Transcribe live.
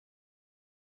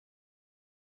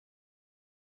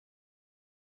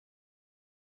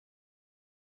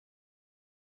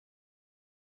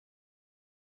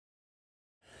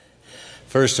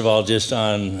First of all, just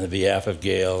on behalf of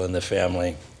Gail and the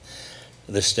family,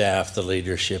 the staff, the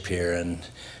leadership here, and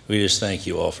we just thank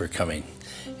you all for coming.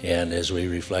 And as we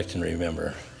reflect and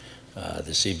remember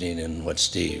this evening and what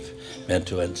Steve meant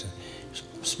to it,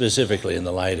 specifically in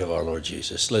the light of our Lord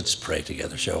Jesus, let's pray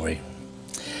together, shall we?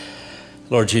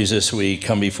 Lord Jesus, we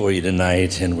come before you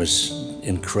tonight and with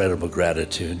incredible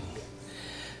gratitude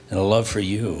and a love for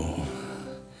you,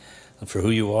 and for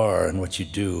who you are and what you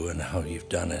do and how you've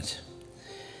done it.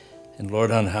 And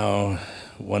Lord, on how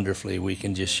wonderfully we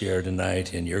can just share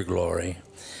tonight in your glory,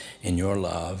 in your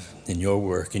love, in your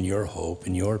work, in your hope,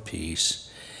 in your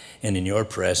peace, and in your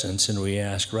presence. And we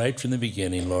ask right from the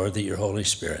beginning, Lord, that your Holy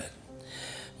Spirit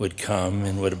would come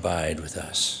and would abide with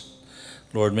us.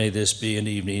 Lord, may this be an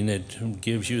evening that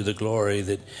gives you the glory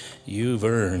that you've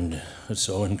earned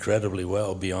so incredibly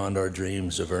well, beyond our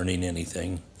dreams of earning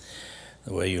anything.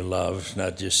 The way you loved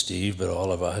not just Steve, but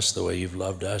all of us, the way you've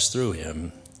loved us through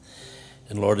him.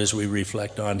 And Lord, as we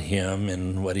reflect on him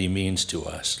and what he means to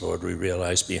us, Lord, we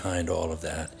realize behind all of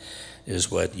that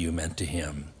is what you meant to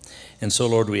him. And so,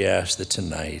 Lord, we ask that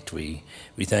tonight we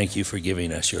thank you for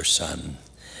giving us your Son,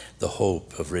 the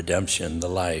hope of redemption, the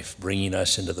life, bringing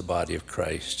us into the body of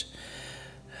Christ,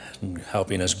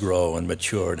 helping us grow and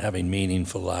mature and having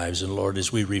meaningful lives. And Lord,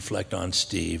 as we reflect on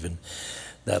Steve and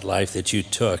that life that you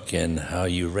took and how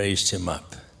you raised him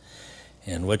up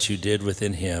and what you did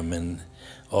within him and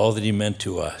all that he meant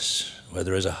to us,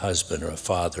 whether as a husband or a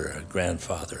father, a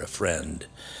grandfather, a friend,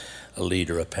 a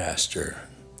leader, a pastor,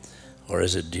 or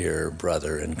as a dear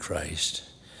brother in Christ.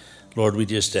 Lord, we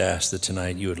just ask that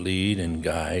tonight you would lead and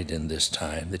guide in this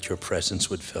time, that your presence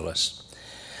would fill us.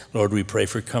 Lord, we pray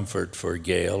for comfort for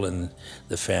Gail and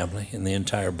the family and the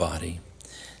entire body.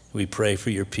 We pray for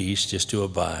your peace just to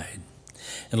abide.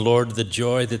 And Lord, the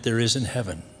joy that there is in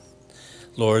heaven.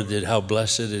 Lord, that how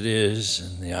blessed it is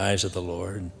in the eyes of the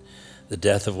Lord, the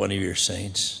death of one of your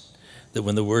saints, that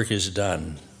when the work is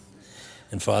done,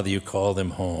 and Father, you call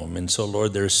them home. And so,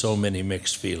 Lord, there are so many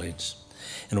mixed feelings.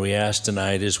 And we ask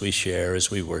tonight as we share,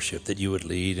 as we worship, that you would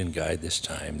lead and guide this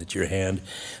time, that your hand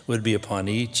would be upon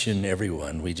each and every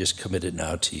one. We just commit it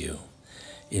now to you.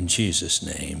 In Jesus'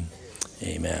 name,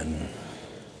 amen.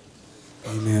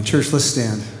 Amen. Church, let's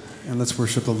stand and let's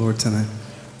worship the Lord tonight.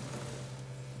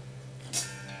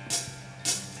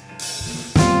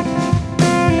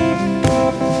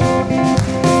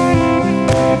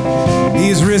 He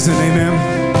is risen, amen.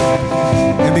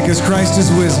 And because Christ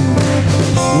is risen,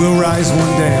 we'll rise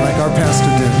one day like our pastor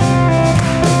did.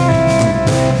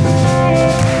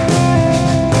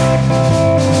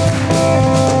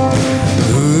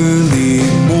 Early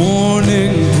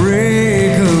morning,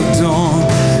 break of dawn,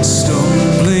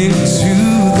 stumbling to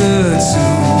the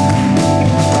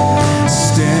tomb,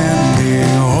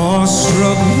 standing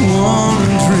awestruck,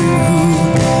 wondering who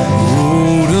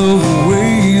rolled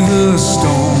away the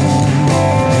stone.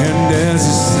 As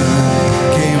the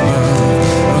sun came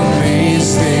up,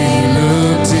 amazed they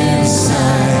looked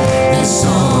inside.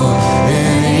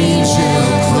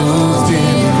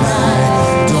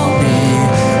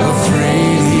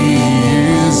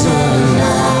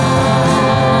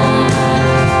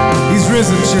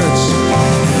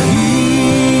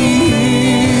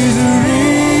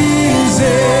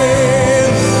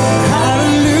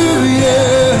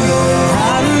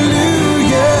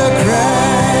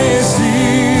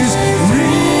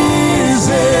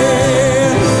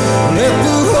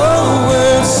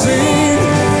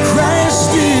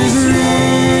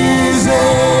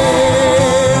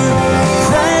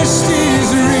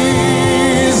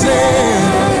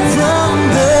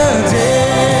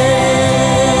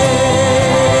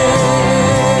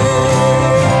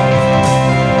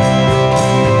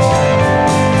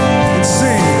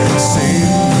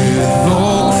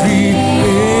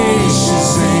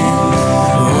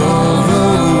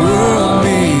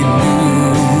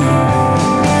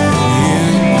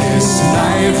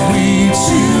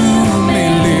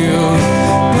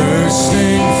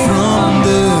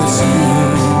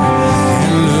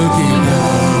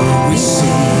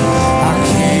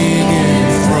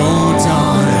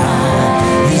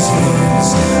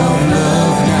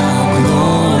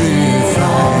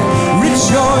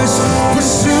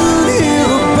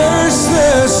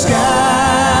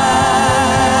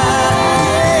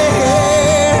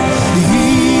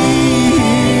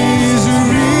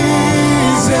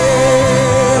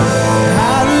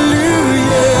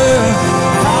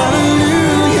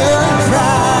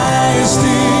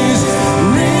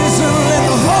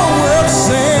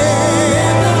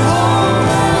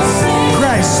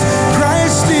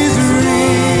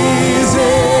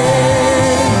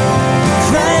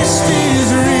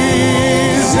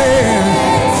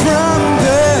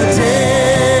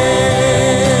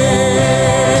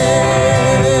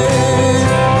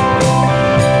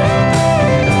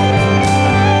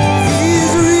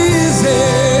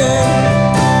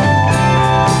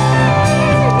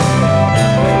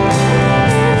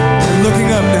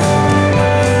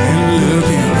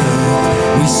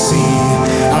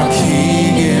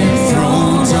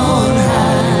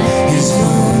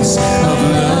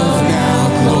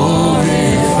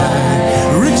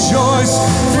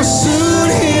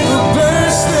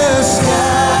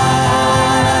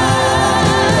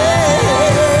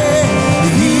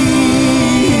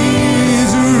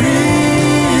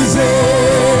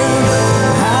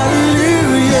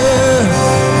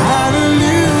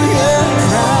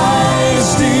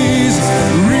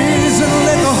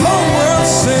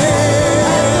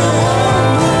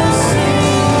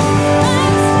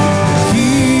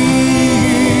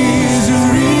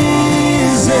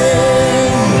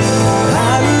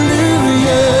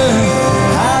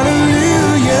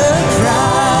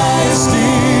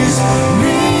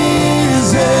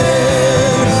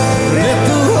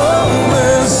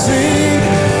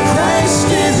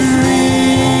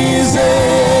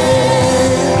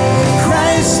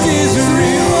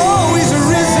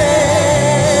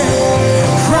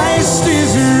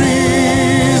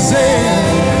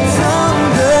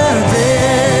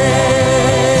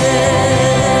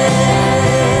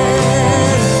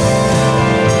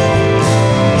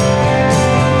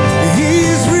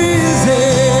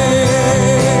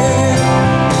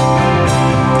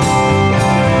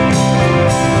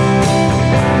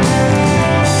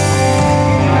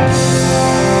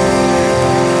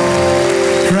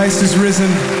 Is risen.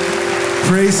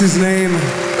 Praise his name.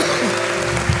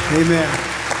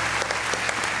 Amen.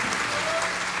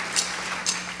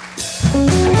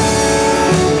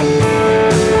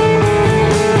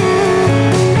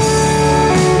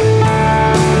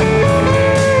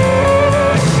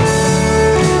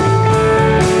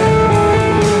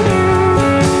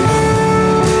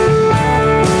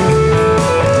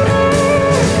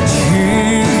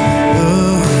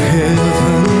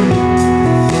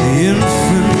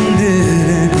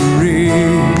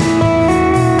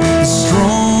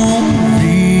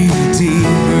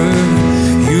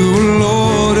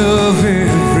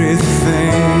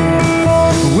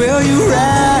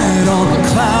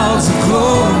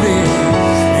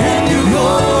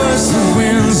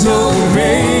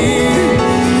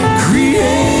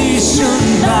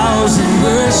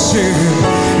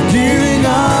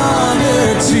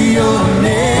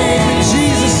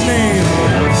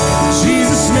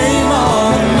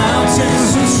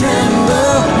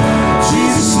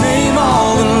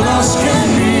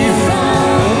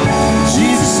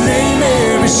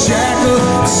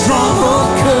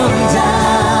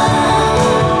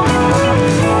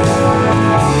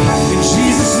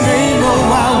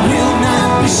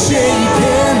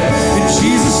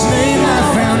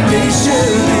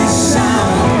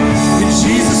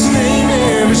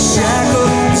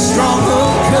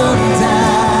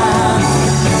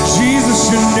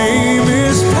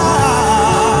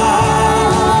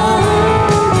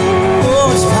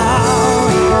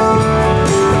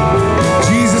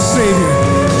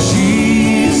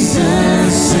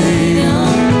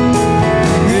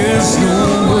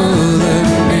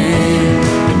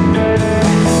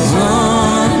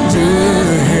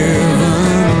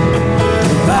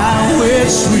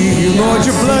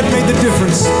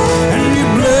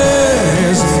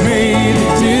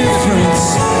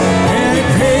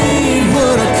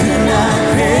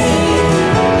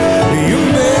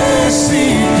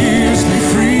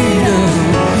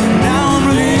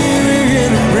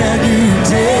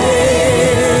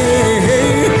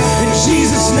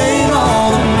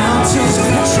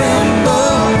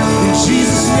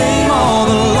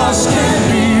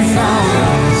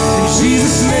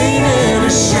 Jesus' name, every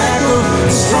shackle,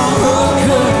 stronghold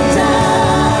come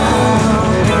down.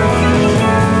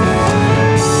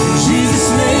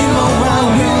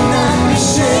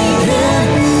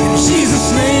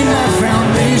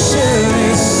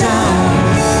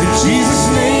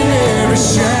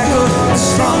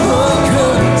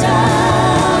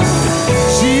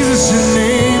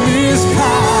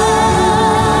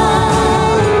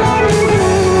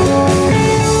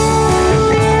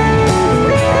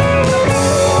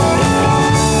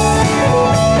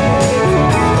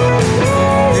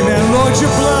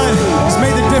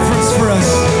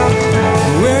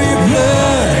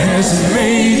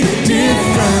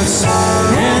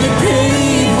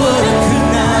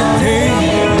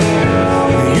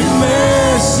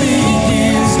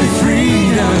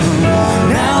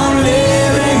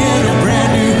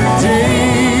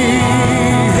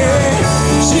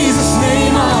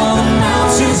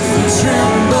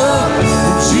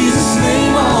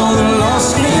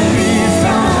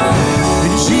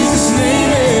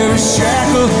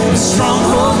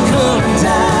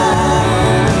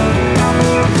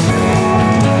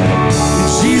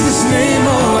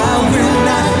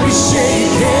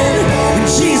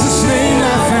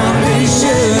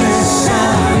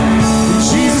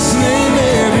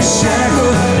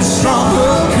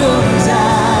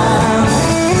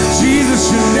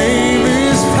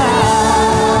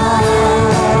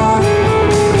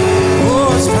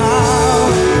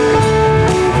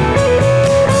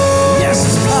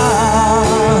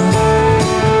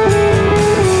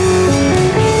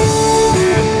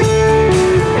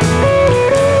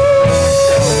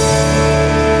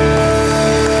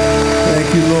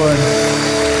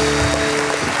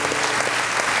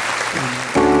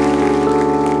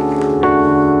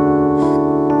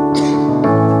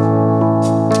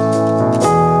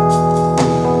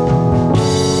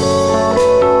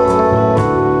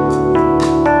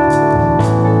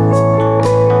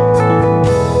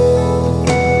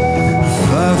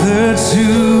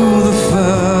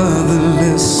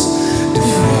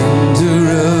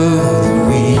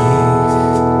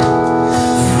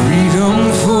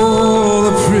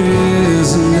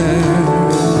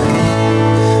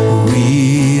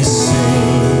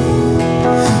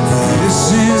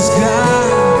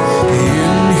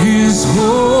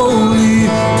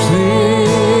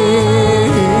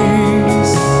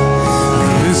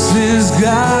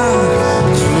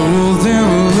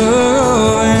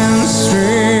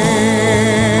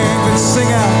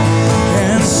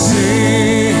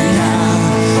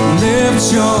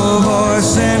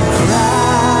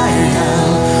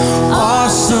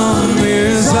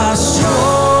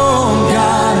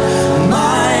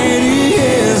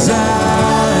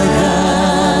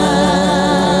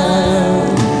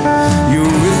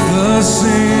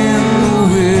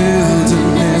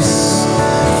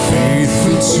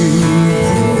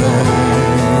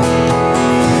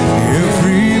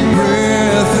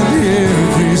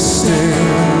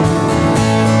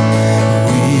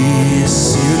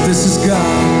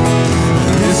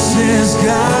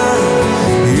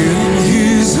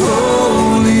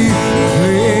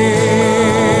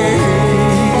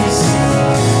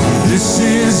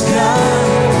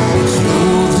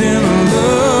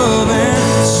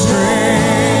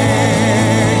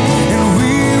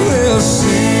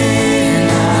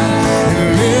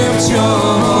 lift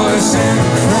your voice and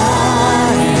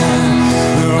cry.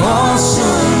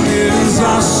 Awesome is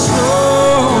our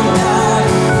strong God,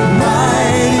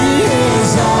 mighty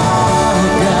is our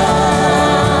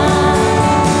God.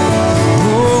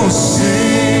 Oh,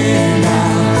 sing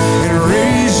out and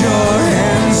raise your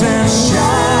hands and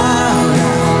shout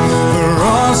out, for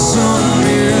awesome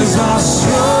is our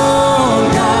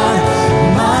strong God,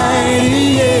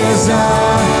 mighty is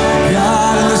our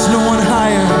God. And there's no one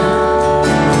higher.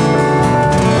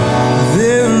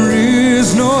 There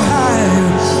is no higher.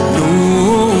 No,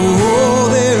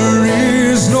 there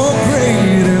is no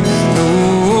greater.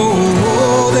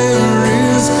 No, there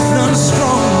is none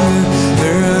stronger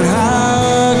than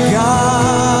our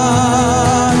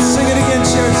God. Sing it again,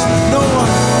 church. No one.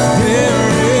 There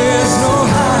is no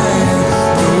higher.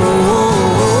 No,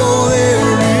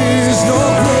 there is no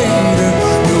greater.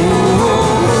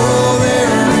 No,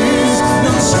 there is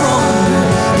none stronger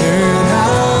than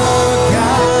our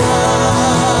God.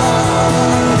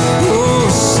 Oh,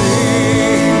 sing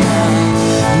out,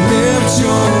 lift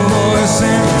your voice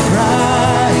and cry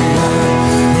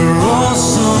out, for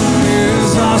awesome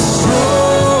is our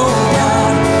strong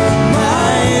God,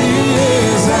 mighty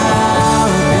is our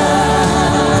God.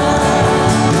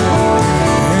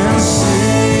 And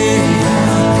sing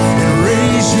out and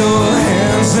raise your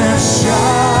hands and shout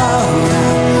out,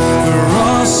 for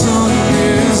awesome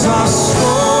is our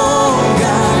strong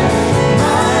God,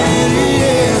 mighty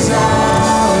is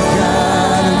our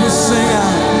God. And we'll sing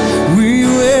out, we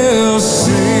will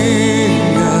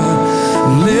sing out,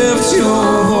 lift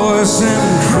your voice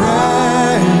and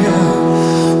cry out,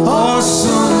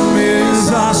 awesome is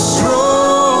our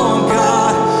strong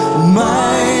God,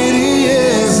 mighty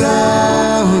is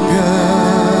our God.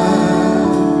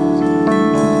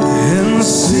 And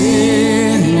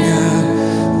sing out,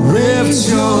 lift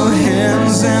your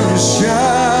hands and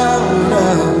shout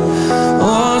out,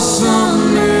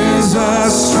 awesome is our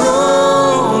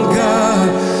strong God,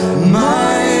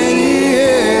 mighty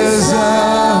is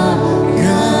our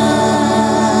God.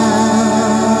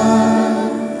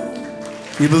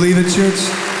 You believe it, church?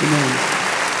 Amen.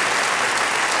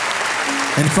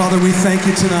 And Father, we thank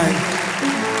you tonight.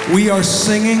 We are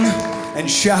singing and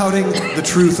shouting the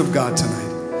truth of God tonight.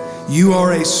 You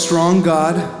are a strong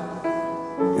God.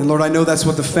 And Lord, I know that's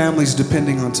what the family's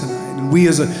depending on tonight. And we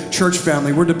as a church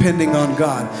family, we're depending on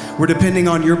God. We're depending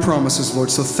on your promises,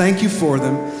 Lord. So thank you for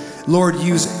them. Lord,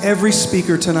 use every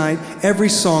speaker tonight, every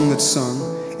song that's sung,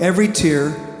 every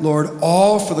tear, Lord,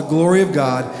 all for the glory of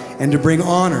God and to bring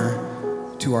honor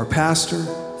to our pastor,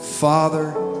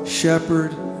 father,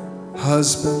 shepherd,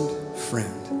 husband,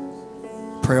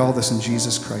 friend. Pray all this in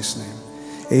Jesus Christ's name.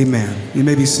 Amen. You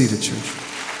may be seated, church.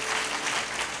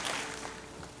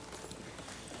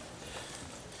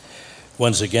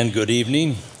 Once again, good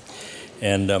evening.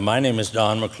 And my name is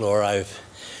Don McClure. I've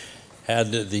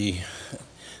had the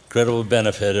incredible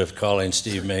benefit of calling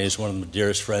Steve Mays one of the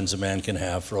dearest friends a man can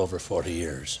have for over 40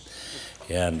 years.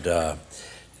 And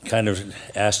kind of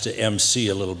asked to MC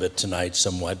a little bit tonight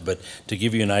somewhat, but to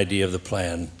give you an idea of the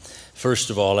plan. First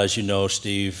of all, as you know,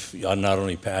 Steve not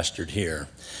only pastored here,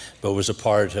 but was a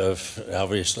part of,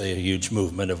 obviously, a huge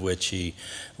movement of which he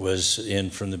was in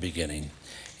from the beginning.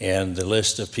 And the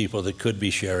list of people that could be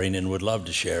sharing and would love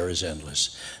to share is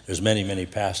endless. There's many, many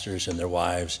pastors and their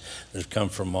wives that have come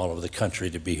from all over the country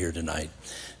to be here tonight.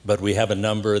 But we have a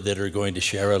number that are going to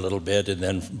share a little bit, and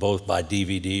then both by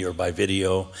DVD or by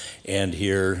video and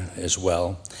here as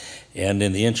well. And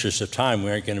in the interest of time,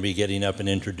 we aren't going to be getting up and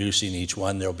introducing each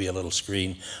one. There'll be a little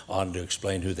screen on to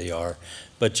explain who they are.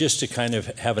 But just to kind of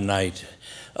have a night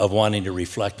of wanting to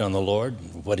reflect on the Lord,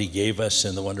 what he gave us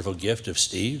in the wonderful gift of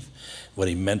Steve, what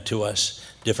he meant to us,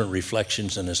 different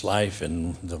reflections in his life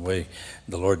and the way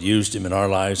the Lord used him in our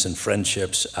lives and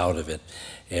friendships out of it.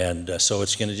 And so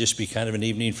it's going to just be kind of an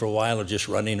evening for a while of just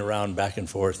running around back and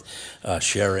forth,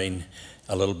 sharing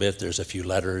a little bit. There's a few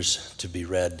letters to be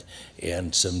read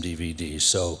and some DVDs.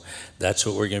 So that's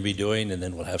what we're going to be doing, and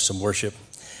then we'll have some worship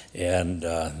and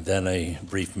then a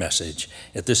brief message.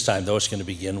 At this time, though, it's going to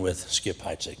begin with Skip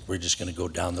Heitzig. We're just going to go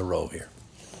down the row here.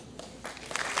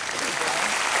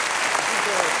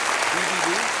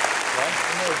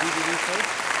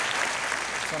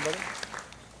 Somebody?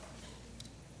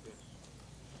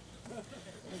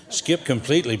 Skip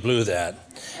completely blew that.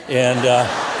 And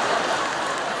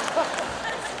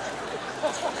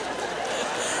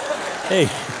hey,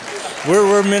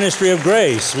 we're ministry of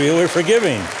grace. We're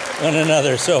forgiving one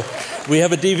another. So we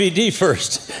have a DVD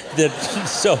first.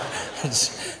 So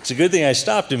it's a good thing I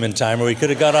stopped him in time, or we could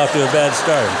have got off to a bad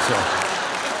start. So.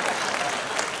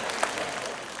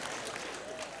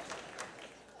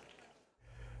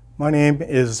 My name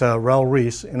is Raul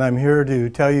Reese, and I'm here to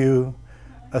tell you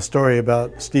a story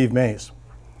about Steve Mays.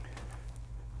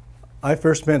 I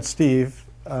first met Steve,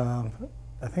 I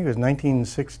think it was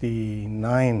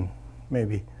 1969,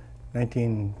 maybe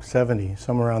 1970,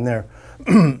 somewhere around there.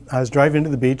 I was driving to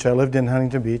the beach. I lived in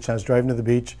Huntington Beach. I was driving to the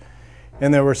beach,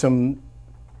 and there were some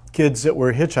kids that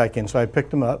were hitchhiking, so I picked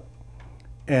them up.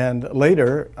 And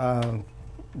later,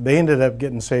 they ended up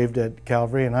getting saved at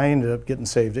Calvary, and I ended up getting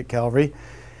saved at Calvary.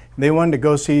 They wanted to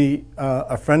go see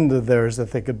a friend of theirs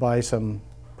that they could buy some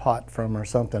pot from or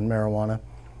something, marijuana,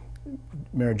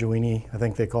 marijuana, I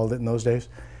think they called it in those days.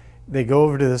 They go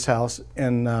over to this house,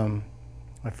 and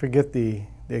I forget the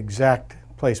exact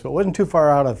place, but it wasn't too far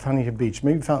out of Huntington Beach,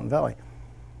 maybe Fountain Valley.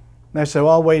 And I said,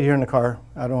 well, I'll wait here in the car.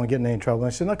 I don't want to get in any trouble. And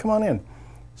I said, no, come on in.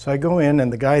 So I go in,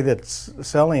 and the guy that's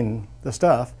selling the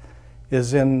stuff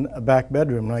is in a back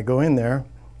bedroom. And I go in there,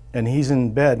 and he's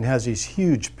in bed and has these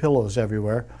huge pillows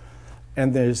everywhere.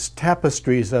 And there's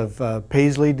tapestries of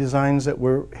paisley designs that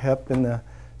were hip in the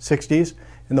 60s.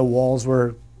 And the walls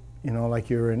were, you know, like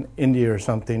you were in India or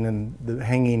something, and the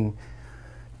hanging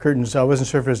curtains. I wasn't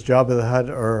sure if it was Jabba the Hutt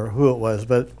or who it was,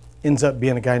 but ends up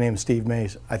being a guy named Steve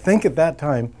Mays. I think at that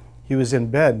time he was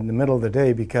in bed in the middle of the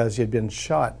day because he had been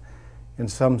shot in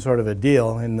some sort of a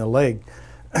deal in the leg.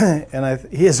 And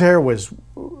his hair was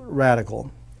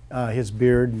radical. His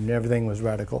beard and everything was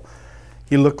radical.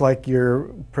 He looked like your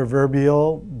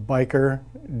proverbial biker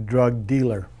drug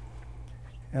dealer.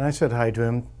 And I said hi to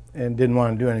him and didn't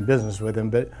want to do any business with him,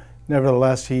 but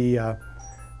nevertheless he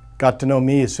got to know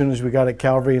me as soon as we got at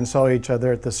Calvary and saw each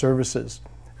other at the services.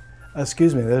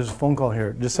 Excuse me, there's a phone call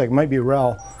here. Just like, might be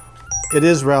Raul. It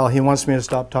is Raul. He wants me to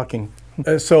stop talking.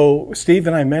 So Steve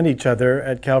and I met each other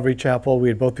at Calvary Chapel. We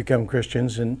had both become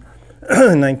Christians in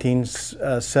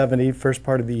 1970, first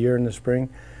part of the year in the spring.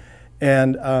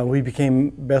 And we became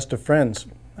best of friends.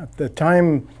 At the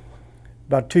time,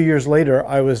 about 2 years later,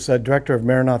 I was director of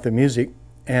Maranatha Music,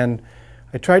 and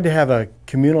I tried to have a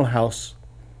communal house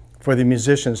for the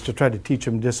musicians to try to teach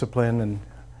them discipline and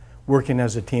working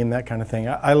as a team, that kind of thing.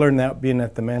 I learned that being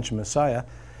at the Mansion Messiah.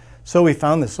 So we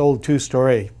found this old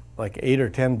 2-story, like 8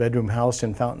 or 10 bedroom house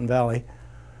in Fountain Valley.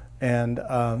 And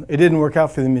it didn't work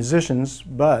out for the musicians,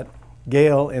 but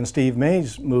Gail and Steve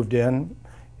Mays moved in,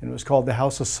 and it was called the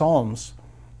House of Psalms,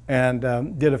 and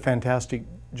did a fantastic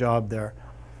job there.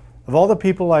 Of all the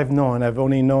people I've known, I've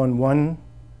only known one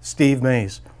Steve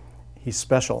Mays. He's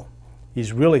special.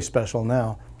 He's really special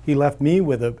now. He left me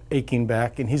with an aching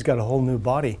back, and he's got a whole new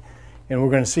body, and we're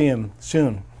going to see him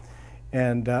soon.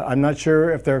 And I'm not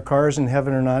sure if there are cars in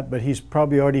heaven or not, but he's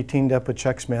probably already teamed up with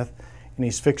Chuck Smith, and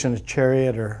he's fixing a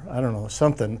chariot or, I don't know,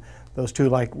 something. Those two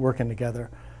like working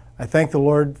together. I thank the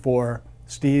Lord for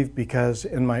Steve, because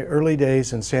in my early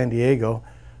days in San Diego,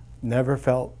 never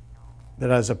felt that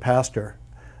as a pastor,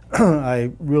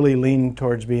 I really leaned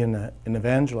towards being an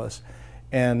evangelist.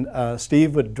 And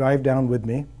Steve would drive down with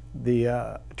me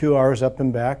the 2 hours up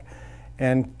and back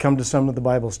and come to some of the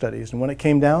Bible studies. And when it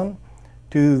came down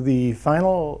to the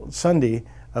final Sunday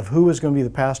of who was going to be the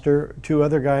pastor, 2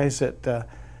 other guys that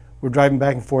were driving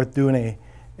back and forth doing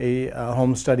a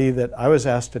home study that I was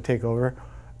asked to take over,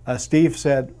 Steve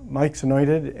said, Mike's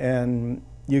anointed and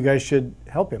you guys should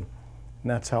help him.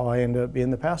 And that's how I ended up being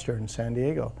the pastor in San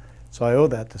Diego. So I owe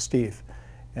that to Steve.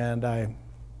 And I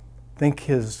think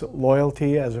his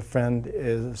loyalty as a friend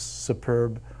is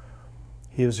superb.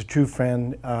 He was a true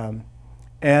friend,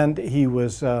 and he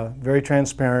was very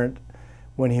transparent.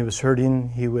 When he was hurting,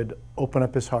 he would open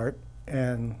up his heart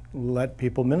and let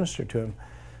people minister to him.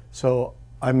 So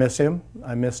I miss him.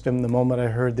 I missed him the moment I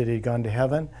heard that he'd gone to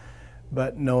heaven.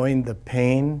 But knowing the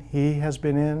pain he has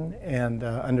been in and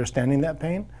understanding that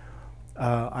pain,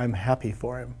 I'm happy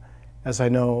for him, as I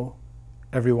know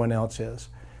everyone else is.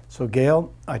 So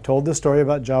Gail, I told the story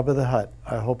about Jabba the Hutt.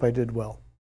 I hope I did well.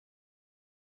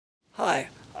 Hi,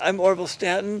 I'm Orville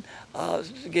Stanton.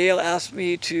 Gail asked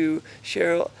me to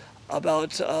share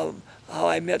about how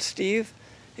I met Steve.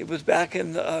 It was back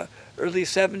in the early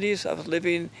 70s. I was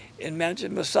living in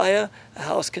Mansion Messiah, a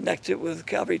house connected with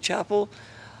Calvary Chapel.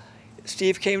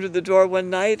 Steve came to the door one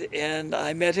night, and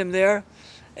I met him there.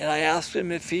 And I asked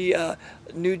him if he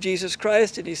knew Jesus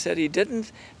Christ, and he said he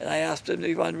didn't. And I asked him if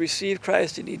he wanted to receive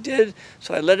Christ, and he did.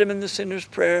 So I led him in the sinner's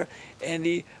prayer, and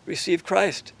he received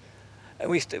Christ.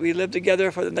 And we lived together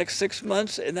for the next 6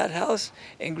 months in that house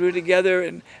and grew together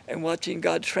and watching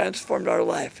God transform our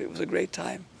life. It was a great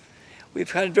time. We've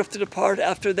kind of drifted apart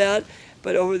after that,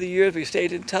 but over the years we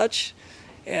stayed in touch.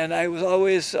 And I was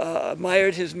always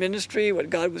admired his ministry, what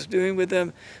God was doing with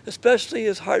him, especially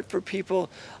his heart for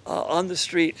people on the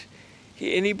street.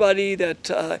 Anybody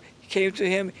that came to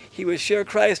him, he would share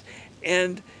Christ,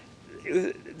 and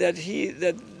that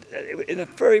in a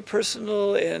very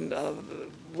personal and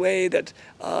way that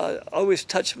always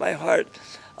touched my heart.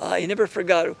 He never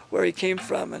forgot where he came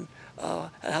from and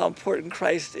how important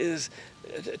Christ is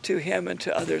to him and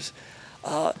to others.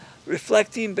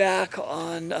 Reflecting back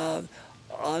on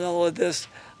all of this,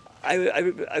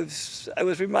 I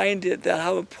was reminded that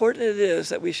how important it is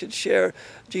that we should share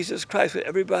Jesus Christ with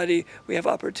everybody we have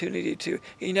opportunity to.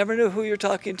 You never know who you're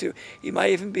talking to. You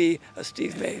might even be a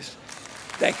Steve Mays.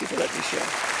 Thank you for letting me share.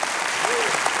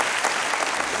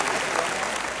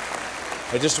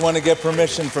 I just want to get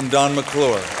permission from Don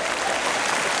McClure.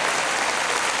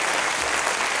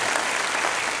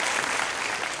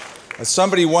 As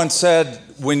somebody once said,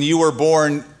 when you were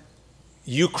born,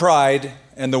 you cried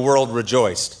and the world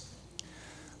rejoiced.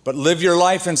 But live your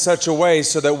life in such a way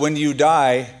so that when you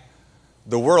die,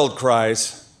 the world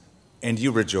cries and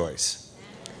you rejoice.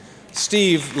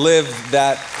 Steve lived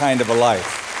that kind of a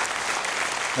life.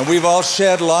 And we've all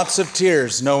shed lots of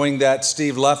tears knowing that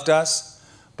Steve left us.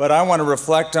 But I want to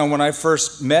reflect on when I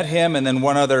first met him and then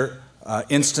one other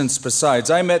instance besides.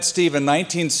 I met Steve in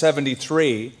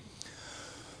 1973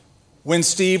 when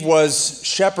Steve was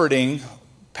shepherding,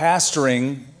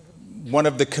 pastoring one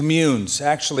of the communes,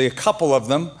 actually a couple of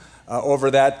them over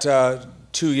that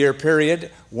 2-year period,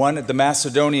 one at the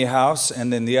Macedonia House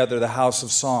and then the other the House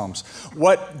of Psalms.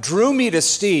 What drew me to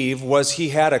Steve was he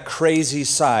had a crazy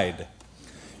side.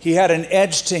 He had an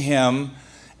edge to him,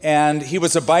 and he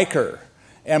was a biker.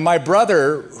 And my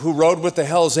brother, who rode with the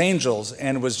Hells Angels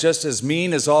and was just as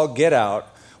mean as all get out,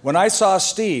 when I saw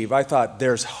Steve, I thought,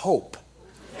 there's hope.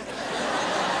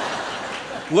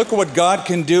 Look at what God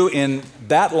can do in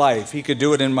that life. He could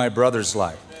do it in my brother's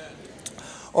life.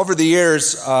 Over the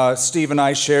years, Steve and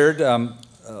I shared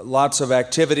lots of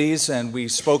activities, and we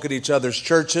spoke at each other's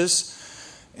churches.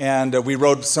 And we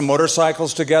rode some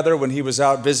motorcycles together when he was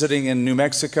out visiting in New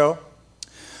Mexico.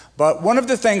 But one of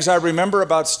the things I remember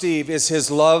about Steve is his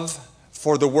love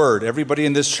for the Word. Everybody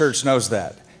in this church knows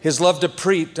that. His love to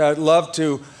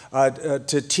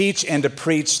teach and to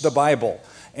preach the Bible.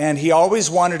 And he always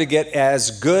wanted to get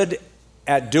as good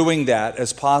at doing that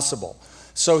as possible.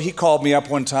 So he called me up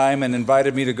one time and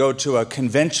invited me to go to a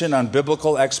convention on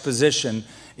biblical exposition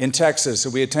in Texas. So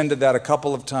we attended that a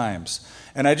couple of times.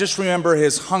 And I just remember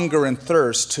his hunger and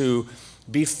thirst to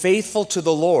be faithful to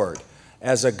the Lord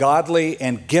as a godly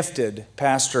and gifted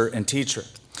pastor and teacher.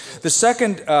 The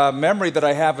second memory that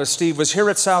I have of Steve was here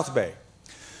at South Bay.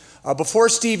 Before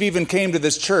Steve even came to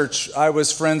this church, I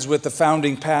was friends with the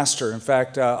founding pastor. In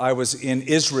fact, I was in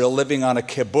Israel living on a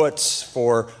kibbutz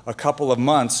for a couple of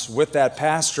months with that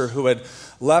pastor who had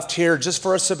left here just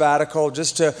for a sabbatical,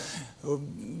 just to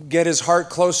get his heart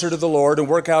closer to the Lord and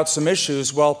work out some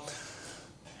issues. Well,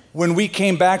 when we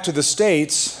came back to the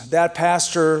States, that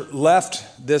pastor left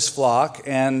this flock,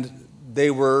 and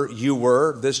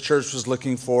this church was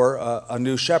looking for a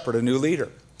new shepherd, a new leader.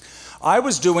 I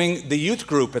was doing the youth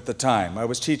group at the time. I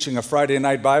was teaching a Friday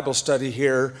night Bible study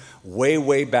here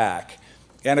way back.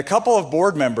 And a couple of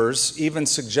board members even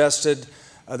suggested,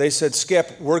 they said,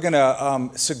 Skip, we're going to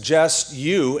suggest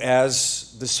you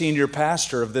as the senior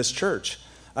pastor of this church.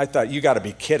 I thought, you got to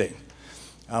be kidding.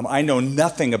 I know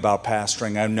nothing about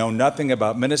pastoring. I know nothing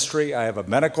about ministry. I have a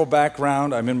medical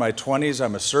background. I'm in my 20s.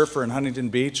 I'm a surfer in Huntington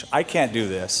Beach. I can't do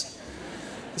this.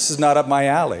 This is not up my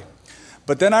alley.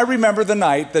 But then I remember the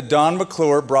night that Don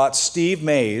McClure brought Steve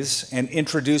Mays and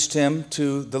introduced him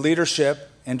to the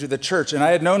leadership and to the church. And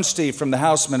I had known Steve from the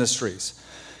house ministries.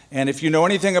 And if you know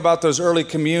anything about those early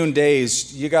commune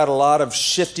days, you got a lot of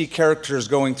shifty characters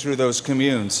going through those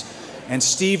communes. And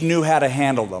Steve knew how to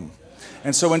handle them.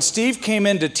 And so when Steve came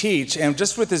in to teach, and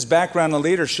just with his background in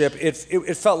leadership, it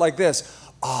felt like this.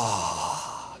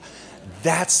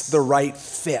 That's the right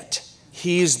fit.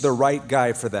 He's the right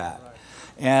guy for that.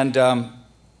 And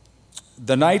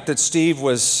the night that Steve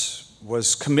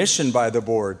was commissioned by the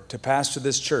board to pastor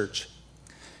this church,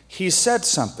 he said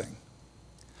something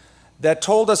that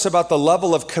told us about the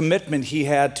level of commitment he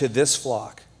had to this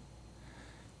flock.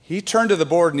 He turned to the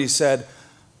board and he said,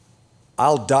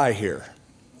 I'll die here.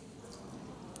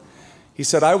 He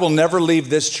said, I will never leave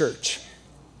this church.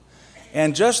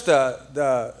 And just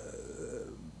the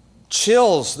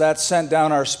chills that sent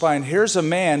down our spine. Here's a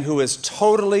man who is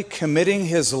totally committing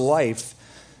his life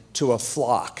to a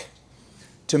flock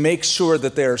to make sure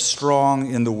that they're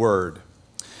strong in the Word.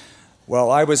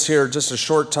 Well, I was here just a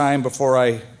short time before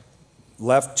I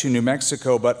left to New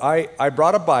Mexico, but I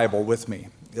brought a Bible with me.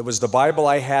 It was the Bible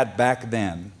I had back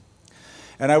then.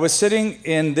 And I was sitting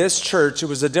in this church. It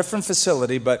was a different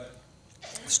facility, but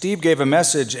Steve gave a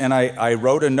message, and I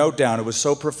wrote a note down. It was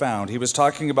so profound. He was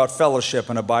talking about fellowship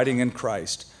and abiding in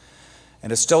Christ.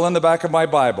 And it's still in the back of my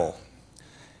Bible.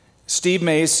 Steve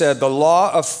Mays said, the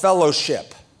law of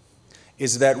fellowship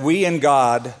is that we and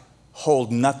God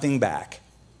hold nothing back.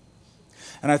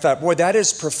 And I thought, boy, that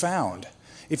is profound.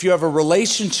 If you have a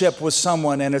relationship with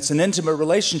someone and it's an intimate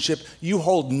relationship, you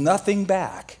hold nothing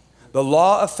back. The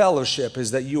law of fellowship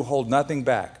is that you hold nothing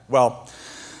back. Well,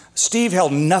 Steve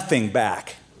held nothing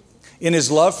back. In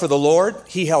his love for the Lord,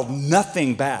 he held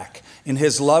nothing back. In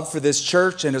his love for this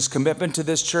church and his commitment to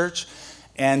this church,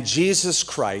 and Jesus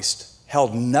Christ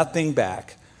held nothing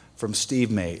back from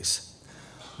Steve Mays.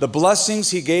 The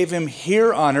blessings he gave him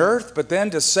here on earth, but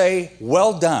then to say,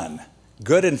 well done,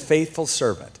 good and faithful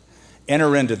servant.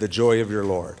 Enter into the joy of your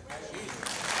Lord.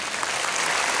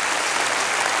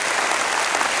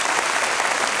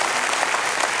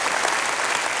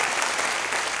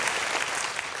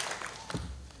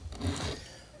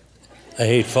 I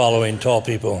hate following tall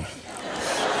people.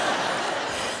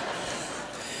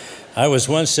 I was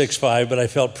once 6'5", but I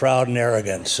felt proud and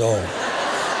arrogant, so.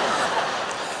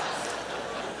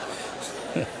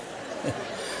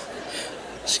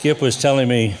 Skip was telling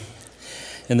me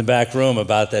in the back room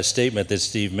about that statement that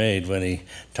Steve made when he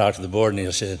talked to the board, and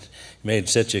he said, he made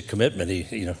such a commitment,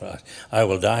 I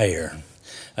will die here.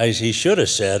 He should have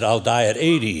said, I'll die at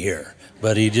 80 here,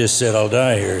 but he just said, I'll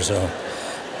die here, so.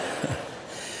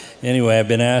 Anyway, I've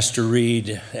been asked to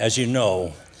read, as you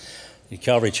know, the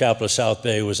Calvary Chapel South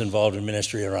Bay was involved in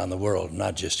ministry around the world,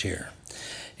 not just here.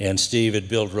 And Steve had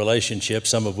built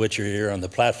relationships, some of which are here on the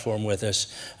platform with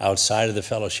us, outside of the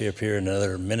fellowship here, and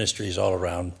other ministries all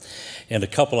around. And a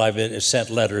couple I've sent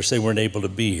letters. They weren't able to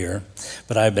be here,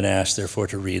 but I've been asked, therefore,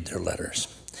 to read their letters.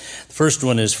 The first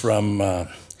one is from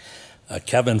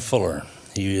Kevin Fuller.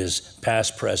 He is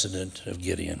past president of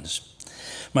Gideon's.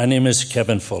 My name is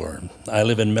Kevin Fuller. I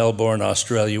live in Melbourne,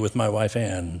 Australia with my wife,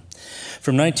 Ann.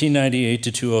 From 1998 to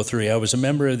 2003, I was a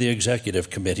member of the executive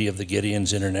committee of the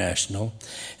Gideon's International,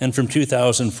 and from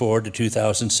 2004 to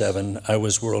 2007, I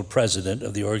was world president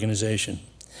of the organization.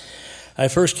 I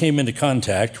first came into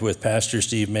contact with Pastor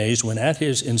Steve Mays when, at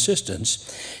his insistence,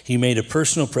 he made a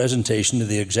personal presentation to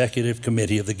the executive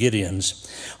committee of the Gideons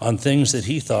on things that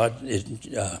he thought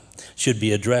should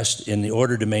be addressed in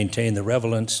order to maintain the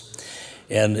relevance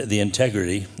and the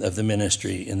integrity of the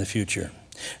ministry in the future.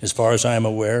 As far as I am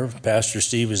aware, Pastor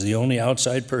Steve is the only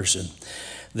outside person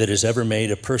that has ever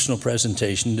made a personal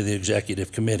presentation to the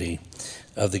executive committee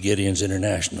of the Gideon's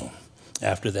International.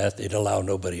 After that, they'd allow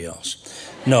nobody else.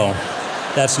 No,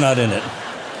 that's not in it.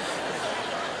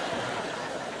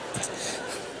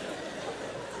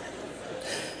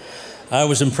 I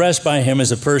was impressed by him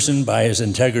as a person, by his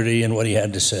integrity and what he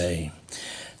had to say.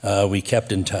 We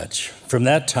kept in touch. From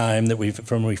that time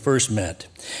from we first met,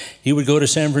 he would go to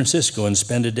San Francisco and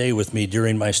spend a day with me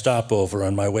during my stopover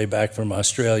on my way back from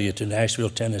Australia to Nashville,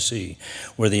 Tennessee,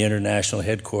 where the international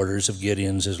headquarters of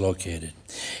Gideon's is located.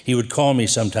 He would call me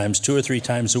sometimes 2 or 3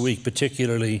 times a week,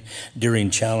 particularly during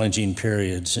challenging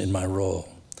periods in my role.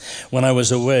 When I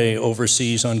was away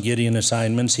overseas on Gideon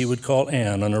assignments, he would call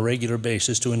Ann on a regular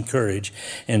basis to encourage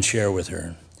and share with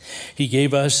her. He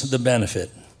gave us the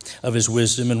benefit of his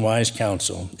wisdom and wise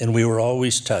counsel, and we were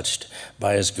always touched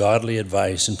by his godly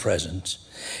advice and presence.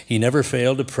 He never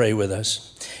failed to pray with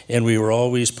us, and we were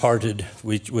always parted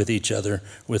with each other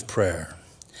with prayer.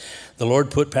 The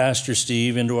Lord put Pastor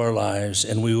Steve into our lives,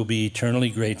 and we will be eternally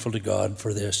grateful to God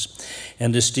for this,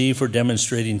 and to Steve for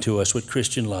demonstrating to us what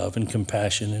Christian love and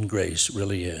compassion and grace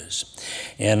really is.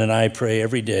 Ann and I pray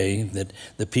every day that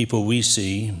the people we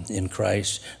see in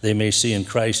Christ, they may see in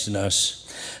Christ in us,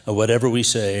 whatever we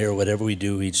say or whatever we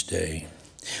do each day.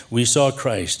 We saw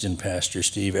Christ in Pastor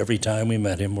Steve every time we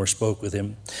met him or spoke with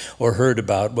him or heard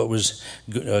about what was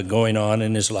going on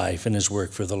in his life and his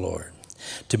work for the Lord.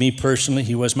 To me personally,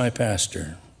 he was my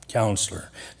pastor, counselor,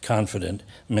 confidant,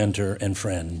 mentor, and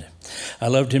friend. I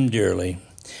loved him dearly,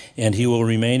 and he will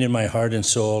remain in my heart and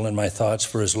soul and my thoughts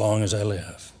for as long as I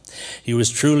live. He was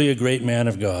truly a great man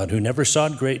of God who never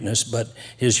sought greatness, but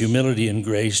his humility and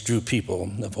grace drew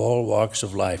people of all walks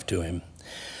of life to him.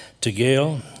 To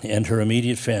Gail and her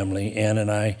immediate family, Ann and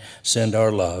I send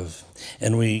our love,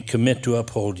 and we commit to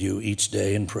uphold you each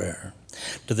day in prayer.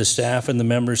 To the staff and the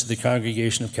members of the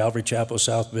congregation of Calvary Chapel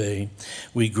South Bay,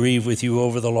 we grieve with you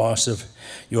over the loss of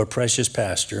your precious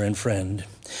pastor and friend,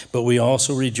 but we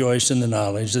also rejoice in the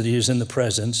knowledge that he is in the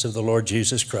presence of the Lord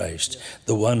Jesus Christ,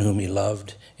 the one whom he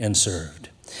loved and served.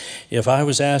 If I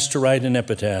was asked to write an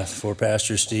epitaph for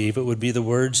Pastor Steve, it would be the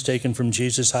words taken from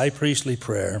Jesus' high priestly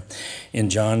prayer in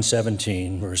John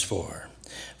 17, verse 4.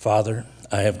 Father,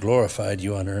 I have glorified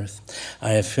you on earth.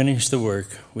 I have finished the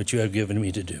work which you have given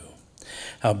me to do.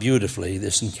 How beautifully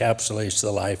this encapsulates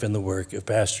the life and the work of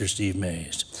Pastor Steve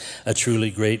Mays, a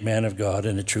truly great man of God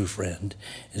and a true friend,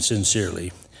 and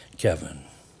sincerely, Kevin.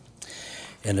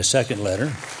 And a second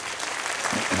letter.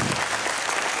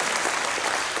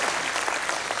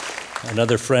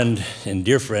 Another friend and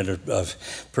dear friend of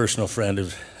personal friend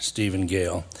of Steve and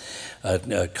Gail,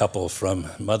 a couple from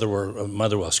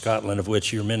Motherwell, Scotland, of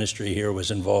which your ministry here was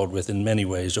involved with in many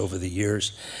ways over the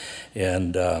years.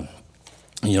 And,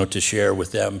 to share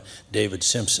with them David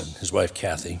Simpson, his wife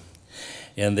Kathy.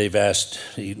 And they've asked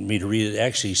me to read it.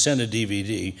 Actually, he sent a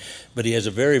DVD, but he has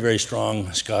a very, very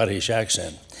strong Scottish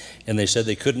accent. And they said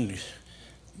they couldn't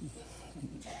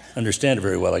understand it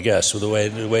very well, I guess, with the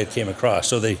way it came across.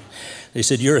 So they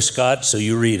said, "You're a Scot, so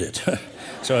you read it."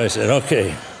 So I said,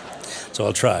 "Okay." So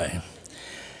I'll try.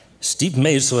 Steve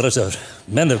Mays was a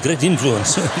man of great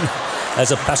influence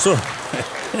as a pastor,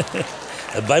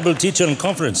 a Bible teacher and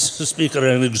conference speaker,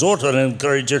 and exhorter and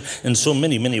encourager in so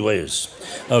many, many ways.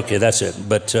 Okay, that's it.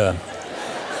 But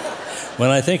when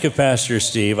I think of Pastor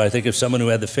Steve, I think of someone who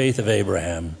had the faith of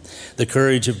Abraham, the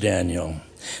courage of Daniel,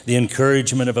 the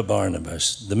encouragement of a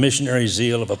Barnabas, the missionary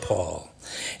zeal of a Paul.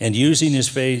 And using his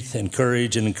faith and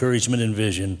courage and encouragement and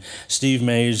vision, Steve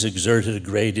Mays exerted a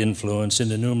great influence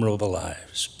in innumerable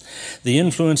lives. The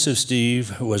influence of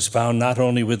Steve was found not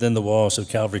only within the walls of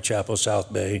Calvary Chapel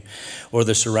South Bay or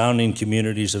the surrounding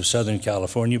communities of Southern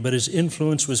California, but his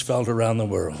influence was felt around the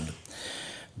world.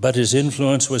 But his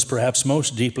influence was perhaps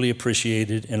most deeply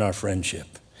appreciated in our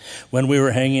friendship. When we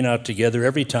were hanging out together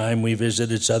every time we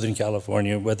visited Southern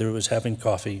California, whether it was having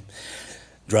coffee,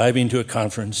 driving to a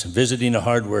conference, visiting a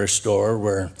hardware store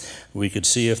where we could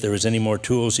see if there was any more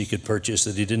tools he could purchase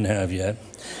that he didn't have yet.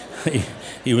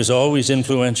 He was always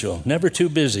influential, never too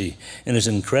busy in his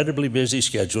incredibly busy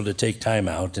schedule to take time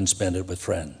out and spend it with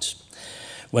friends.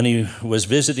 When he was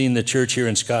visiting the church here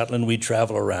in Scotland, we'd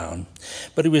travel around.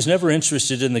 But he was never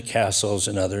interested in the castles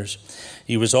and others.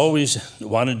 He was always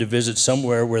wanted to visit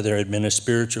somewhere where there had been a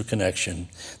spiritual connection.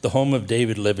 The home of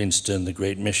David Livingstone, the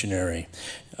great missionary,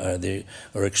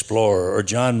 or explorer, or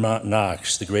John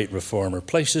Knox, the great reformer,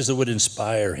 places that would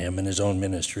inspire him in his own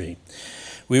ministry.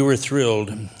 We were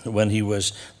thrilled when he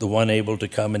was the one able to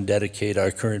come and dedicate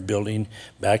our current building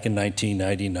back in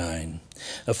 1999.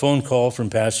 A phone call from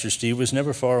Pastor Steve was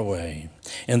never far away.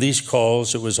 And these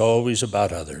calls, it was always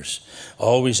about others,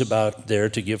 always about there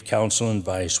to give counsel and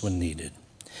advice when needed.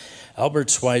 Albert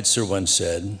Schweitzer once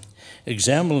said,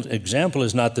 example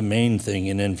is not the main thing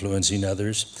in influencing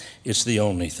others, it's the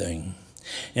only thing.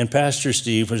 And Pastor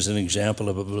Steve was an example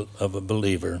of a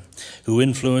believer who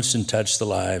influenced and touched the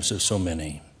lives of so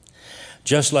many.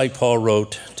 Just like Paul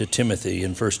wrote to Timothy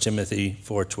in 1 Timothy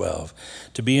 4:12,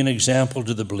 to be an example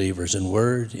to the believers in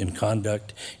word, in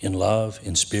conduct, in love,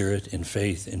 in spirit, in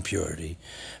faith, in purity.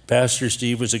 Pastor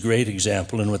Steve was a great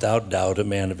example and without doubt a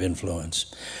man of influence.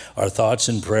 Our thoughts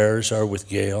and prayers are with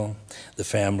Gail, the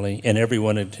family, and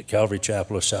everyone at Calvary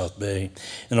Chapel of South Bay.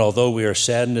 And although we are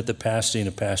saddened at the passing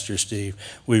of Pastor Steve,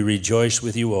 we rejoice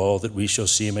with you all that we shall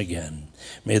see him again.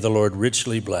 May the Lord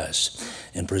richly bless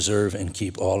and preserve and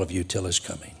keep all of you till his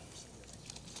coming.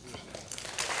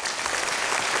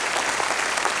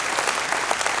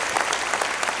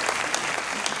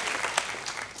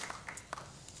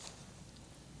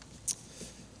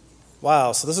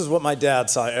 Wow, so this is what my dad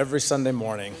saw every Sunday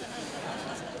morning.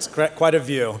 It's quite a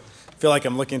view. I feel like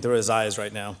I'm looking through his eyes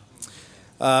right now.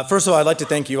 First of all, I'd like to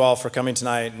thank you all for coming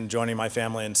tonight and joining my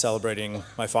family and celebrating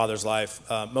my father's life.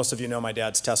 Most of you know my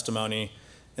dad's testimony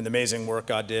and the amazing work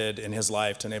God did in his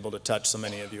life to enable to touch so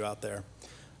many of you out there.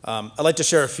 I'd like to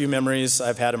share a few memories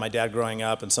I've had of my dad growing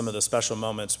up and some of the special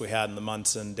moments we had in the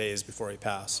months and days before he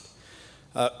passed.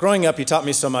 Growing up, he taught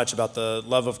me so much about the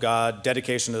love of God,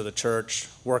 dedication to the church,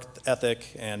 work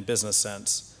ethic, and business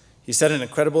sense. He set an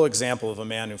incredible example of a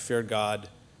man who feared God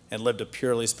and lived a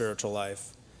purely spiritual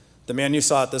life. The man you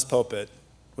saw at this pulpit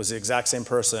was the exact same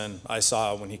person I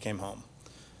saw when he came home.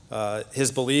 His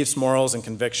beliefs, morals, and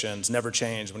convictions never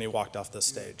changed when he walked off this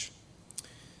stage.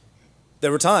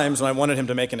 There were times when I wanted him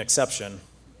to make an exception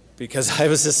because I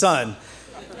was his son,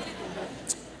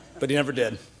 but he never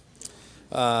did.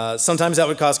 Sometimes that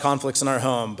would cause conflicts in our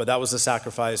home, but that was the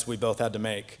sacrifice we both had to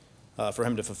make for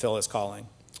him to fulfill his calling.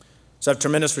 So I have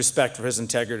tremendous respect for his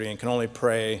integrity and can only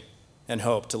pray and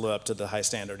hope to live up to the high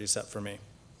standard he set for me.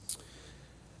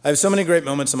 I have so many great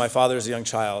moments of my father as a young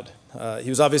child. He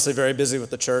was obviously very busy with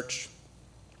the church,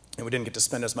 and we didn't get to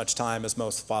spend as much time as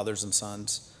most fathers and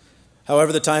sons.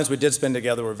 However, the times we did spend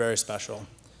together were very special.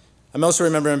 I mostly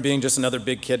remember him being just another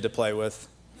big kid to play with.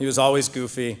 He was always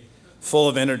goofy, full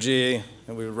of energy,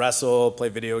 and we would wrestle, play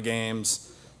video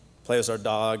games, play with our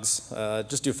dogs,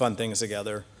 just do fun things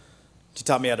together. He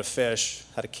taught me how to fish,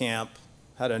 how to camp,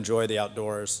 how to enjoy the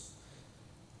outdoors.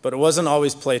 But it wasn't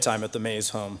always playtime at the Mays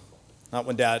home, not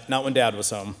when Dad was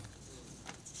home.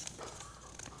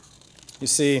 You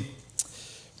see,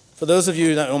 for those of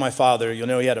you that know my father, you'll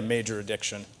know he had a major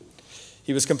addiction.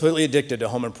 He was completely addicted to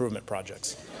home improvement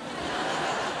projects.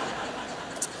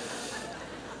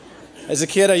 As a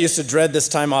kid, I used to dread this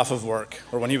time off of work,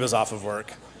 or when he was off of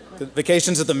work. The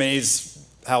vacations at the Mays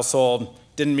household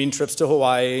didn't mean trips to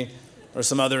Hawaii or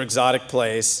some other exotic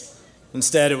place.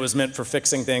 Instead, it was meant for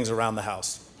fixing things around the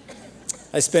house.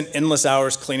 I spent endless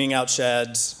hours cleaning out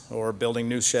sheds or building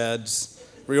new sheds,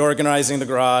 reorganizing the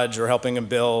garage, or helping him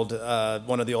build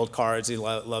one of the old cars he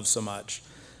loved so much.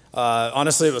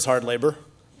 Honestly, it was hard labor,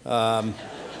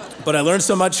 but I learned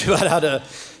so much about how to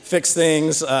fix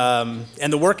things and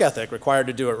the work ethic required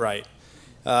to do it right.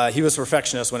 He was a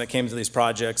perfectionist when it came to these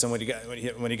projects, and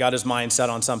when he got his mind set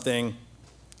on something,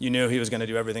 you knew he was going to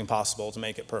do everything possible to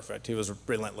make it perfect. He was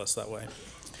relentless that way.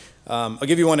 I'll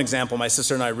give you one example. My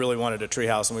sister and I really wanted a tree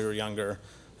house when we were younger.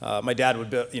 My dad would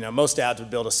build, most dads would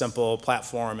build a simple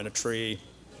platform and a tree.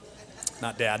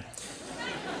 Not Dad.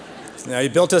 He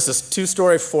built us this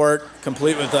 2-story fort,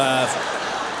 complete with,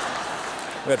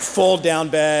 we had fold-down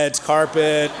beds,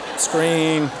 carpet,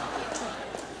 screen,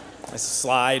 a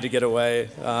slide to get away.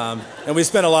 And we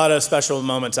spent a lot of special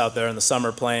moments out there in the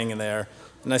summer playing in there.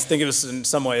 And I think it was, in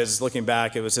some ways, looking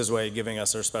back, it was his way of giving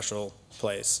us our special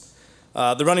place.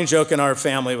 The running joke in our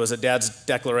family was that Dad's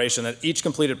declaration that each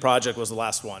completed project was the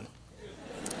last one.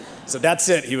 So that's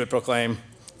it, he would proclaim.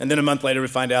 And then a month later, we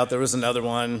find out there was another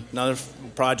one, another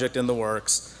project in the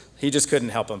works. He just couldn't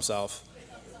help himself.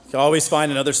 He'd always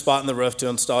find another spot in the roof to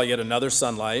install yet another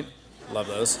sunlight. Love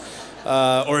those.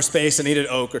 Or a space that needed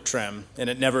oak or trim. And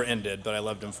it never ended, but I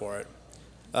loved him for it.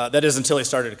 That is until he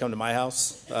started to come to my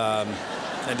house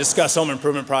and discuss home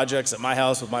improvement projects at my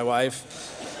house with my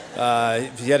wife. He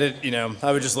had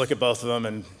I would just look at both of them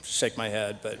and shake my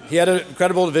head. But he had an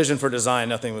incredible vision for design.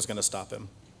 Nothing was going to stop him.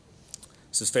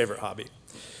 It's his favorite hobby.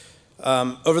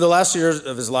 Over the last years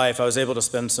of his life, I was able to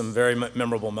spend some very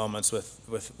memorable moments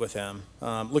with him.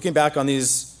 Looking back on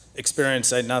these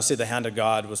experiences, I now see the hand of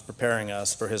God was preparing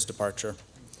us for his departure.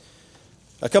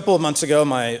 A couple of months ago,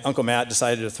 my Uncle Matt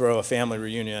decided to throw a family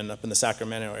reunion up in the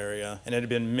Sacramento area, and it had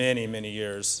been many, many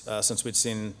years since we'd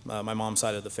seen my mom's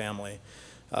side of the family.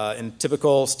 In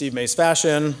typical Steve Mays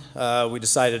fashion, we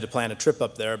decided to plan a trip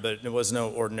up there, but it was no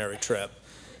ordinary trip.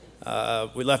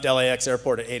 We left LAX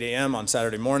airport at 8 a.m. on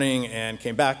Saturday morning and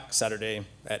came back Saturday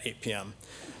at 8 p.m.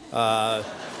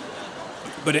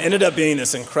 But it ended up being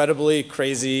this incredibly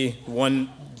crazy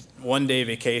one-day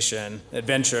vacation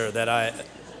adventure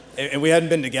and we hadn't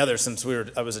been together since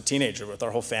I was a teenager with our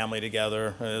whole family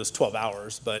together. It was 12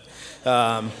 hours, but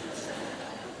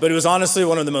it was honestly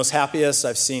one of the most happiest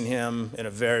I've seen him in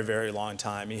a very, very long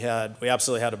time. We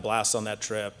absolutely had a blast on that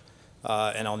trip,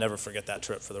 and I'll never forget that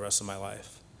trip for the rest of my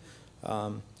life.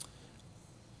 On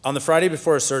the Friday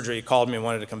before his surgery, he called me and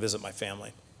wanted to come visit my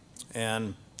family.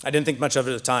 And I didn't think much of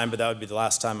it at the time, but that would be the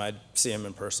last time I'd see him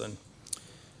in person.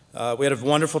 We had a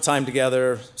wonderful time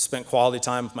together, spent quality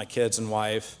time with my kids and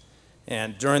wife.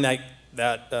 And during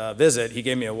that visit, he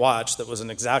gave me a watch that was an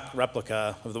exact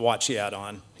replica of the watch he had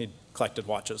on. He collected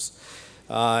watches.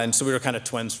 And so we were kind of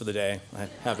twins for the day. I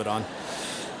have it on.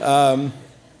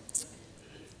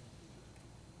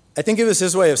 I think it was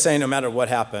his way of saying no matter what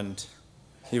happened,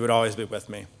 he would always be with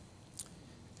me.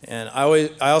 And I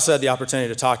also had the opportunity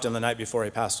to talk to him the night before he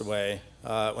passed away,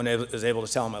 when I was able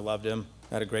to tell him I loved him.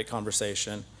 I had a great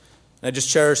conversation. And I just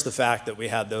cherished the fact that we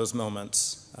had those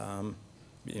moments,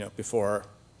 before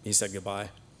he said goodbye.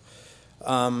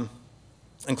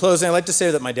 In closing, I'd like to say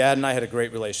that my dad and I had a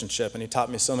great relationship, and he taught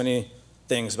me so many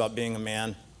things about being a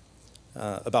man,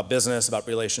 about business, about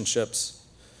relationships.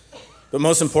 But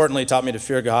most importantly, he taught me to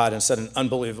fear God and set an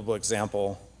unbelievable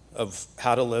example of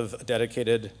how to live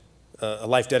a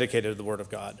life dedicated to the Word of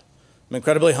God. I'm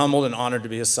incredibly humbled and honored to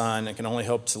be his son and can only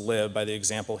hope to live by the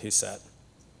example he set.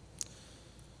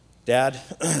 Dad,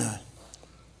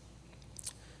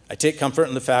 I take comfort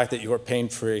in the fact that you are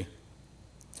pain-free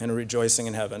and are rejoicing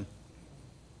in heaven.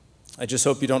 I just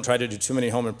hope you don't try to do too many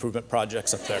home improvement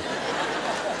projects up there.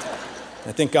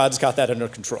 I think God's got that under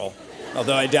control,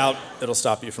 although I doubt it'll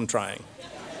stop you from trying.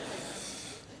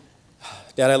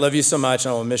 Dad, I love you so much,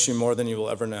 and I will miss you more than you will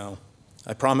ever know.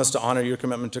 I promise to honor your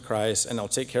commitment to Christ, and I'll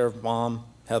take care of Mom,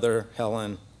 Heather,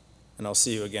 Helen, and I'll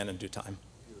see you again in due time.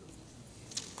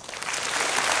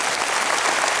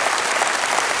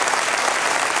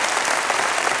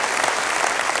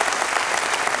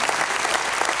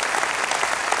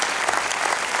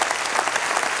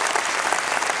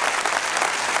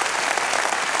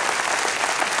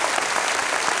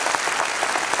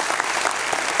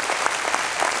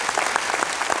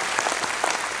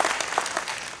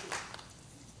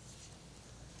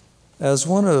 As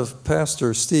one of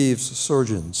Pastor Steve's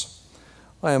surgeons,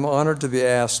 I am honored to be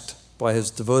asked by his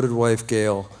devoted wife,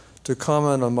 Gail, to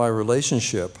comment on my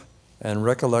relationship and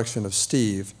recollection of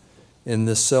Steve in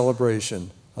this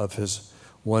celebration of his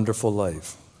wonderful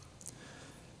life.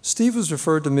 Steve was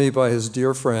referred to me by his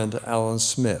dear friend, Alan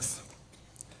Smith.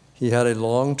 He had a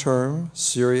long-term,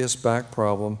 serious back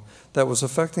problem that was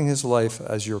affecting his life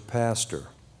as your pastor.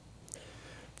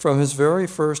 From his very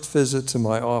first visit to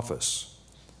my office,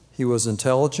 he was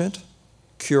intelligent,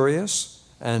 curious,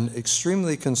 and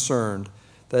extremely concerned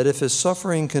that if his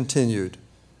suffering continued,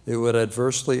 it would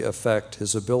adversely affect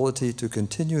his ability to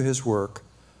continue his work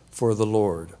for the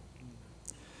Lord.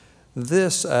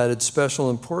 This added special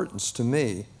importance to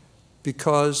me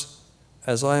because,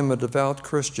 as I am a devout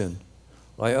Christian,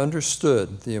 I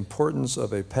understood the importance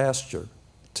of a pastor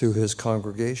to his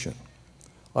congregation.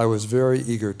 I was very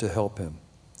eager to help him.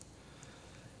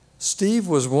 Steve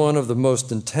was one of the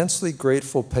most intensely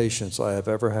grateful patients I have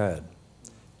ever had.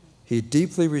 He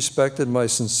deeply respected my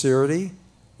sincerity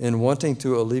in wanting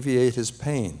to alleviate his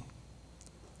pain.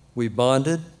 We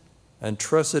bonded and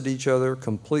trusted each other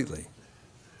completely.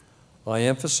 I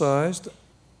emphasized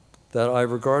that I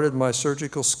regarded my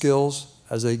surgical skills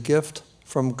as a gift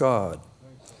from God,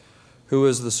 who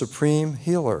is the supreme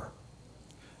healer,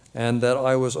 and that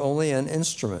I was only an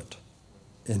instrument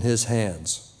in his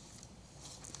hands.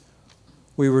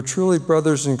 We were truly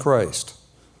brothers in Christ,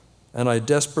 and I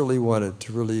desperately wanted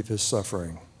to relieve his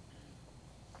suffering.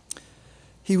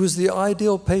 He was the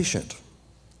ideal patient.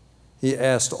 He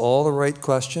asked all the right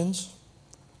questions,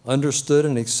 understood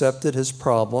and accepted his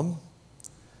problem,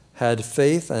 had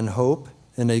faith and hope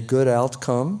in a good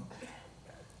outcome,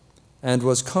 and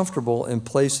was comfortable in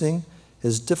placing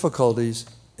his difficulties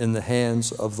in the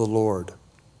hands of the Lord.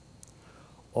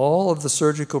 All of the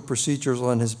surgical procedures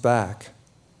on his back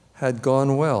had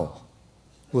gone well,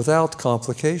 without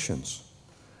complications,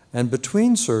 and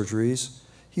between surgeries,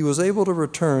 he was able to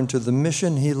return to the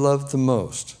mission he loved the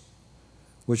most,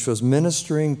 which was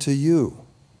ministering to you,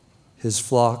 his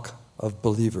flock of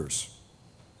believers.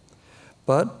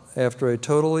 But after a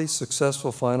totally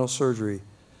successful final surgery,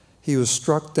 he was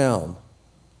struck down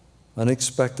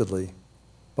unexpectedly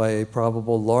by a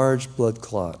probable large blood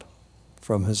clot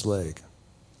from his leg.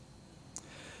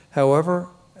 However,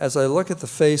 as I look at the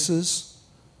faces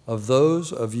of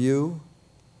those of you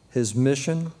his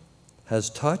mission has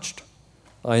touched,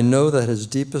 I know that his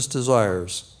deepest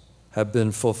desires have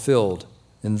been fulfilled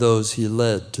in those he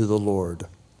led to the Lord.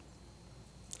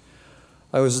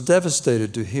 I was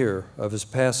devastated to hear of his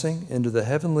passing into the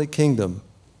heavenly kingdom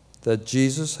that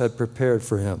Jesus had prepared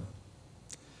for him.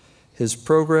 His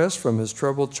progress from his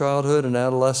troubled childhood and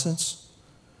adolescence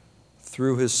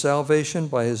through his salvation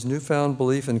by his newfound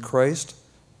belief in Christ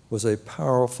was a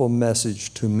powerful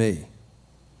message to me.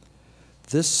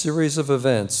 This series of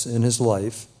events in his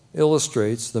life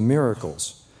illustrates the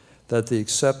miracles that the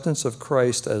acceptance of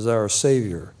Christ as our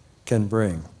Savior can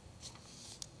bring.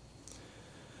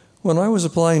 When I was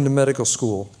applying to medical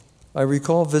school, I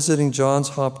recall visiting Johns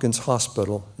Hopkins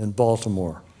Hospital in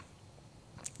Baltimore.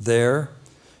 There,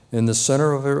 in the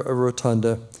center of a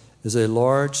rotunda, is a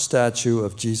large statue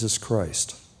of Jesus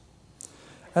Christ.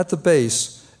 At the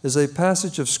base is a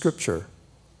passage of Scripture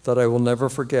that I will never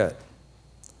forget.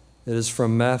 It is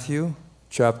from Matthew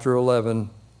chapter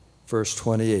 11, verse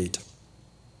 28.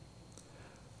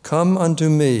 Come unto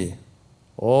me,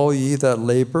 all ye that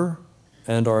labor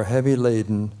and are heavy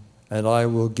laden, and I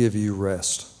will give you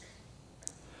rest.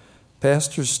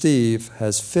 Pastor Steve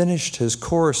has finished his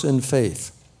course in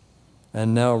faith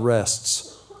and now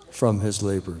rests from his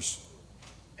labors.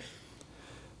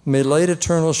 May light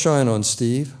eternal shine on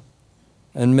Steve,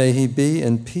 and may he be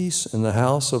in peace in the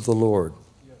house of the Lord.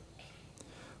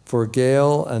 For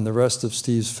Gail and the rest of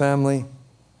Steve's family,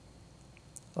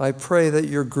 I pray that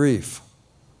your grief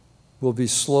will be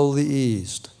slowly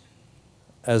eased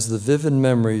as the vivid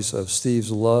memories of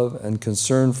Steve's love and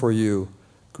concern for you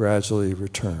gradually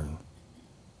return.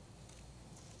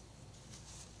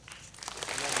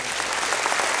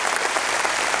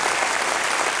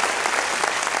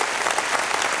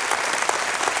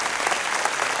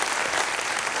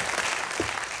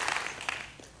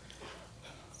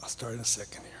 I'll start in a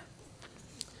second here.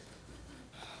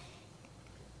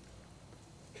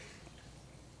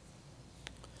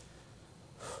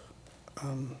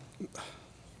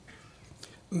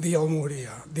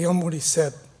 The Almighty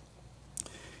said,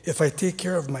 if I take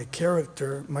care of my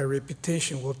character, my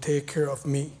reputation will take care of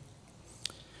me.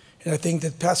 And I think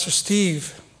that Pastor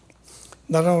Steve,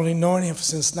 not only knowing him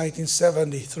since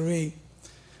 1973,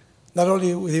 not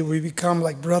only did we become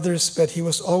like brothers, but he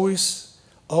was always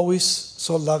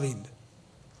so loving.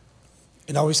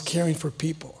 and always caring for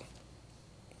people.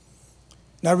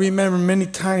 And I remember many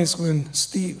times when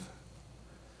Steve,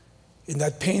 in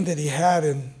that pain that he had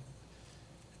and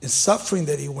suffering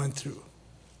that he went through,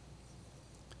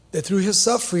 that through his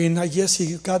suffering, I guess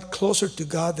he got closer to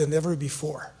God than ever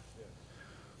before.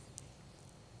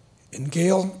 And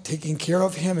Gail taking care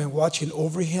of him and watching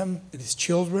over him and his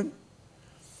children,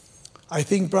 I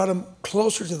think brought him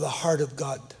closer to the heart of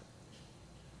God.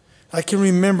 I can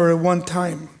remember at one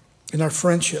time in our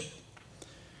friendship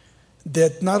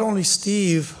that not only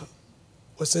Steve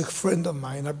was a friend of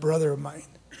mine, a brother of mine,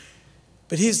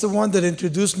 but he's the one that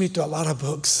introduced me to a lot of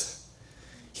books.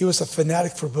 He was a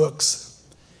fanatic for books.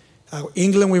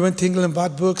 England, we went to England and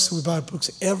bought books. We bought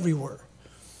books everywhere.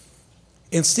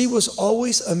 And Steve was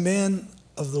always a man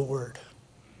of the Word.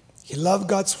 He loved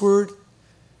God's Word.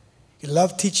 He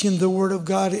loved teaching the Word of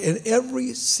God. And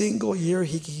every single year,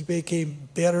 he became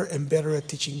better and better at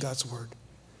teaching God's Word.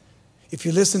 If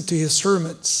you listen to his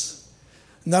sermons,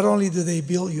 not only do they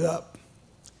build you up,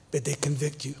 but they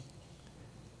convict you.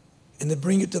 And they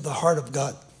bring you to the heart of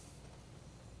God.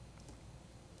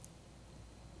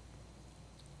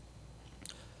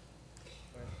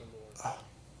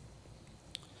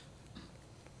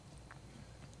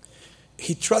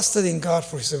 He trusted in God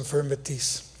for his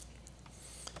infirmities.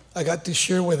 I got to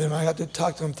share with him. I had to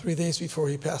talk to him 3 days before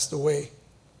he passed away.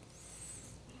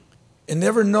 And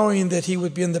never knowing that he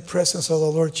would be in the presence of the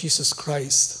Lord Jesus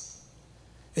Christ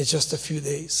in just a few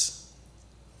days.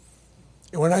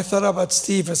 And when I thought about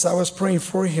Steve as I was praying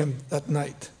for him that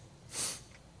night,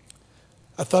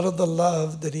 I thought of the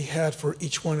love that he had for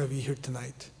each one of you here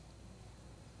tonight.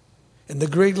 And the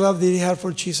great love that he had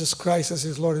for Jesus Christ as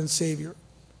his Lord and Savior.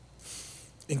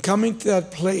 And coming to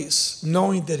that place,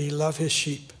 knowing that he loved his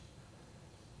sheep.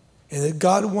 And that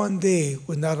God one day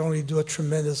would not only do a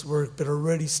tremendous work, but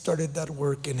already started that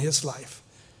work in his life.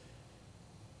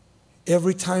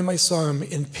 Every time I saw him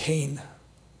in pain,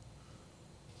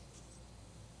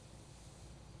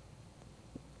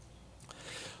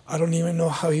 I don't even know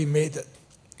how he made it,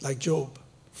 like Job.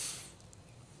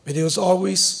 But he was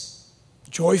always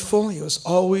joyful. He was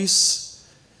always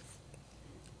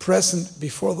present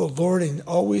before the Lord and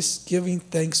always giving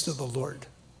thanks to the Lord.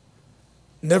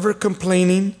 Never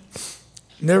complaining,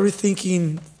 never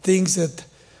thinking things that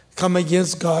come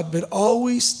against God, but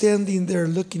always standing there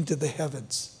looking to the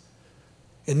heavens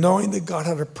and knowing that God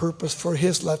had a purpose for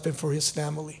his life and for his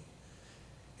family.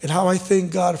 And how I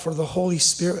thank God for the Holy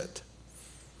Spirit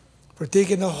for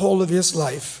taking a hold of his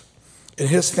life and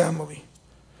his family.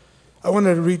 I want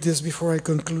to read this before I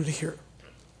conclude here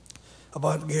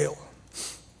about Gail.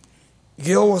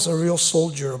 Gail was a real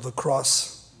soldier of the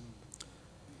cross.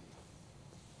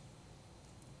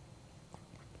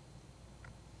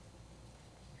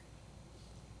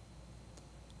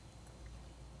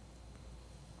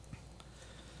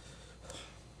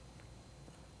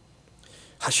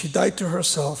 As she died to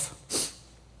herself,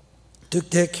 to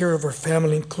take care of her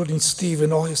family, including Steve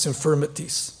and all his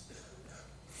infirmities.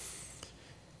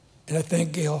 And I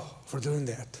thank Gail for doing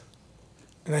that.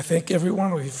 And I thank every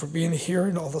one of you for being here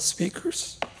and all the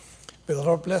speakers. May the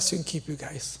Lord bless you and keep you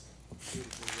guys.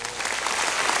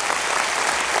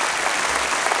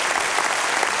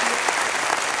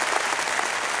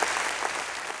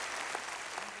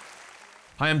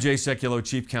 Hi, I'm Jay Sekulow,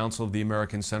 Chief Counsel of the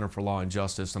American Center for Law and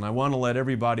Justice, and I want to let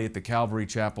everybody at the Calvary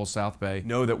Chapel South Bay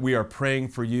know that we are praying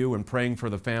for you and praying for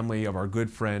the family of our good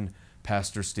friend,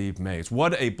 Pastor Steve Mays.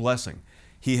 What a blessing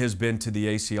he has been to the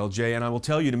ACLJ, and I will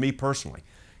tell you, to me personally,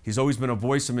 he's always been a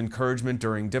voice of encouragement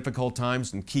during difficult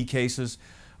times and key cases.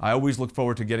 I always look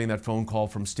forward to getting that phone call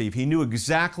from Steve. He knew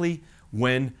exactly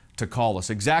when to call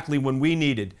us, exactly when we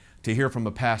needed to hear from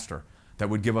a pastor that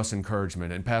would give us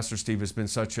encouragement. And Pastor Steve has been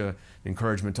such an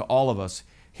encouragement to all of us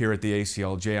here at the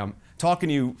ACLJ. I'm talking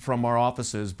to you from our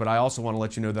offices, but I also want to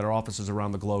let you know that our offices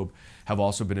around the globe have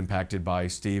also been impacted by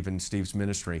Steve and Steve's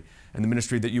ministry and the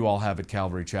ministry that you all have at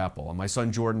Calvary Chapel. And my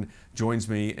son Jordan joins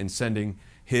me in sending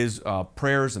his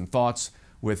prayers and thoughts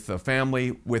with the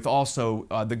family, with also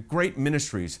the great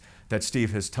ministries that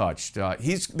Steve has touched.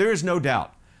 There is no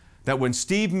doubt that when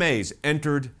Steve Mays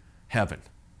entered heaven,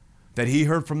 that he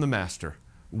heard from the Master,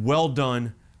 "Well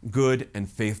done, good and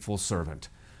faithful servant."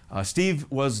 Steve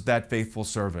was that faithful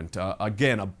servant.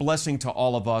 Again, a blessing to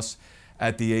all of us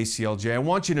at the ACLJ. I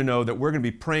want you to know that we're going to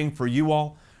be praying for you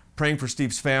all, praying for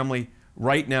Steve's family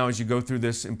right now as you go through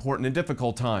this important and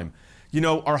difficult time. You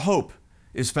know, our hope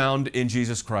is found in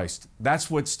Jesus Christ.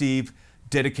 That's what Steve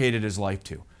dedicated his life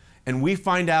to. And we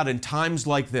find out in times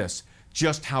like this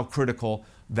just how critical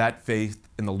that faith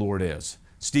in the Lord is.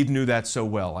 Steve knew that so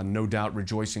well, and no doubt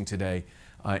rejoicing today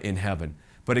in heaven.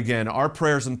 But again, our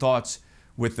prayers and thoughts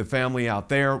with the family out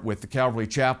there, with the Calvary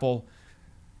Chapel.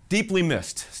 Deeply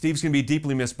missed. Steve's going to be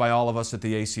deeply missed by all of us at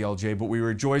the ACLJ, but we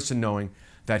rejoice in knowing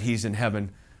that he's in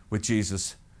heaven with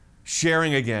Jesus,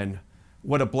 sharing again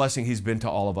what a blessing he's been to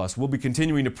all of us. We'll be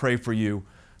continuing to pray for you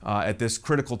at this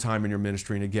critical time in your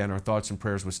ministry. And again, our thoughts and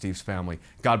prayers with Steve's family.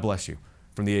 God bless you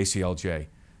from the ACLJ.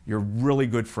 You're really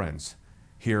good friends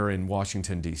here in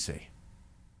Washington, D.C.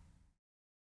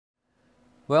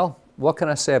 Well, what can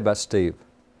I say about Steve?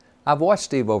 I've watched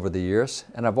Steve over the years,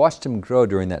 and I've watched him grow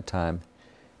during that time.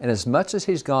 And as much as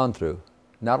he's gone through,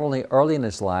 not only early in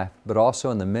his life, but also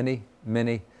in the many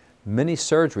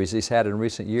surgeries he's had in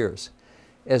recent years,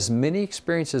 as many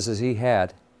experiences as he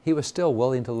had, he was still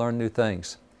willing to learn new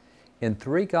things. In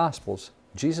 3 Gospels,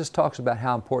 Jesus talks about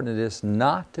how important it is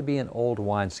not to be an old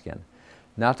wineskin,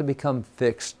 not to become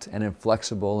fixed and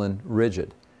inflexible and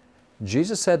rigid.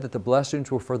 Jesus said that the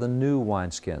blessings were for the new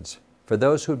wineskins, for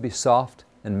those who would be soft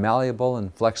and malleable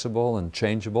and flexible and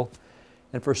changeable.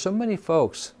 And for so many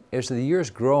folks, as the years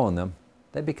grow on them,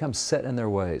 they become set in their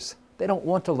ways. They don't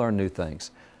want to learn new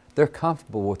things. They're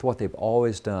comfortable with what they've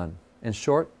always done. In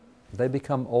short, they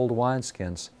become old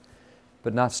wineskins.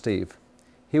 But not Steve.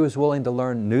 He was willing to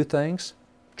learn new things,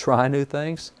 try new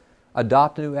things,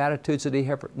 adopt new attitudes that he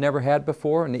never had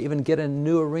before, and even get in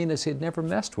new arenas he'd never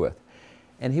messed with.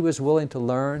 And he was willing to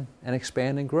learn and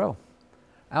expand and grow.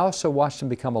 I also watched him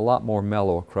become a lot more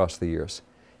mellow across the years.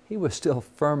 He was still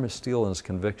firm as steel in his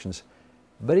convictions,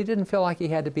 but he didn't feel like he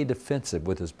had to be defensive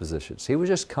with his positions. He was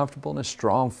just comfortable in his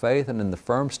strong faith and in the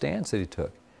firm stance that he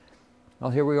took.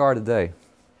 Well, here we are today.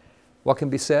 What can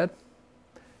be said?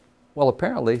 Well,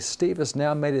 apparently, Steve has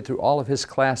now made it through all of his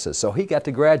classes, so he got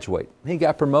to graduate. He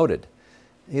got promoted.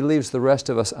 He leaves the rest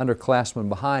of us underclassmen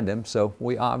behind him, so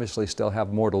we obviously still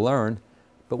have more to learn,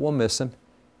 but we'll miss him.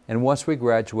 And once we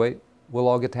graduate, we'll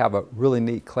all get to have a really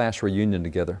neat class reunion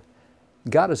together.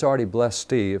 God has already blessed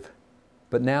Steve,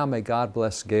 but now may God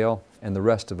bless Gail and the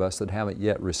rest of us that haven't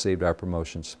yet received our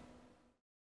promotions.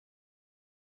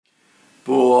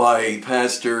 Boy,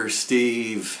 Pastor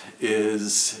Steve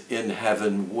is in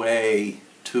heaven way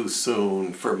too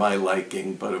soon for my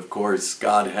liking, but of course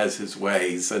God has his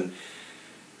ways. And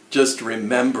just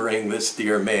remembering this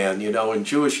dear man, you know, in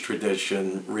Jewish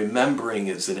tradition, remembering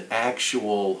is an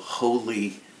actual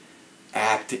holy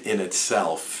act in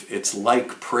itself. It's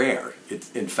like prayer.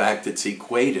 In fact, it's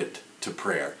equated to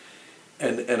prayer.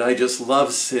 And I just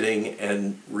love sitting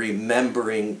and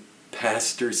remembering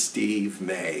Pastor Steve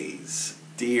Mays,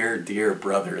 dear, dear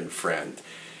brother and friend.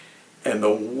 And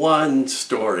the one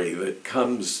story that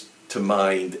comes to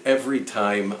mind every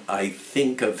time I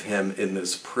think of him in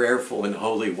this prayerful and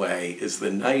holy way is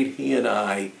the night he and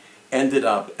I ended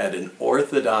up at an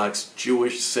Orthodox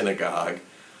Jewish synagogue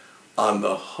on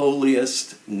the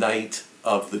holiest night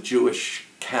of the Jewish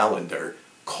calendar,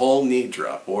 Kol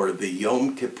Nidra, or the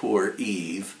Yom Kippur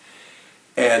Eve.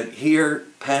 And here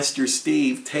Pastor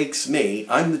Steve takes me,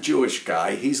 I'm the Jewish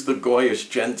guy, he's the Goyish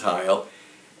Gentile,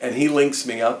 and he links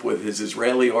me up with his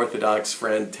Israeli Orthodox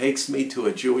friend, takes me to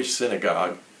a Jewish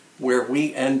synagogue where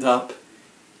we end up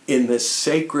in this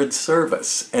sacred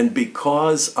service. And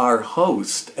because our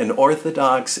host, an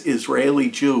Orthodox Israeli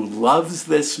Jew, loves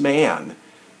this man,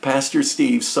 Pastor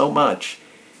Steve, so much,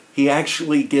 he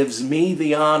actually gives me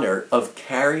the honor of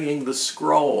carrying the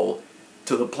scroll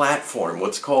to the platform,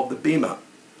 what's called the bima.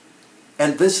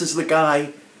 And this is the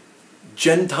guy,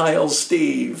 Gentile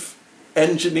Steve,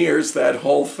 engineers that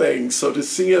whole thing. So to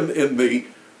see him in the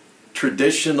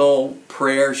traditional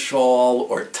prayer shawl,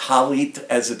 or talit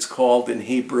as it's called in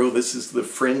Hebrew, this is the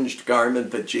fringed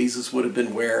garment that Jesus would have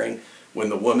been wearing when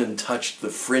the woman touched the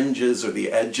fringes or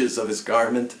the edges of his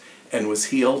garment and was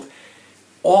healed.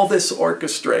 All this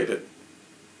orchestrated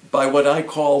by what I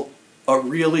call a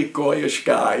really Goyish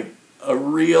guy, a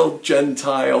real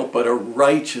Gentile, but a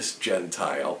righteous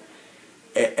Gentile.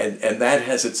 And that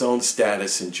has its own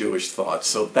status in Jewish thought.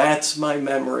 So that's my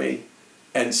memory,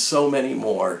 and so many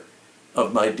more,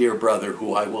 of my dear brother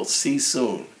who I will see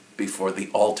soon before the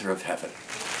altar of heaven.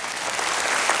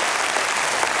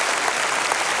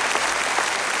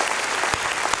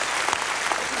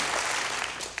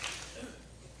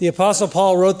 The Apostle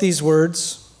Paul wrote these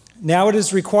words, "Now it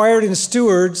is required in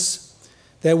stewards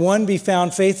that one be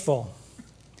found faithful.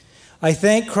 I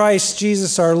thank Christ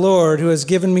Jesus our Lord, who has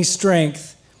given me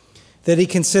strength, that he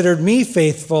considered me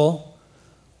faithful,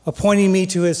 appointing me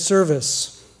to his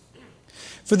service.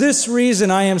 For this reason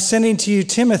I am sending to you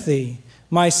Timothy,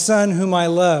 my son whom I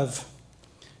love,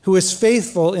 who is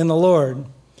faithful in the Lord.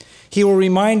 He will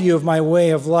remind you of my way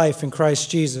of life in Christ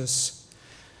Jesus.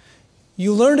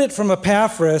 You learned it from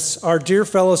Epaphras, our dear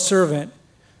fellow servant,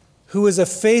 who is a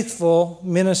faithful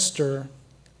minister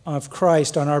of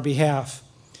Christ on our behalf.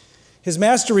 His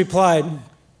master replied,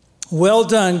 "Well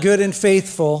done, good and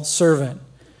faithful servant.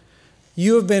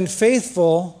 You have been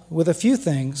faithful with a few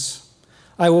things.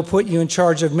 I will put you in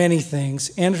charge of many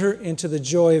things. Enter into the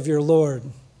joy of your Lord."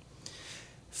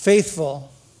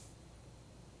 Faithful.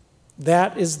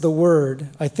 That is the word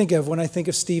I think of when I think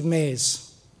of Steve Mays.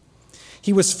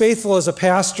 He was faithful as a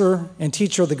pastor and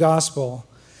teacher of the gospel,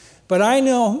 but I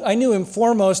knew him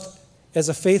foremost as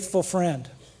a faithful friend.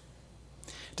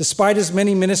 Despite his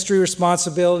many ministry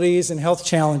responsibilities and health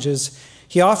challenges,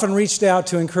 he often reached out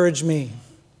to encourage me.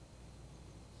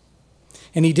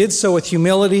 And he did so with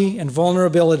humility and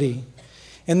vulnerability,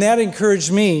 and that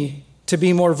encouraged me to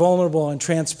be more vulnerable and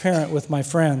transparent with my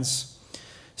friends.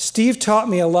 Steve taught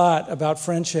me a lot about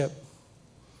friendship.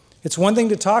 It's one thing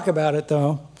to talk about it,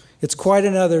 though. It's quite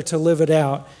another to live it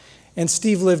out. And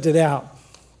Steve lived it out.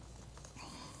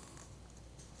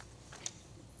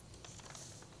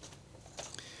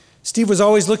 Steve was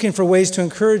always looking for ways to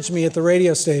encourage me at the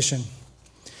radio station.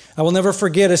 I will never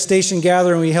forget a station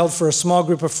gathering we held for a small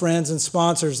group of friends and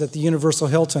sponsors at the Universal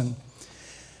Hilton.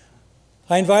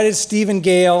 I invited Steve and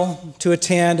Gail to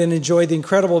attend and enjoy the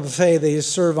incredible buffet they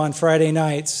serve on Friday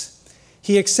nights.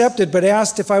 He accepted, but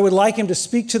asked if I would like him to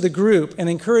speak to the group and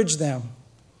encourage them.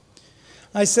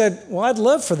 I said, "Well, I'd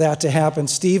love for that to happen,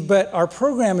 Steve, but our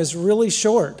program is really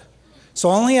short, so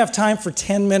I only have time for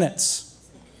 10 minutes.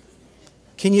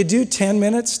 Can you do 10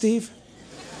 minutes, Steve?"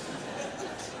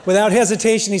 Without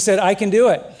hesitation, he said, "I can do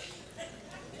it."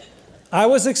 I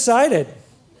was excited,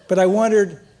 but I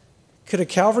wondered, could a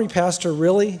Calvary pastor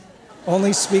really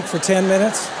only speak for 10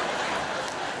 minutes?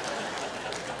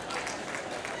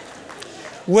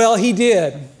 Well, he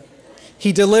did.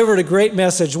 He delivered a great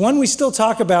message, one we still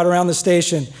talk about around the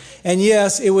station. And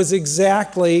yes, it was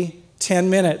exactly 10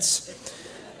 minutes.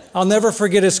 I'll never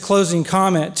forget his closing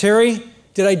comment. "Terry,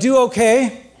 did I do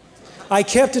okay? I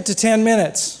kept it to 10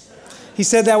 minutes. He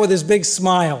said that with his big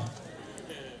smile.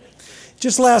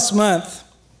 Just last month,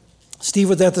 Steve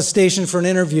was at the station for an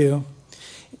interview,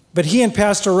 but he and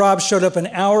Pastor Rob showed up an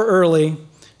hour early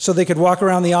so they could walk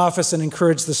around the office and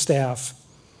encourage the staff.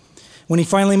 When he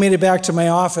finally made it back to my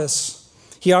office,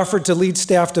 he offered to lead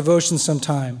staff devotion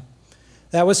sometime.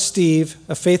 That was Steve,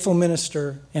 a faithful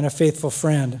minister and a faithful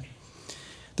friend.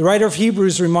 The writer of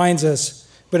Hebrews reminds us,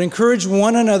 "But encourage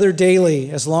one another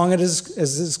daily, as long as it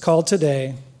is called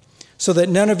today, so that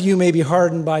none of you may be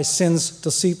hardened by sin's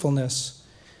deceitfulness.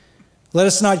 Let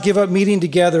us not give up meeting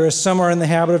together as some are in the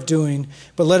habit of doing,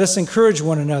 but let us encourage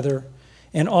one another,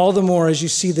 and all the more as you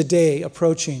see the day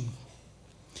approaching."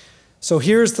 So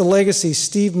here's the legacy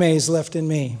Steve Mays left in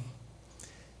me.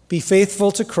 Be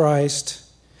faithful to Christ,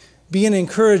 be an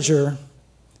encourager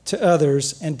to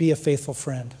others, and be a faithful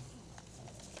friend.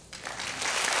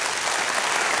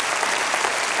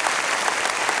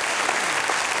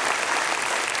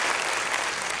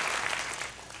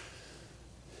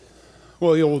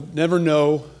 Well, you'll never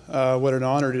know what an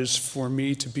honor it is for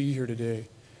me to be here today.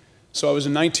 So I was a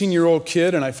 19-year-old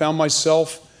kid, and I found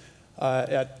myself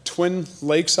at Twin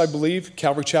Lakes, I believe,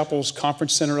 Calvary Chapel's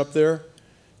conference center up there,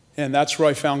 and that's where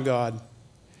I found God.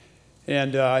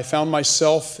 And I found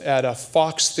myself at a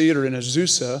Fox Theater in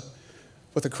Azusa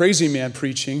with a crazy man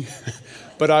preaching,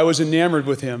 but I was enamored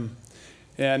with him,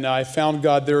 and I found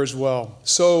God there as well.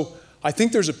 So I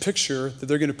think there's a picture that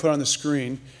they're going to put on the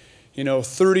screen.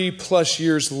 30 plus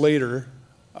years later,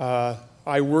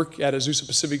 I work at Azusa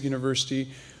Pacific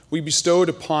University. We bestowed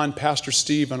upon Pastor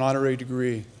Steve an honorary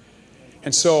degree.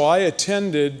 And so I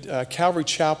attended Calvary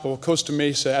Chapel, Costa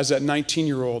Mesa, as that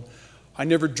 19-year-old. I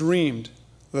never dreamed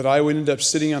that I would end up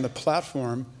sitting on the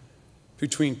platform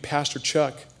between Pastor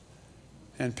Chuck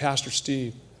and Pastor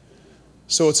Steve.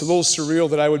 So it's a little surreal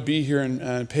that I would be here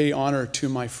and pay honor to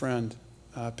my friend,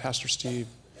 Pastor Steve.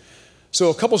 So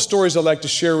a couple stories I'd like to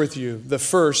share with you. The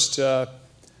first, the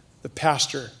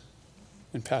pastor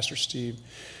and Pastor Steve.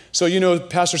 So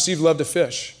Pastor Steve loved to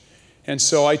fish. And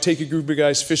so I take a group of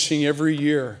guys fishing every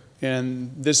year.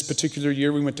 And this particular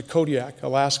year we went to Kodiak,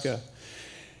 Alaska.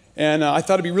 And I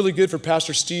thought it'd be really good for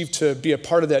Pastor Steve to be a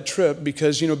part of that trip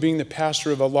because, being the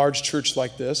pastor of a large church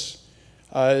like this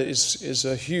is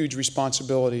a huge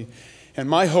responsibility. And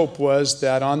my hope was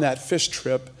that on that fish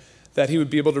trip that he would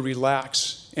be able to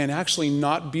relax and actually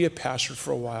not be a pastor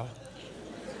for a while.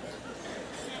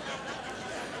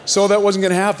 So that wasn't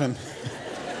going to happen.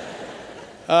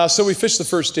 So we fished the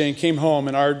first day and came home,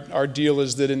 and our deal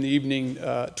is that in the evening,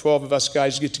 12 of us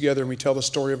guys get together and we tell the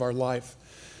story of our life.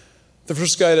 The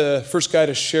first guy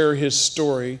to share his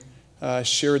story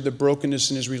shared the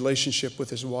brokenness in his relationship with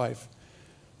his wife.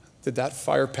 Did that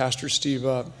fire Pastor Steve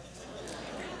up?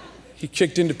 He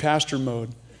kicked into pastor mode.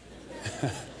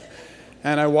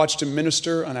 And I watched him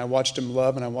minister, and I watched him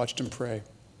love, and I watched him pray.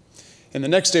 And the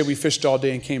next day we fished all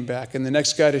day and came back. And the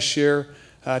next guy to share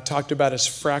talked about his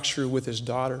fracture with his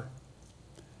daughter.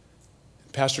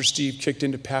 Pastor Steve kicked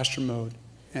into pastor mode,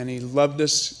 and he loved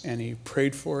us, and he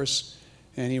prayed for us,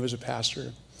 and he was a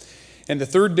pastor. And the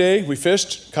third day we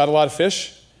fished, caught a lot of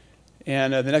fish,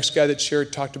 and the next guy that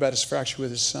shared talked about his fracture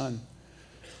with his son.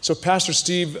 So Pastor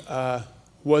Steve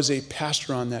was a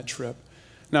pastor on that trip.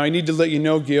 Now, I need to let you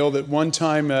know, Gail, that one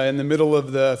time in the middle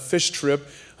of the fish trip,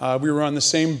 we were on the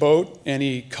same boat, and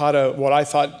he caught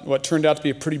what turned out to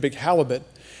be a pretty big halibut.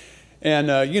 And,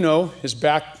 his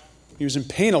back, he was in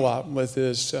pain a lot with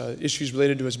his issues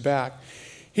related to his back.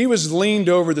 He was leaned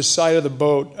over the side of the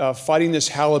boat fighting this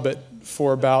halibut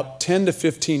for about 10 to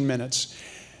 15 minutes.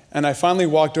 And I finally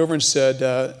walked over and said,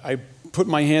 I put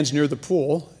my hands near the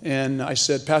pool, and I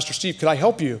said, Pastor Steve, could I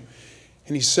help you?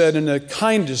 And he said in the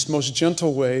kindest, most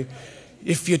gentle way,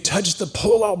 if you touch the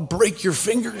pole, I'll break your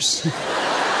fingers.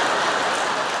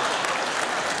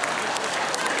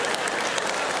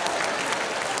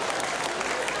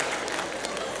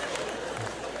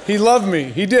 He loved me.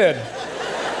 He did.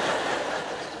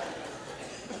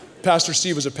 Pastor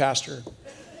Steve was a pastor.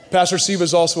 Pastor Steve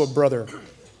was also a brother.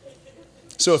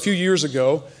 So a few years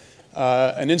ago,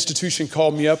 an institution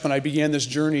called me up, and I began this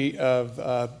journey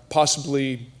of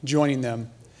possibly joining them.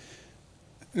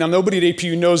 Now, nobody at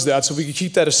APU knows that, so if we could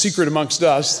keep that a secret amongst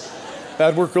us,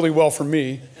 that'd work really well for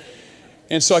me.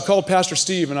 And so I called Pastor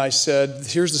Steve, and I said,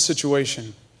 here's the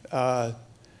situation.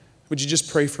 Would you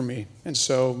just pray for me? And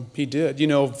so he did. You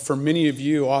know, for many of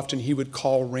you, often he would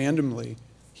call randomly.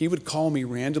 He would call me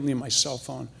randomly on my cell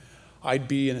phone. I'd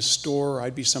be in a store, or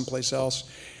I'd be someplace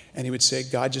else, and he would say,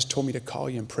 God just told me to call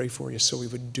you and pray for you, so we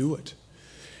would do it.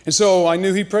 And so I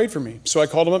knew he prayed for me. So I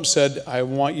called him up and said, I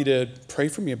want you to pray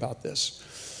for me about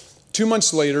this. 2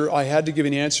 months later, I had to give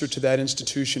an answer to that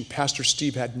institution. Pastor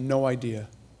Steve had no idea.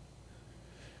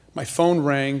 My phone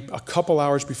rang a couple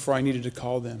hours before I needed to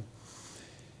call them.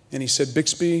 And he said,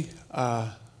 Bixby,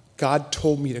 God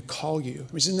told me to call you.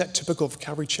 Isn't that typical of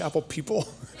Calvary Chapel people?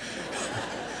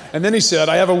 And then he said,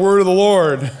 I have a word of the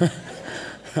Lord.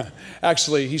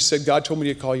 Actually, he said, God told me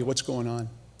to call you. What's going on?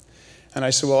 And I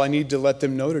said, well, I need to let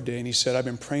them know today. And he said, I've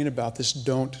been praying about this.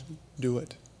 Don't do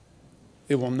it.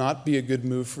 It will not be a good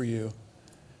move for you.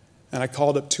 And I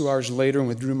called up 2 hours later and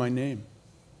withdrew my name.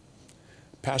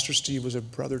 Pastor Steve was a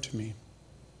brother to me.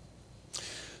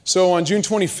 So on June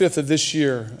 25th of this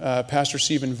year, Pastor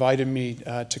Steve invited me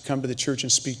to come to the church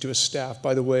and speak to his staff.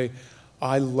 By the way,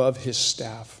 I love his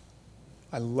staff.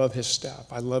 I love his staff.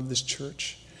 I love this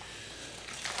church.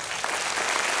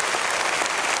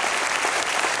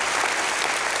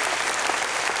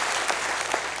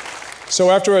 So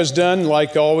after I was done,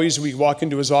 like always, we walk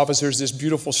into his office. There's this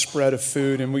beautiful spread of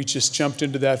food, and we just jumped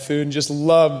into that food and just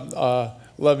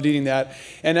loved eating that.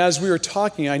 And as we were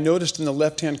talking, I noticed in the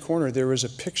left-hand corner there was a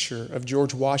picture of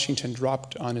George Washington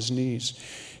dropped on his knees.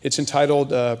 It's entitled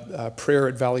Prayer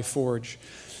at Valley Forge.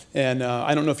 And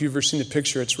I don't know if you've ever seen the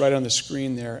picture. It's right on the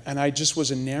screen there. And I just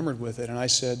was enamored with it. And I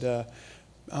said,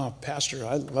 oh, Pastor,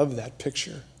 I love that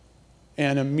picture.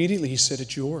 And immediately he said,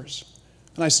 it's yours.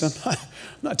 And I said, I'm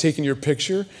not taking your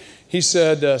picture. He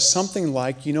said something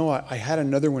like, I had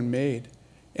another one made.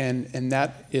 And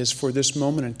that is for this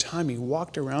moment in time. He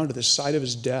walked around to the side of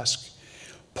his desk,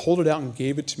 pulled it out and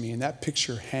gave it to me. And that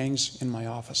picture hangs in my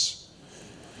office.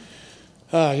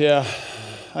 Yeah,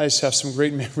 I just have some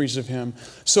great memories of him.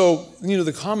 So,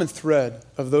 the common thread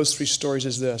of those three stories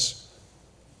is this.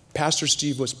 Pastor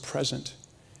Steve was present.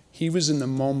 He was in the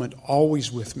moment,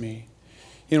 always with me.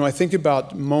 I think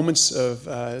about moments of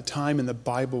time in the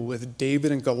Bible with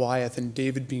David and Goliath and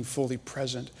David being fully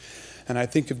present. And I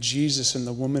think of Jesus and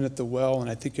the woman at the well, and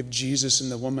I think of Jesus and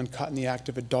the woman caught in the act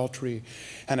of adultery.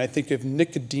 And I think of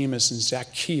Nicodemus and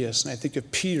Zacchaeus, and I think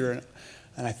of Peter,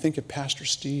 and I think of Pastor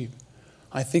Steve.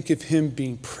 I think of him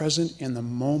being present in the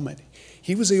moment.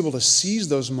 He was able to seize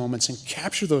those moments and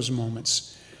capture those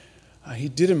moments. He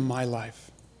did in my life.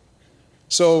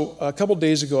 So a couple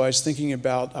days ago, I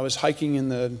was hiking in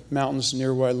the mountains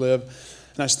near where I live,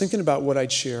 and I was thinking about what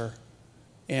I'd share.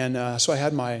 And so I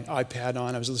had my iPad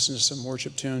on. I was listening to some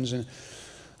worship tunes, and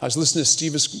I was listening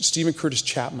to Stephen Curtis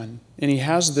Chapman, and he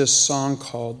has this song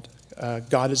called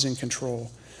God is in Control.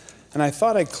 And I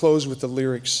thought I'd close with the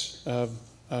lyrics of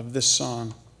this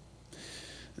song.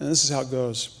 And this is how it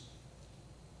goes.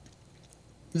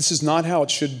 This is not how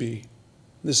it should be.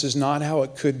 This is not how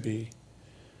it could be.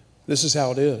 This is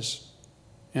how it is.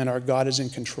 And our God is in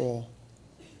control.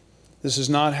 This is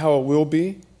not how it will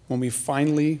be when we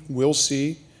finally will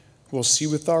see. We'll see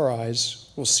with our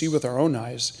eyes. We'll see with our own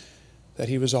eyes. that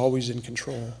he was always in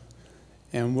control.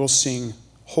 And we'll sing,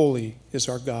 Holy is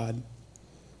our God.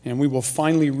 And we will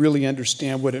finally really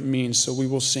understand what it means. So we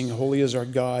will sing, Holy is our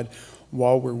God,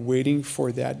 while we're waiting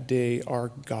for that day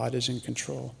our God is in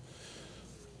control.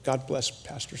 God bless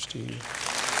Pastor Steve.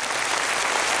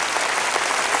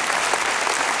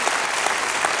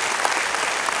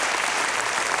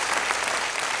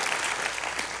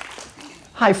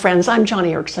 Hi, friends. I'm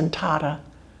Johnny Erickson Tata.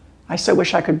 I so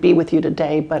wish I could be with you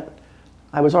today, but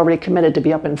I was already committed to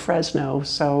be up in Fresno,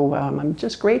 so I'm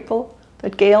just grateful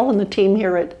that Gail and the team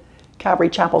here at Calvary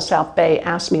Chapel South Bay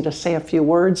asked me to say a few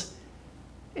words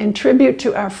in tribute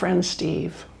to our friend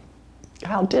Steve.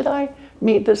 How did I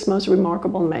meet this most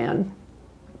remarkable man?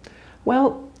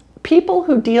 Well, people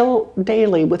who deal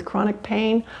daily with chronic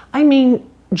pain, I mean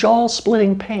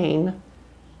jaw-splitting pain,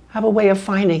 have a way of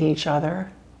finding each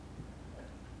other.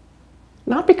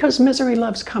 Not because misery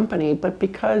loves company, but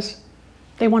because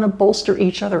they want to bolster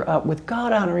each other up with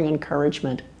God-honoring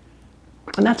encouragement.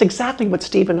 And that's exactly what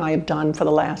Steve and I have done for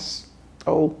the last,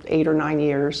 8 or 9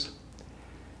 years.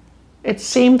 It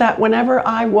seemed that whenever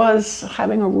I was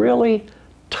having a really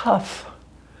tough,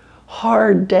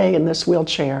 hard day in this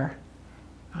wheelchair,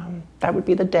 that would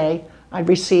be the day I'd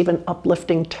receive an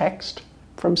uplifting text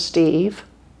from Steve.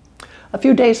 A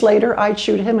few days later, I'd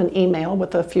shoot him an email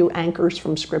with a few anchors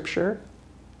from Scripture.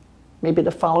 Maybe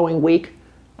the following week,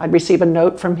 I'd receive a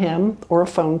note from him or a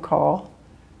phone call.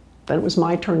 Then it was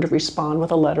my turn to respond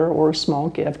with a letter or a small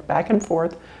gift. Back and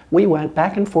forth, we went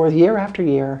back and forth year after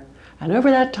year. And over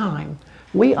that time,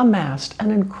 we amassed an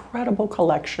incredible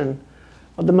collection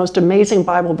of the most amazing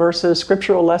Bible verses,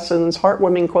 scriptural lessons,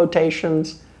 heartwarming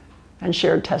quotations, and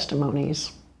shared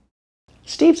testimonies.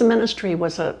 Steve's ministry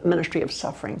was a ministry of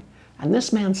suffering, and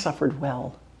this man suffered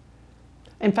well.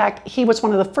 In fact, he was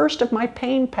one of the first of my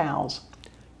pain pals.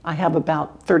 I have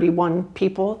about 31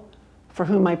 people for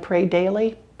whom I pray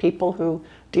daily, people who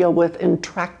deal with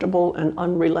intractable and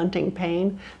unrelenting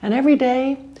pain. And every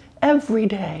day,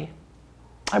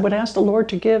 I would ask the Lord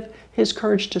to give his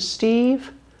courage to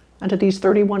Steve and to these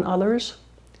 31 others.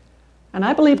 And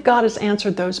I believe God has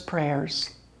answered those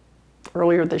prayers.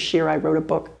 Earlier this year, I wrote a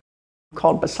book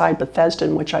called Beside Bethesda,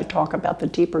 in which I talk about the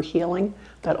deeper healing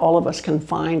that all of us can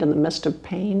find in the midst of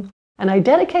pain. And I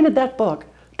dedicated that book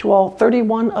to all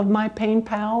 31 of my pain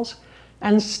pals,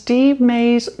 and Steve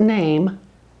May's name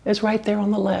is right there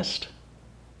on the list.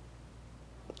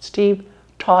 Steve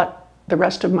taught the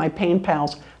rest of my pain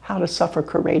pals how to suffer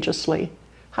courageously,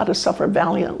 how to suffer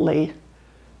valiantly,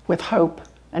 with hope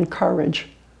and courage,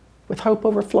 with hope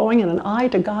overflowing and an eye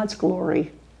to God's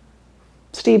glory.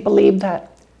 Steve believed that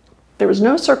there is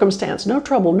no circumstance, no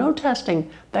trouble, no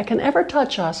testing that can ever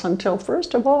touch us until,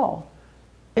 first of all,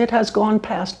 it has gone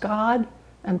past God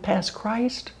and past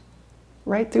Christ,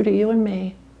 right through to you and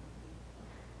me.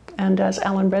 And as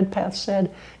Alan Redpath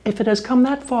said, if it has come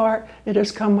that far, it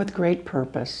has come with great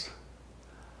purpose.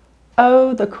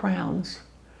 Oh, the crowns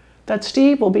that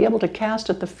Steve will be able to cast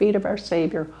at the feet of our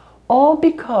Savior, all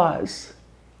because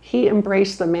he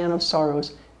embraced the man of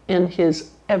sorrows in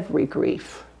his every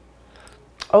grief.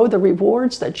 Oh, the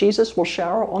rewards that Jesus will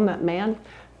shower on that man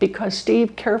because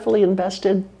Steve carefully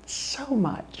invested so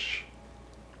much,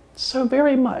 so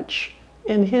very much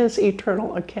in his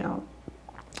eternal account.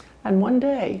 And one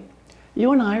day,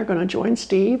 you and I are going to join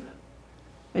Steve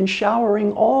in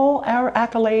showering all our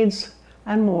accolades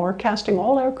and more, casting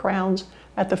all our crowns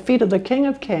at the feet of the King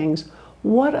of Kings.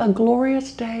 What a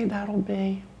glorious day that'll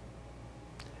be.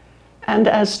 And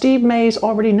as Steve Mays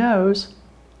already knows,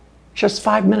 just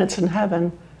 5 minutes in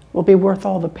heaven will be worth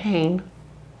all the pain,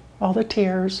 all the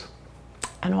tears,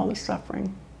 and all the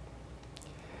suffering.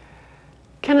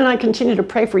 Ken and I continue to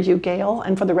pray for you, Gail,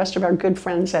 and for the rest of our good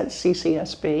friends at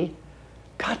CCSB.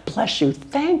 God bless you.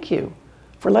 Thank you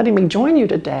for letting me join you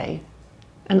today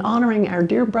and honoring our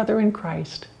dear brother in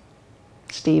Christ,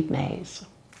 Steve Mays.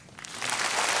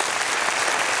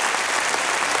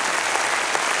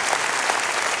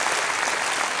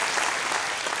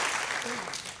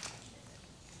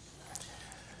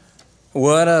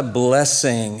 What a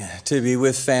blessing to be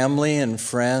with family and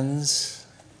friends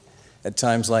at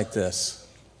times like this.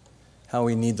 How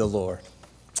we need the Lord.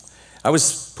 I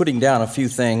was putting down a few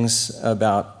things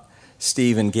about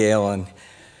Steve and Gail, and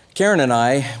Karen and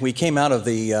I, we came out of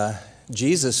the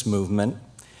Jesus movement,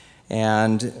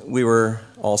 and we were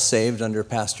all saved under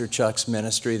Pastor Chuck's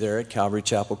ministry there at Calvary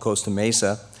Chapel, Costa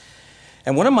Mesa.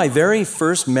 And one of my very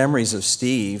first memories of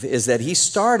Steve is that he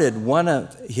started one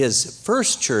of his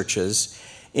first churches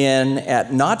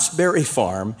at Knott's Berry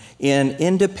Farm in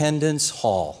Independence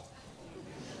Hall.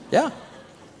 Yeah.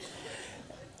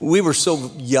 we were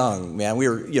so young, man. We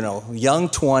were, young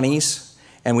 20s,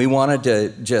 and we wanted to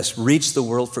just reach the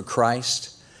world for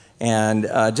Christ and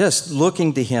just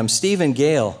looking to him. Steve and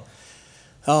Gail,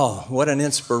 oh, what an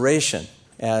inspiration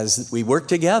as we worked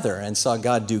together and saw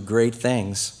God do great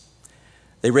things.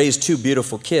 They raised 2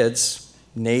 beautiful kids,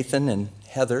 Nathan and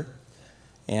Heather,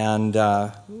 and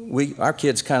we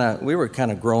were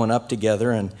kind of growing up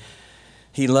together, and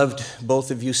he loved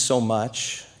both of you so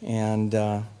much, and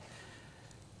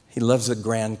he loves the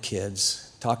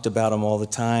grandkids. Talked about them all the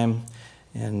time.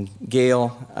 And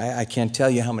Gail, I can't tell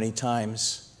you how many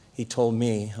times he told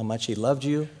me how much he loved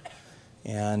you,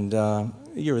 and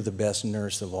you were the best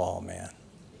nurse of all, man.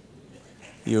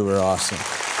 You were awesome.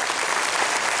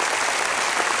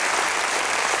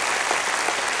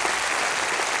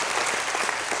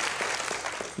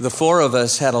 The 4 of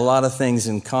us had a lot of things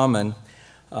in common.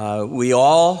 We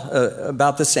all,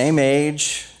 about the same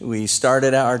age. We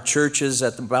started our churches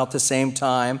at about the same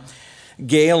time.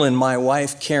 Gail and my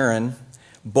wife, Karen,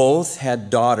 both had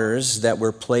daughters that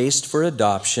were placed for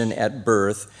adoption at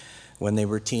birth when they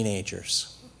were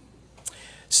teenagers.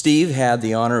 Steve had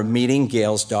the honor of meeting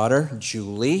Gail's daughter,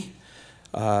 Julie,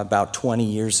 about 20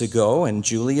 years ago, and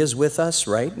Julie is with us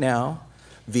right now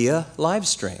via live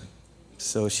stream.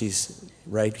 So she's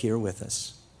right here with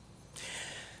us.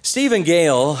 Steve and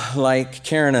Gail, like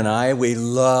Karen and I, we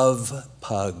love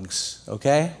pugs,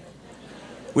 okay?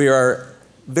 We are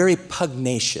very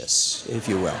pugnacious, if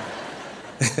you will.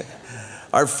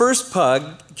 Our first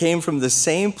pug came from the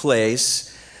same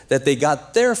place that they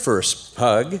got their first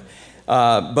pug,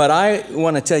 but I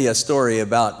want to tell you a story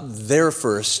about their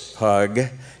first pug.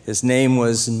 His name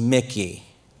was Mickey.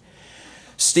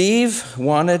 Steve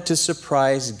wanted to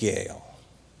surprise Gail,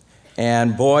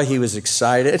 and boy, he was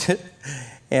excited.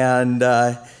 And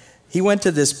he went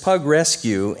to this pug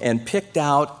rescue and picked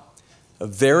out a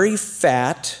very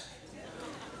fat,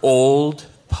 old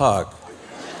pug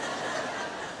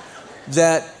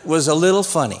that was a little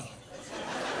funny.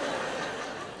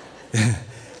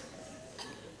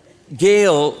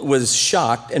 Gail was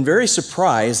shocked and very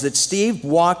surprised that Steve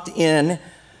walked in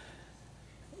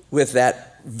with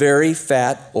that very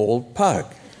fat, old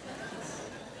pug.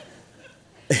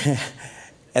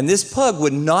 And this pug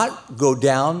would not go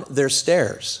down their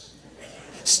stairs.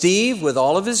 Steve, with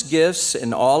all of his gifts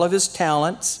and all of his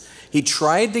talents, he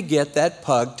tried to get that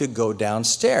pug to go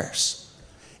downstairs.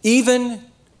 Even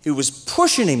he was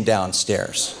pushing him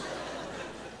downstairs,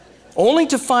 only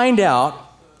to find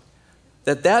out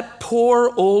that that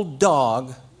poor old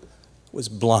dog was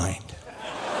blind.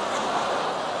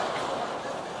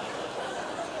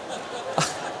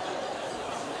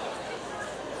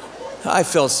 I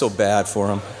felt so bad for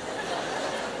him.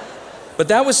 But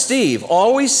that was Steve,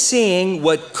 always seeing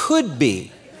what could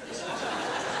be,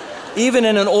 even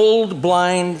in an old,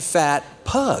 blind, fat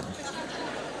pug.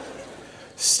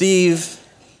 Steve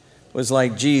was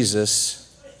like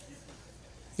Jesus.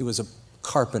 He was a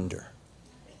carpenter.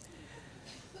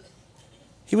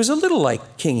 He was a little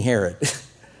like King Herod.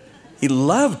 He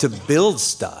loved to build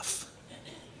stuff.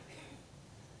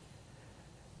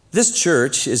 This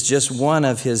church is just one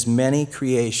of his many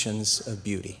creations of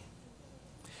beauty.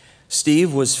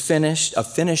 Steve was a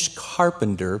finished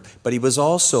carpenter, but he was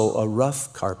also a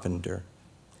rough carpenter.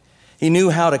 He knew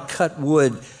how to cut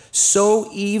wood so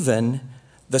even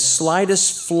the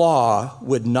slightest flaw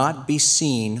would not be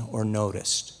seen or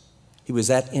noticed. He was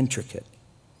that intricate.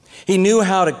 He knew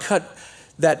how to cut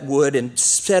that wood and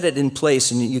set it in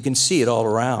place, and you can see it all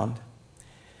around.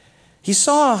 He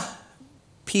saw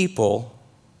people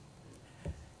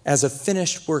as a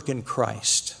finished work in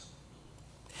Christ.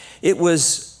 It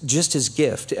was just his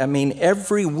gift. I mean,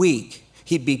 every week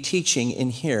he'd be teaching in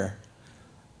here.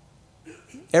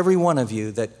 Every one of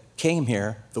you that came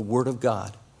here, the Word of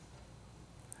God.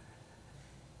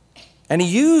 And he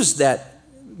used that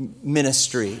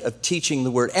ministry of teaching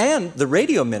the Word and the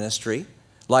radio ministry,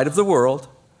 Light of the World,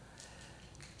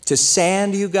 to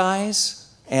sand you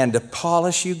guys and to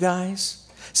polish you guys.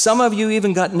 Some of you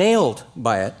even got nailed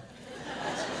by it.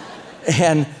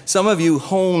 And some of you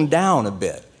honed down a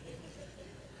bit.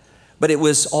 But it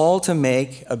was all to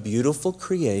make a beautiful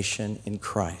creation in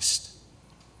Christ.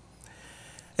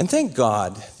 And thank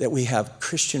God that we have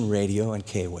Christian radio and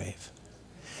K-Wave.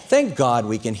 Thank God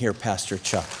we can hear Pastor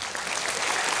Chuck.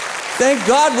 Thank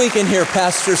God we can hear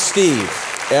Pastor Steve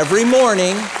every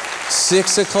morning,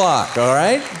 6 o'clock, all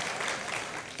right?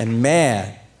 And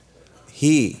man,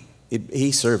 he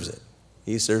serves it.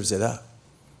 He serves it up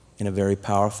in a very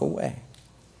powerful way.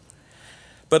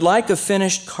 But like a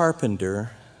finished carpenter,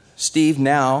 Steve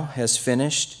now has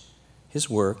finished his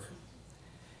work,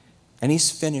 and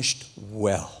he's finished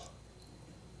well.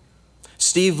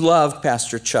 Steve loved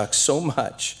Pastor Chuck so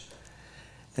much,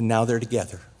 and now they're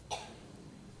together.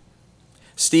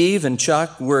 Steve and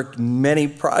Chuck worked many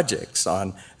projects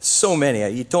on so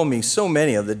many. He told me so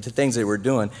many of the things they were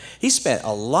doing. He spent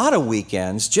a lot of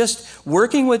weekends just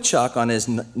working with Chuck on his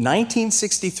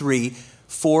 1963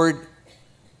 Ford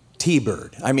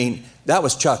T-Bird. I mean, that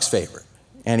was Chuck's favorite,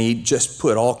 and he just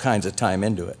put all kinds of time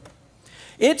into it.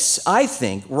 It's, I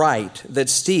think, right that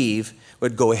Steve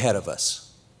would go ahead of us.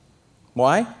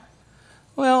 Why?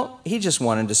 Well, he just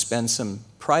wanted to spend some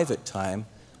private time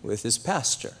with his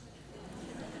pastor.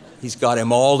 He's got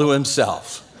him all to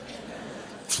himself.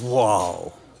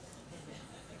 Whoa.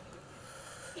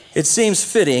 It seems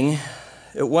fitting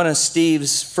that one of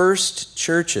Steve's first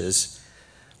churches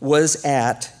was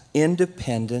at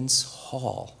Independence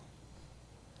Hall.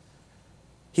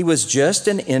 He was just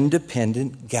an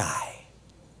independent guy.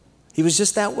 He was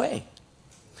just that way.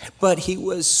 But he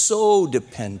was so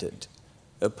dependent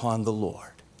upon the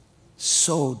Lord.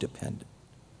 So dependent.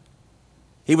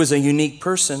 He was a unique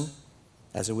person,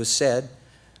 as it was said,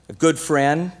 a good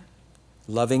friend,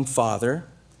 loving father,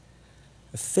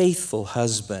 a faithful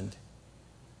husband,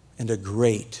 and a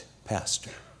great pastor.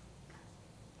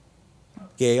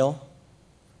 Gail,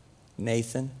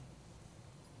 Nathan,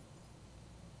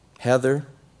 Heather,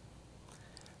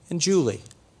 and Julie.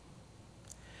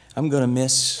 I'm going to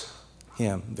miss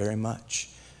him very much.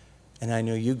 And I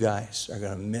know you guys are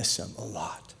going to miss him a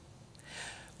lot.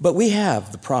 But we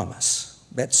have the promise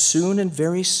that soon and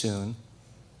very soon,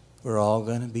 we're all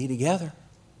going to be together.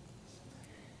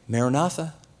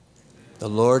 Maranatha, the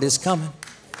Lord is coming.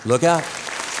 Look out.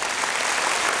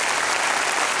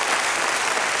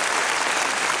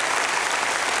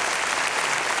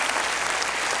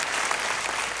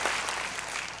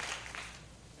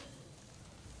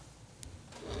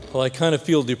 Well, I kind of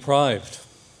feel deprived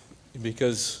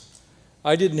because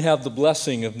I didn't have the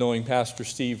blessing of knowing Pastor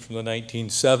Steve from the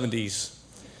 1970s.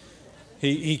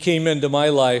 He came into my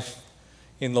life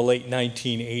in the late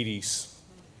 1980s.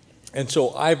 And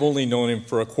so I've only known him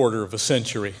for a quarter of a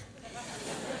century.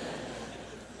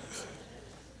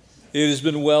 It has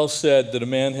been well said that a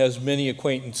man has many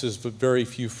acquaintances but very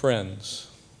few friends.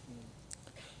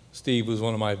 Steve was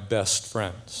one of my best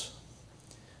friends.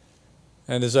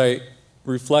 And as I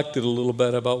reflected a little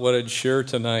bit about what I'd share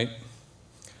tonight,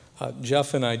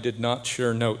 Jeff and I did not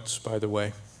share notes, by the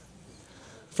way.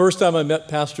 First time I met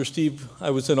Pastor Steve,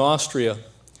 I was in Austria,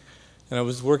 and I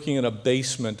was working in a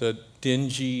basement, a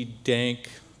dingy, dank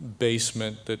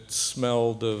basement that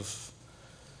smelled of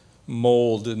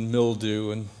mold and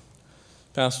mildew, and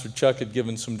Pastor Chuck had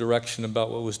given some direction about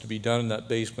what was to be done in that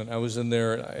basement. I was in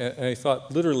there, and I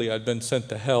thought literally I'd been sent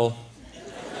to hell.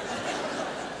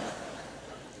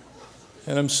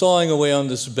 And I'm sawing away on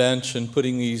this bench and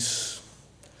putting these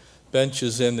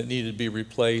benches in that needed to be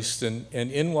replaced, and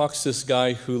in walks this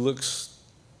guy who looks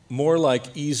more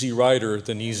like Easy Rider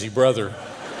than Easy Brother.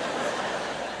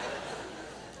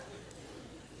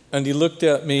 And he looked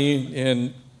at me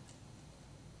and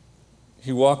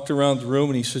he walked around the room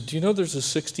and he said, "Do you know there's a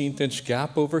 16th-inch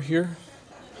gap over here?"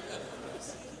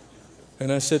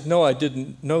 And I said, "No, I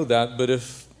didn't know that, but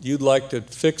if you'd like to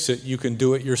fix it, you can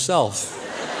do it yourself."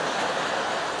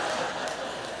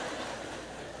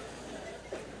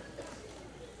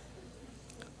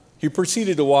 He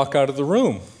proceeded to walk out of the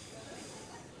room.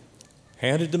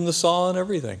 Handed him the saw and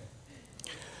everything.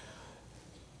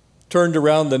 Turned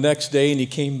around the next day and he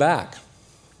came back.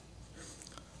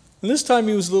 And this time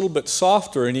he was a little bit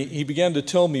softer and he began to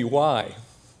tell me why.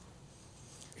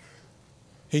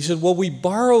 He said, "Well, we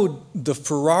borrowed the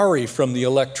Ferrari from the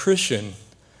electrician,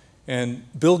 and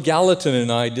Bill Gallatin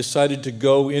and I decided to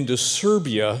go into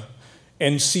Serbia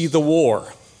and see the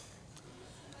war.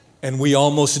 And we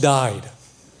almost died.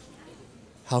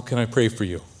 How can I pray for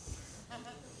you?"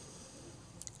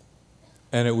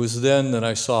 And it was then that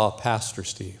I saw Pastor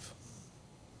Steve.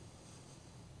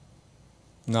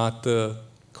 Not the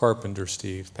carpenter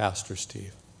Steve, Pastor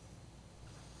Steve.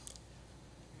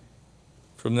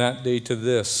 From that day to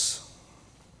this,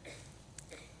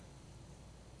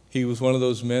 he was one of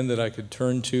those men that I could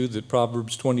turn to that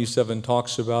Proverbs 27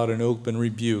 talks about, an open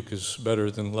rebuke is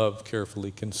better than love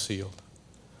carefully concealed.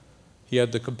 He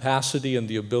had the capacity and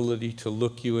the ability to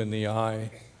look you in the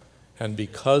eye, and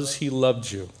because he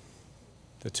loved you,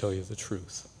 to tell you the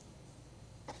truth.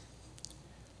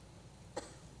 At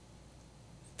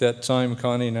that time,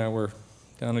 Connie and I were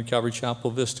down at Calvary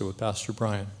Chapel Vista with Pastor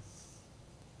Brian.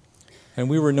 And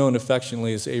we were known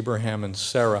affectionately as Abraham and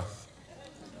Sarah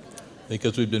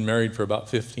because we'd been married for about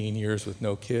 15 years with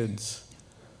no kids.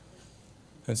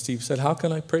 And Steve said, "How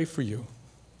can I pray for you?"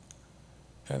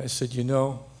 And I said, "You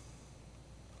know,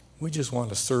 We just want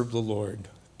to serve the Lord,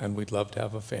 and we'd love to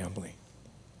have a family.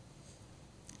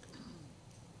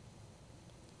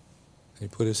 He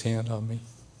put his hand on me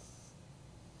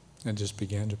and just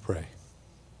began to pray.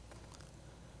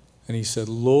 And he said,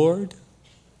 Lord,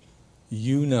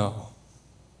 you know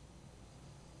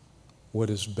what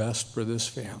is best for this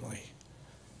family.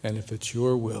 And if it's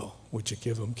your will, would you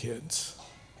give them kids?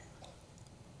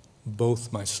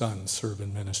 Both my sons serve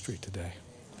in ministry today.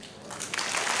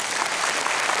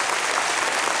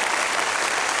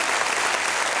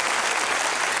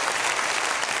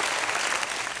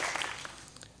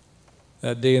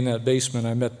 That day in that basement,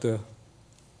 I met the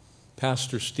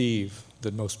Pastor Steve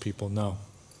that most people know.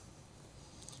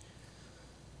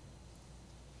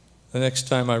 The next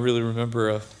time I really remember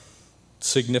a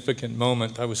significant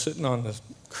moment, I was sitting on the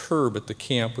curb at the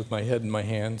camp with my head in my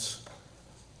hands,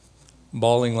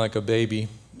 bawling like a baby.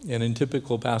 And in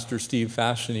typical Pastor Steve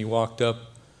fashion, he walked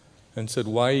up and said,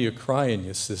 "Why are you crying,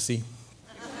 you sissy?"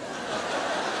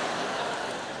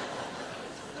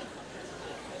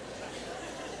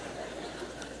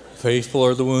 Faithful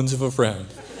are the wounds of a friend.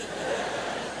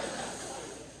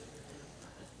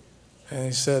 And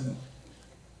he said,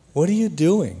 "What are you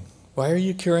doing? Why are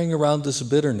you carrying around this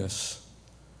bitterness?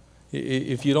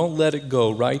 If you don't let it go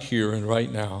right here and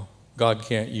right now, God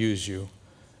can't use you.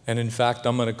 And in fact,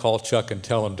 I'm going to call Chuck and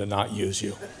tell him to not use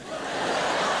you."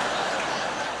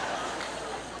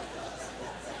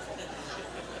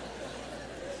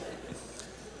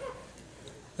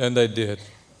 And I did.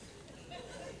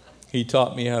 He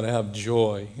taught me how to have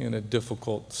joy in a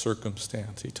difficult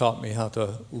circumstance. He taught me how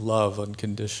to love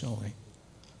unconditionally.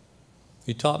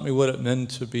 He taught me what it meant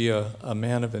to be a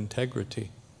man of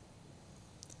integrity.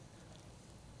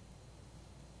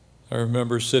 I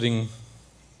remember sitting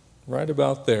right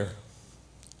about there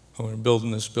when we were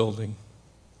building this building.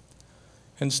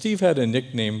 And Steve had a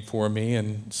nickname for me,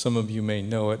 and some of you may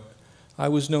know it. I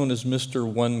was known as Mr.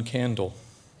 One Candle.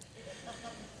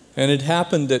 And it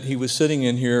happened that he was sitting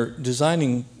in here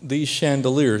designing these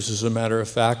chandeliers, as a matter of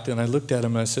fact, and I looked at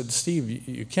him and I said, "Steve,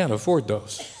 you can't afford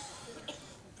those."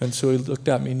 And so he looked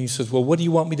at me and he says, "Well, what do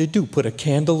you want me to do, put a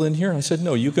candle in here?" And I said,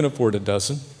 "No, you can afford a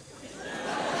dozen."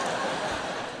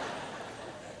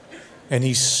 And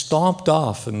he stomped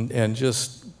off and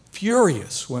just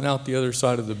furious went out the other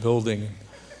side of the building and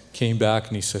came back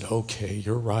and he said, "Okay,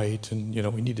 you're right, and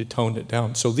we need to tone it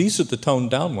down." So these are the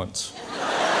toned down ones.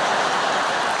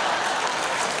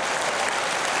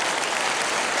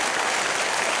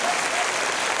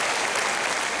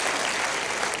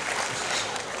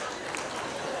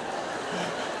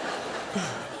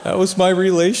 That was my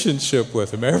relationship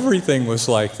with him. Everything was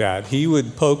like that. He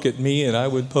would poke at me and I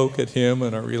would poke at him,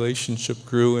 and our relationship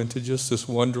grew into just this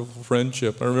wonderful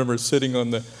friendship. I remember sitting on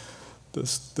the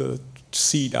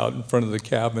seat out in front of the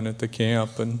cabin at the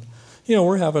camp, and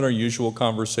we're having our usual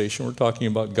conversation. We're talking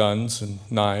about guns and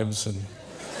knives and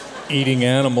eating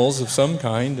animals of some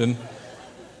kind, and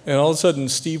all of a sudden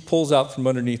Steve pulls out from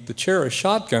underneath the chair a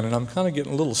shotgun, and I'm kind of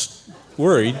getting a little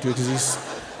worried because he's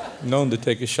known to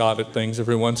take a shot at things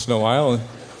every once in a while. And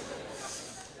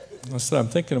I said, I'm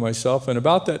thinking to myself, and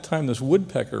about that time this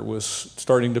woodpecker was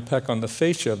starting to peck on the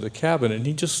fascia of the cabin, and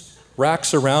he just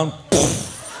racks around.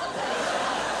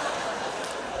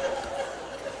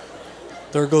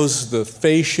 There goes the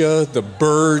fascia, the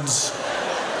birds.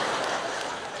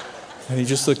 And he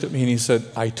just looked at me and he said,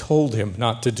 "I told him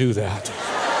not to do that."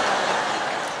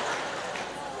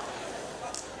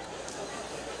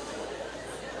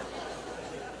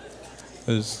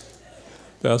 As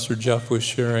Pastor Jeff was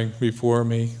sharing before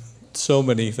me, so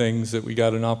many things that we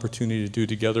got an opportunity to do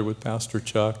together with Pastor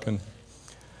Chuck, and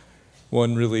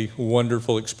one really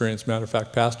wonderful experience. Matter of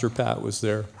fact, Pastor Pat was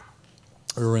there.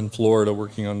 We were in Florida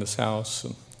working on this house.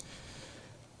 And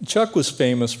Chuck was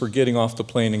famous for getting off the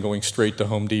plane and going straight to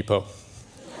Home Depot.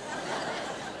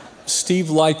 Steve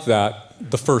liked that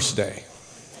the first day.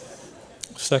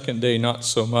 Second day, not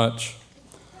so much.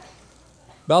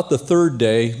 About the third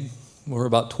day, we're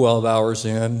about 12 hours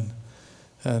in,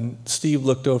 and Steve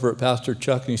looked over at Pastor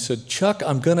Chuck and he said, "Chuck,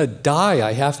 I'm going to die.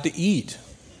 I have to eat."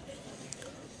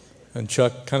 And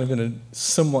Chuck, kind of in a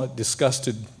somewhat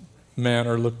disgusted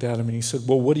manner, looked at him and he said,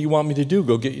 "Well, what do you want me to do?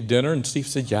 Go get you dinner?" And Steve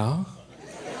said, "Yeah."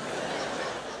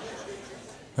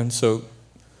 And so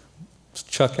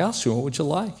Chuck asked him, "What would you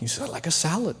like?" He said, "I'd like a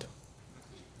salad."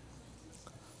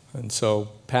 And so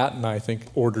Pat and I think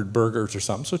ordered burgers or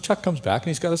something. So Chuck comes back and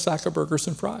he's got a sack of burgers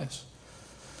and fries.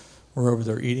 We're over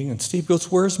there eating, and Steve goes,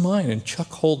 "Where's mine?" And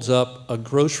Chuck holds up a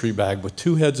grocery bag with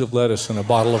 2 heads of lettuce and a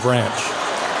bottle of ranch.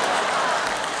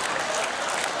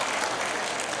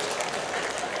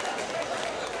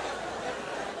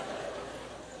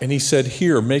 And he said,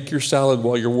 "Here, make your salad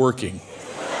while you're working."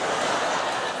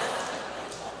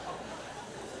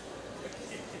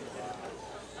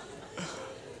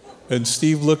 And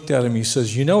Steve looked at him, he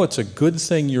says, "You know, it's a good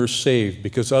thing you're saved,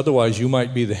 because otherwise you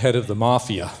might be the head of the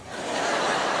mafia."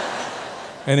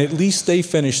 And at least they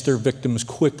finished their victims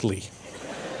quickly.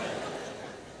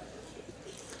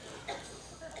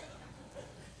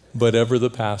 But ever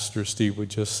the pastor, Steve would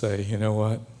just say, "You know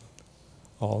what?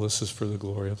 All this is for the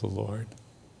glory of the Lord."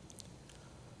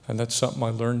 And that's something I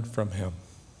learned from him.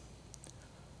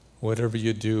 Whatever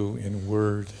you do in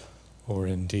word or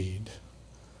in deed,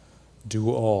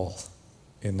 do all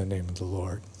in the name of the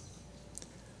Lord.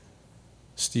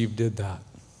 Steve did that.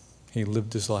 He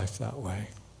lived his life that way.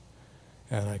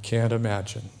 And I can't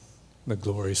imagine the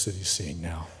glories that he's seeing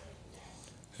now.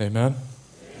 Amen?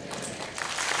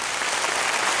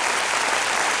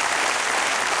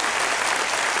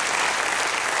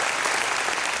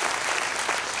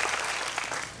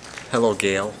 Hello,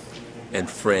 Gail and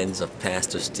friends of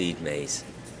Pastor Steve Mays.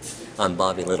 I'm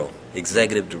Bobby Little,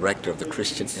 Executive Director of the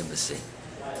Christian Embassy,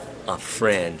 a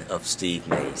friend of Steve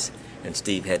Mays, and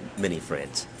Steve had many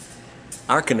friends.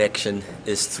 Our connection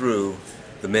is through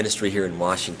the ministry here in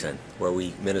Washington, where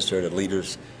we minister to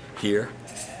leaders here,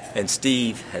 and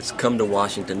Steve has come to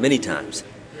Washington many times,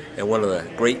 and one of the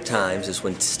great times is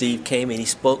when Steve came and he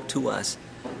spoke to us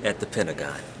at the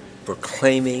Pentagon,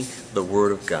 proclaiming the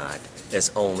Word of God as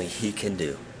only he can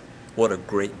do. What a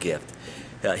great gift.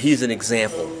 He's an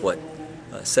example of what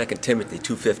 2 Timothy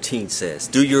 2:15 says.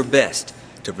 Do your best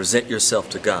to present yourself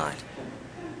to God,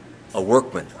 a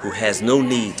workman who has no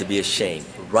need to be ashamed,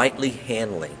 rightly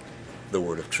handling the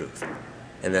word of truth.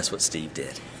 And that's what Steve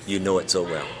did. You know it so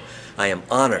well. I am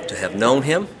honored to have known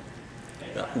him.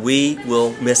 We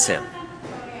will miss him,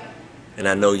 and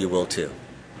I know you will too.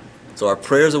 So our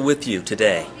prayers are with you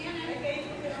today.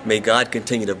 May God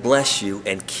continue to bless you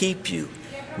and keep you.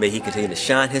 May he continue to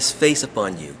shine his face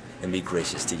upon you and be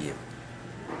gracious to you.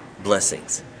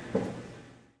 Blessings.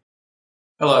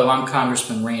 Hello, I'm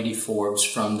Congressman Randy Forbes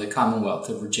from the Commonwealth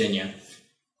of Virginia.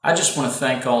 I just want to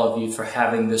thank all of you for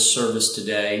having this service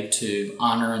today to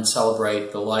honor and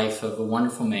celebrate the life of a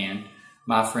wonderful man,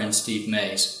 my friend Steve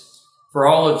Mays. For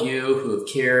all of you who have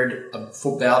cared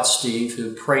about Steve,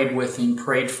 who prayed with him,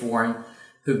 prayed for him,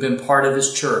 who've been part of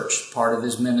his church, part of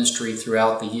his ministry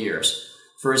throughout the years,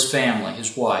 for his family,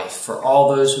 his wife, for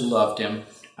all those who loved him,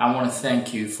 I want to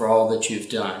thank you for all that you've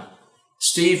done.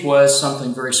 Steve was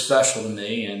something very special to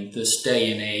me in this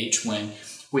day and age when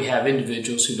we have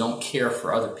individuals who don't care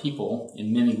for other people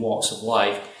in many walks of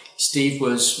life. Steve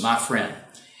was my friend.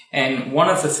 And one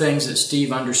of the things that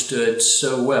Steve understood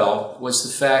so well was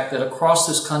the fact that across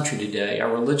this country today,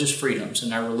 our religious freedoms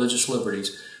and our religious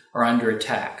liberties are under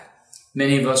attack.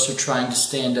 Many of us are trying to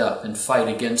stand up and fight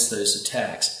against those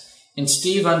attacks. And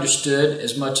Steve understood,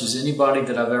 as much as anybody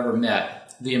that I've ever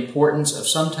met, the importance of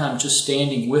sometimes just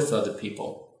standing with other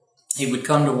people. He would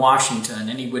come to Washington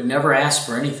and he would never ask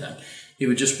for anything. He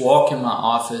would just walk in my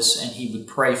office and he would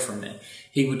pray for me.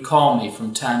 He would call me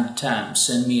from time to time,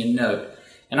 send me a note.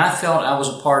 And I felt I was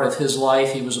a part of his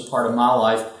life, he was a part of my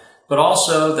life, but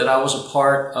also that I was a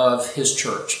part of his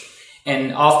church.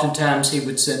 And oftentimes he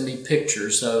would send me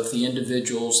pictures of the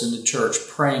individuals in the church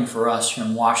praying for us here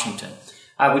in Washington.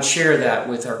 I would share that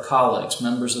with our colleagues,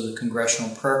 members of the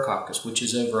Congressional Prayer Caucus, which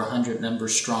is over 100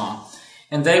 members strong.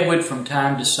 And they would from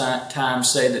time to time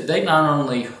say that they not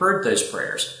only heard those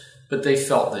prayers, but they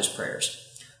felt those prayers.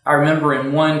 I remember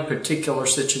in one particular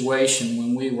situation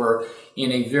when we were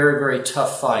in a very, very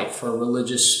tough fight for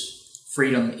religious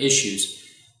freedom issues,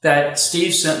 that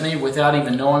Steve sent me, without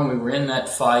even knowing we were in that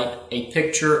fight, a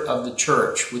picture of the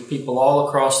church with people all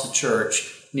across the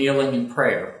church kneeling in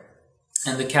prayer.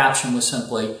 And the caption was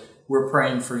simply, "We're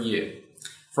praying for you."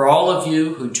 For all of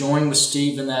you who joined with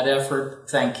Steve in that effort,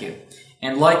 thank you.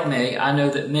 And like me, I know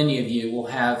that many of you will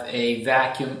have a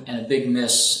vacuum and a big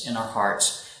miss in our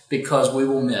hearts because we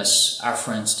will miss our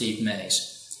friend Steve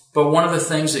Mays. But one of the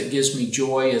things that gives me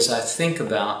joy as I think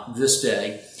about this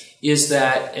day is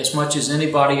that as much as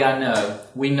anybody I know,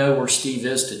 we know where Steve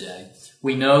is today.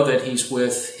 We know that he's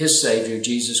with his Savior,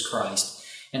 Jesus Christ.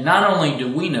 And not only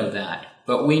do we know that,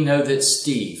 but we know that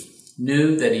Steve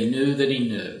knew that he knew that he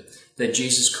knew that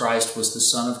Jesus Christ was the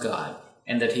Son of God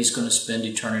and that he's going to spend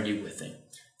eternity with him.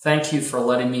 Thank you for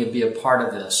letting me be a part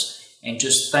of this. And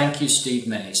just thank you, Steve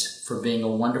Mays, for being a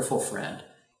wonderful friend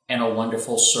and a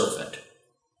wonderful servant.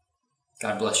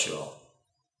 God bless you all.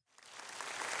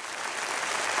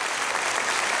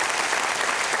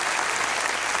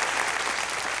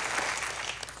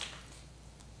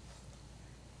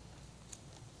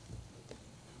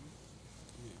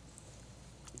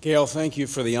 Gail, thank you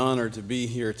for the honor to be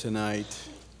here tonight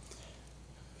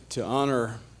to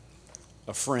honor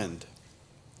a friend.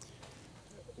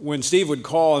 When Steve would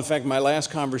call, in fact, my last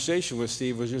conversation with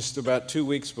Steve was just about 2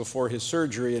 weeks before his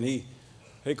surgery, and he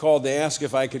called to ask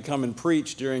if I could come and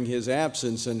preach during his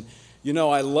absence. And you know,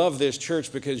 I love this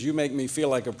church because you make me feel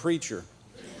like a preacher.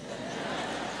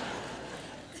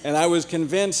 And I was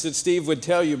convinced that Steve would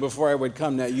tell you before I would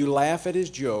come. Now, you laugh at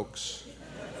his jokes.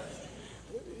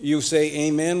 You say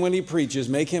amen when he preaches.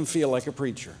 Make him feel like a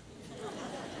preacher.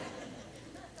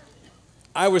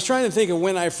 I was trying to think of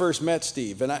when I first met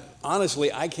Steve, and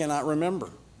honestly, I cannot remember.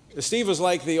 Steve was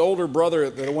like the older brother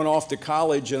that went off to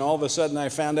college, and all of a sudden I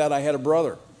found out I had a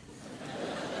brother.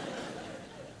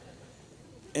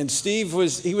 And Steve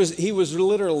was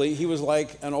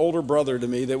like an older brother to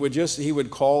me that he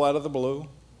would call out of the blue.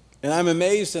 And I'm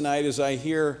amazed tonight as I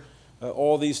hear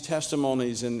all these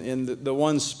testimonies and the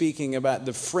ones speaking about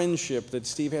the friendship that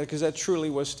Steve had, because that truly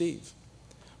was Steve.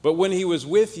 But when he was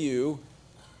with you,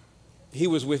 he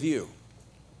was with you.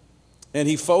 And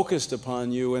he focused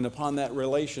upon you and upon that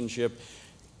relationship.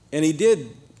 And he did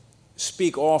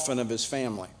speak often of his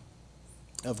family,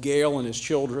 of Gail and his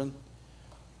children,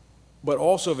 but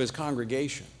also of his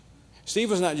congregation. Steve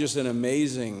was not just an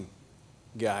amazing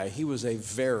guy, he was a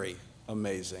very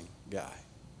amazing guy.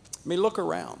 I mean, look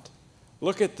around.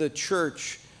 Look at the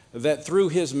church that through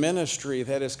his ministry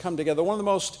that has come together. One of the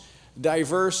most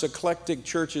diverse, eclectic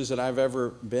churches that I've ever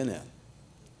been in.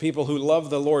 People who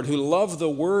love the Lord, who love the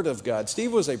Word of God.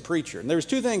 Steve was a preacher. And there's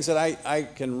two things that I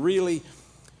can really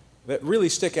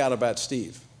stick out about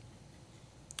Steve.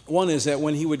 One is that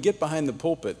when he would get behind the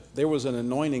pulpit, there was an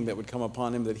anointing that would come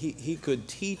upon him that he could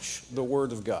teach the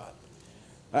Word of God.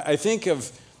 I think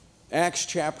of Acts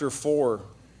chapter 4,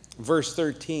 verse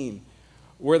 13,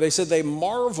 where they said they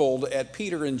marveled at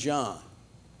Peter and John,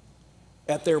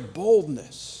 at their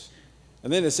boldness.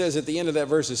 And then it says at the end of that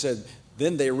verse, it said,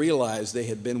 then they realized they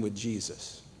had been with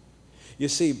Jesus. You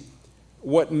see,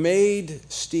 what made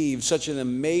Steve such an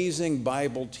amazing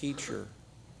Bible teacher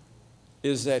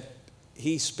is that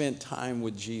he spent time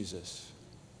with Jesus.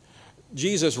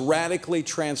 Jesus radically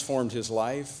transformed his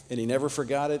life, and he never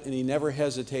forgot it, and he never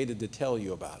hesitated to tell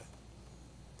you about it.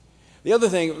 The other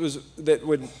thing was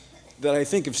that I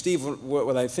think of Steve,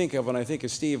 what I think of when I think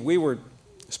of Steve, we were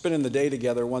spending the day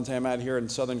together one time out here in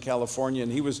Southern California,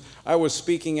 and I was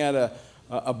speaking at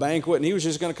a banquet, and he was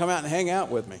just going to come out and hang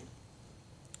out with me,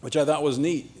 which I thought was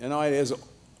neat. You know, he has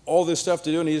all this stuff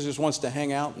to do, and he just wants to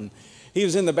hang out. And he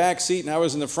was in the back seat, and I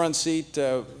was in the front seat.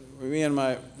 Me and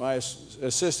my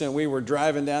assistant, we were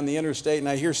driving down the interstate, and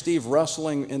I hear Steve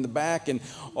rustling in the back, and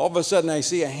all of a sudden I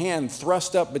see a hand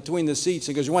thrust up between the seats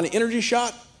and goes, "You want an energy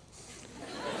shot?"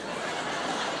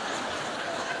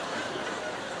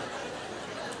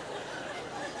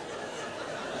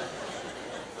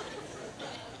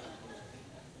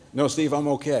 No, Steve, I'm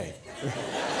okay.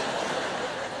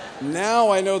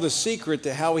 Now I know the secret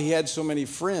to how he had so many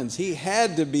friends. He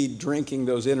had to be drinking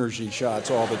those energy shots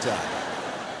all the time.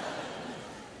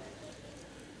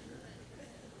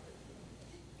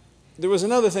 There was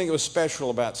another thing that was special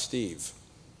about Steve.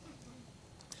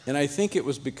 And I think it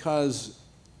was because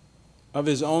of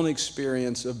his own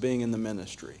experience of being in the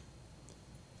ministry.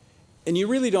 And you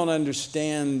really don't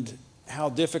understand how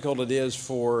difficult it is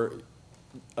for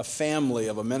a family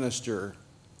of a minister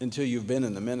until you've been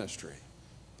in the ministry.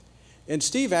 And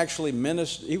Steve actually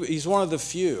he's one of the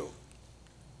few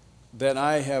that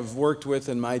I have worked with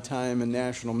in my time in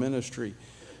national ministry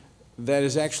that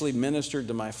has actually ministered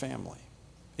to my family.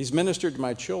 He's ministered to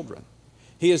my children.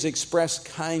 He has expressed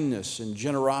kindness and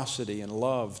generosity and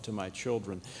love to my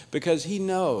children because he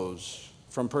knows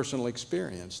from personal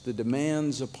experience the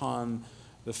demands upon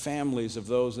the families of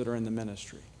those that are in the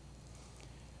ministry.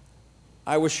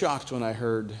 I was shocked when I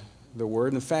heard the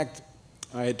word. In fact,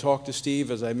 I had talked to Steve,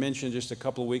 as I mentioned, just a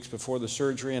couple of weeks before the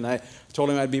surgery, and I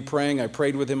told him I'd be praying. I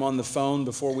prayed with him on the phone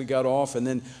before we got off, and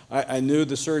then I knew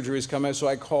the surgery was coming, so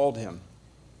I called him.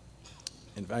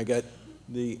 And I got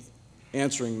the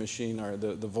answering machine or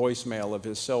the voicemail of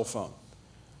his cell phone.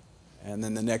 And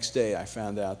then the next day I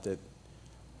found out that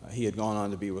he had gone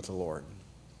on to be with the Lord.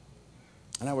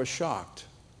 And I was shocked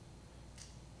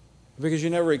because you're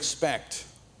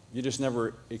just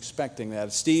never expecting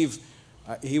that. Steve,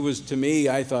 to me,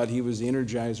 I thought he was the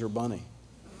Energizer Bunny.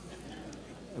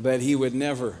 That he would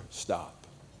never stop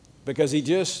because he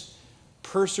just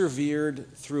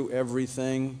persevered through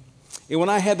everything. And when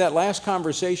I had that last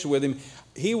conversation with him,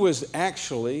 he was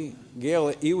actually, Gail,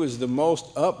 he was the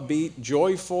most upbeat,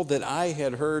 joyful that I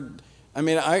had heard. I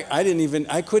mean, I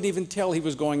couldn't even tell he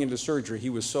was going into surgery. He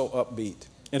was so upbeat.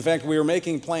 In fact, we were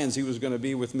making plans. He was going to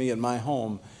be with me at my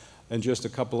home in just a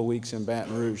couple of weeks in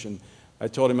Baton Rouge. And I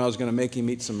told him I was going to make him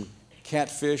eat some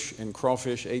catfish and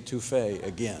crawfish étouffée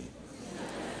again.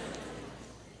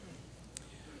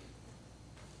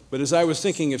 But as I was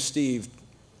thinking of Steve,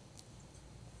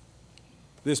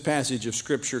 this passage of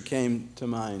Scripture came to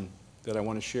mind that I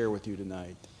want to share with you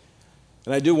tonight.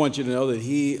 And I do want you to know that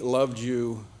he loved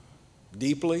you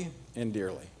deeply and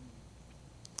dearly.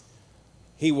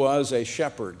 He was a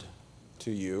shepherd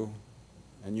to you,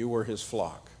 and you were his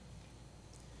flock.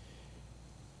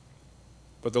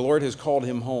 But the Lord has called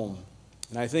him home.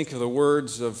 And I think of the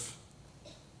words of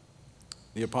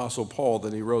the Apostle Paul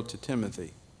that he wrote to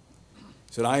Timothy.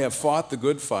 He said, I have fought the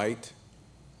good fight,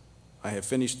 I have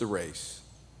finished the race,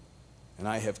 and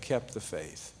I have kept the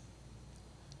faith.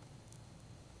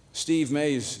 Steve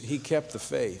Mays, he kept the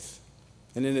faith.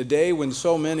 And in a day when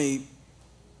so many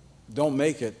don't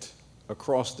make it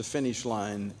across the finish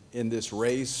line in this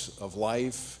race of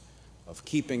life, of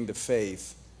keeping the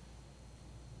faith,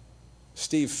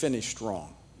 Steve finished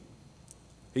strong.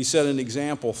 He set an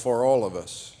example for all of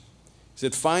us. He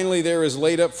said, finally there is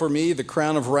laid up for me the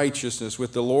crown of righteousness,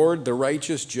 with the Lord, the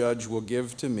righteous judge, will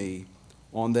give to me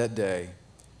on that day,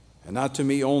 and not to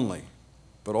me only,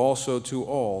 but also to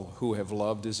all who have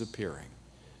loved his appearing.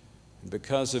 And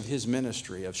because of his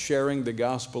ministry of sharing the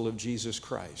gospel of Jesus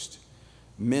Christ,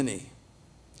 many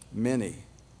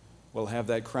will have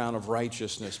that crown of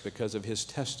righteousness because of his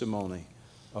testimony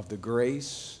of the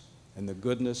grace and the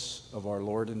goodness of our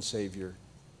Lord and Savior,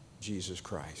 Jesus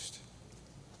Christ.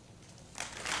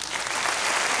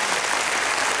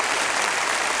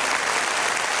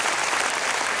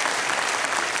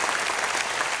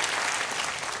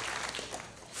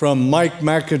 From Mike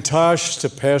McIntosh to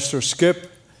Pastor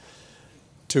Skip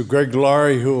to Greg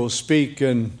Laurie, who will speak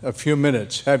in a few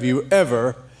minutes. Have you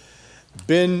ever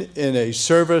been in a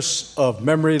service of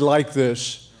memory like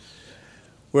this,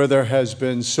 where there has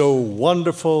been so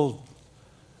wonderful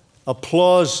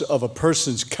applause of a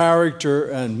person's character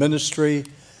and ministry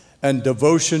and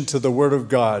devotion to the Word of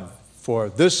God? For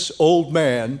this old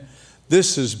man,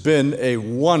 this has been a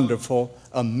wonderful,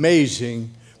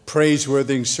 amazing,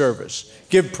 praiseworthy service.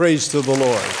 Give praise to the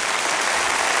Lord.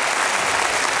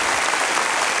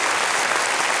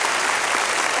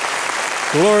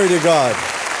 Glory to God.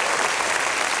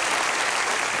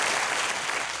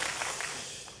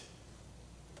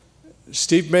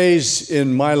 Steve Mays,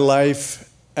 in my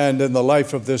life and in the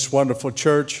life of this wonderful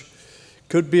church,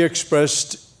 could be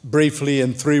expressed briefly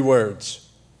in 3 words.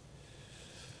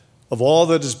 Of all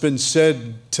that has been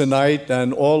said tonight,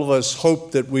 and all of us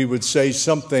hope that we would say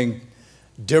something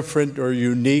different or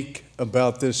unique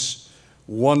about this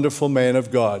wonderful man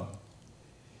of God.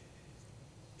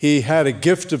 He had a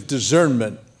gift of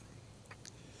discernment.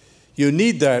 You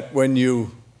need that when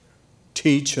you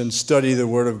teach and study the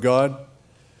Word of God.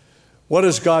 What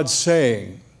is God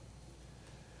saying?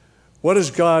 What is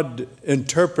God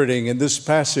interpreting in this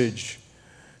passage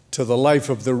to the life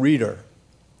of the reader?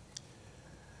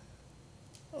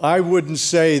 I wouldn't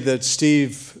say that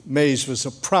Steve Mays was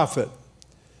a prophet,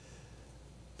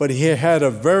 but he had a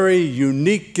very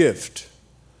unique gift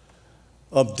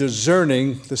of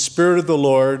discerning the Spirit of the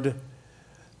Lord,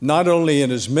 not only in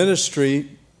his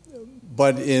ministry,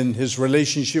 but in his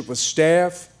relationship with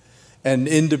staff and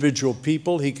individual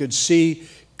people. He could see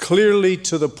clearly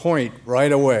to the point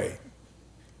right away.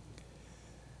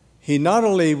 He not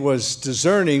only was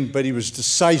discerning, but he was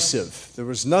decisive. There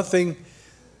was nothing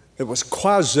that was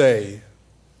quasi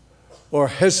or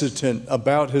hesitant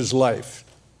about his life.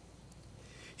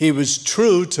 He was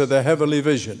true to the heavenly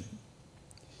vision.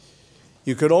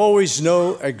 You could always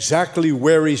know exactly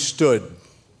where he stood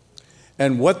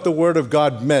and what the Word of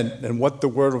God meant and what the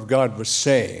Word of God was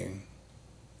saying.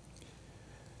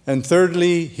 And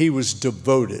thirdly, he was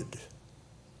devoted.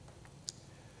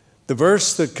 The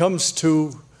verse that comes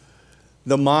to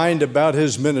the mind about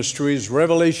his ministry is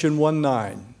Revelation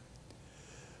 1:9.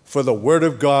 For the Word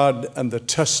of God and the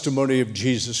testimony of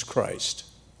Jesus Christ.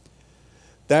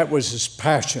 That was his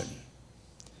passion.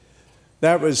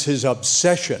 That was his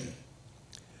obsession.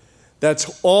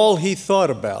 That's all he thought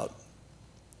about.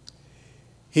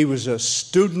 He was a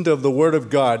student of the Word of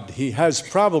God. He has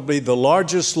probably the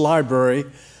largest library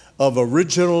of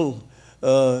original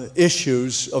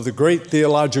issues of the great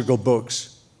theological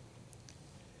books.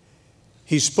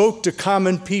 He spoke to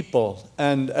common people,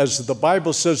 and as the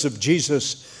Bible says of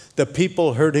Jesus, the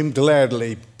people heard him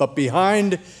gladly. But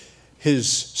behind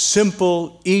his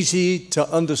simple, easy to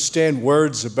understand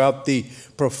words about the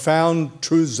profound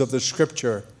truths of the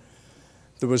Scripture,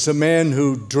 there was a man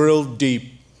who drilled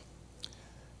deep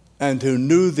and who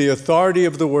knew the authority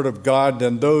of the Word of God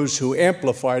than those who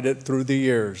amplified it through the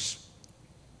years.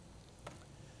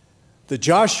 The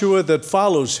Joshua that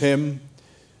follows him,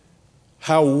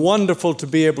 how wonderful to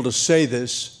be able to say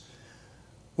this,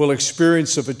 will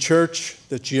experience of a church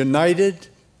that's united.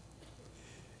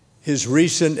 His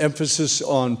recent emphasis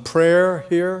on prayer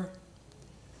here.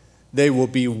 They will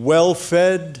be well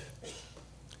fed.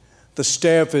 The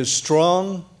staff is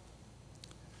strong.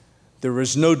 There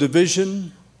is no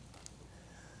division.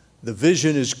 The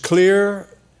vision is clear.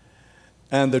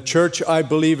 And the church, I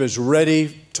believe, is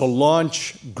ready to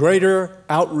launch greater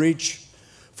outreach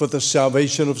for the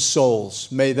salvation of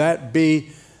souls. May that be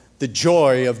the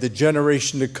joy of the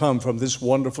generation to come from this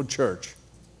wonderful church.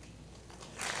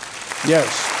 Yes.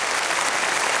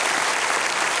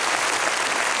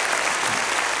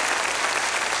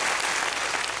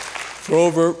 For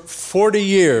over 40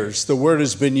 years, the word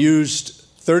has been used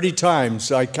 30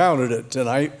 times. I counted it,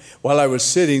 and while I was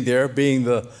sitting there, being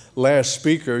the last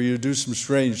speaker, you do some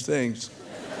strange things,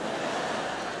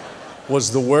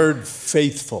 was the word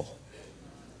faithful.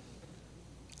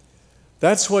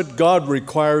 That's what God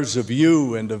requires of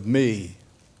you and of me.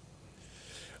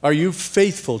 Are you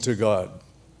faithful to God?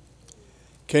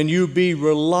 Can you be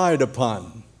relied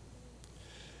upon?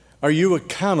 Are you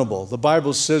accountable? The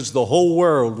Bible says the whole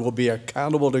world will be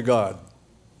accountable to God.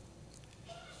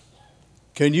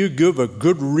 Can you give a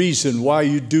good reason why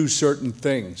you do certain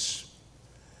things?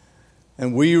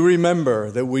 And we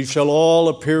remember that we shall all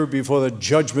appear before the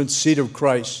judgment seat of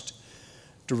Christ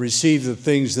to receive the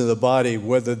things in the body,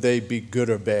 whether they be good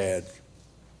or bad.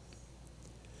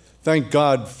 Thank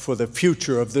God for the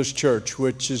future of this church,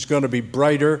 which is going to be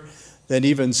brighter than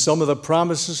even some of the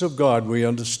promises of God we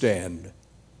understand.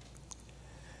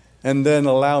 And then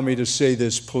allow me to say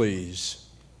this, please.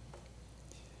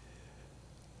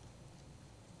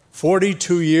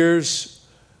 42 years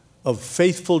of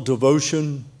faithful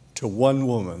devotion to one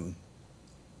woman.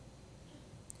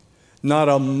 Not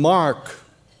a mark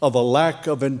of a lack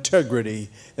of integrity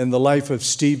in the life of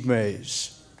Steve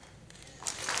Mays.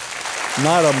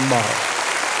 Not a mark.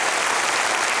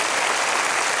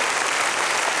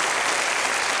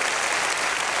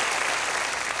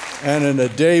 And in a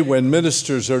day when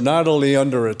ministers are not only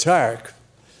under attack,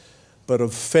 but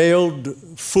have failed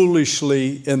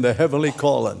foolishly in the heavenly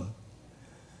calling,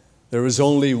 there is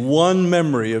only one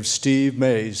memory of Steve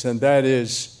Mays, and that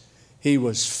is he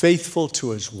was faithful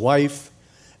to his wife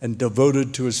and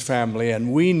devoted to his family.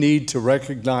 And we need to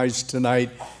recognize tonight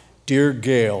dear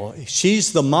Gail.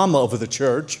 She's the mama of the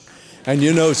church, and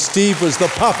you know Steve was the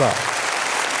papa.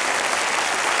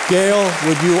 Gail,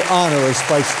 would you honor us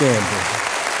by standing?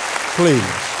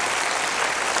 Please.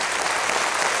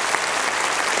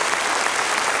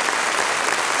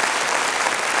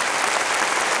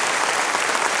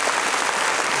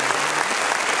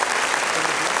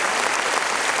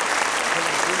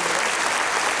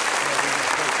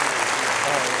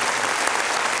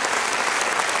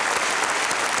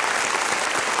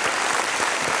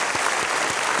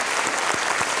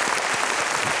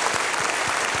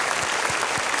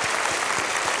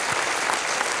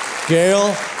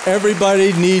 Gail,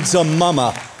 everybody needs a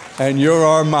mama, and you're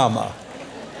our mama.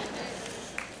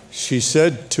 She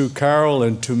said to Carol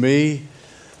and to me,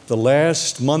 the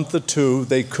last month or two,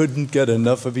 they couldn't get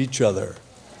enough of each other.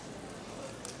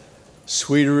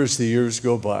 Sweeter as the years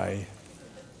go by.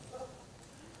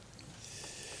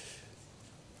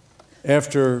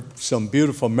 After some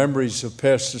beautiful memories of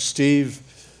Pastor Steve,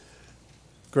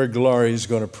 Greg Laurie is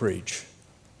going to preach.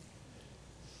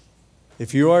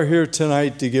 If you are here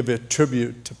tonight to give a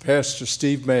tribute to Pastor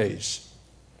Steve Mays,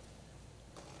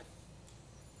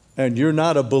 and you're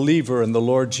not a believer in the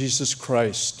Lord Jesus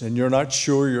Christ, and you're not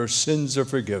sure your sins are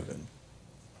forgiven,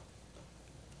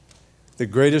 the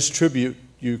greatest tribute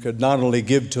you could not only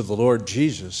give to the Lord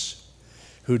Jesus,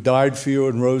 who died for you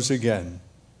and rose again,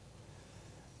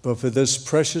 but for this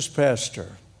precious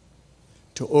pastor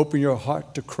to open your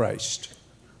heart to Christ.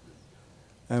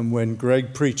 And when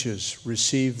Greg preaches,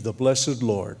 receive the blessed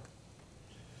Lord.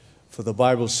 For the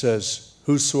Bible says,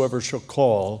 whosoever shall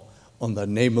call on the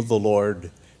name of the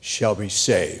Lord shall be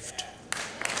saved.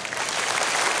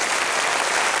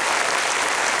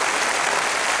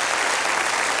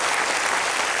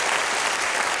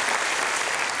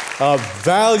 A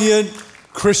valiant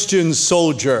Christian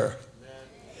soldier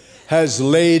has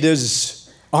laid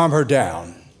his armor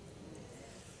down.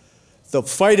 The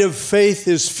fight of faith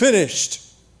is finished.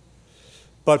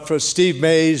 But for Steve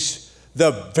Mays,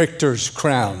 the victor's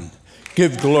crown.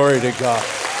 Give glory to God.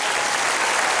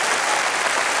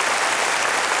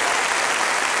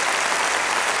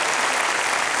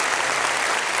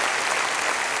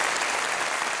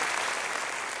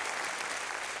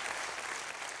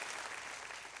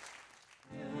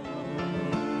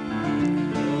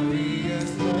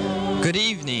 Good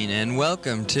evening and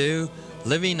welcome to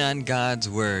Living on God's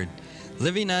Word.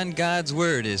 Living on God's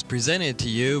Word is presented to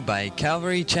you by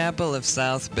Calvary Chapel of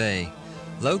South Bay,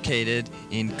 located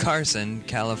in Carson,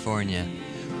 California.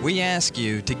 We ask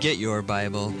you to get your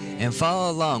Bible and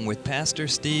follow along with Pastor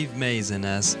Steve Mays and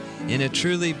us in a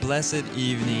truly blessed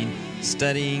evening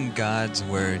studying God's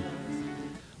Word.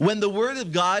 When the Word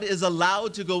of God is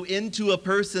allowed to go into a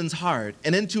person's heart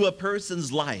and into a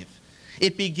person's life,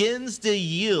 it begins to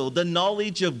yield the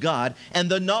knowledge of God, and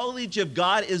the knowledge of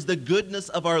God is the goodness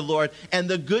of our Lord, and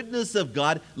the goodness of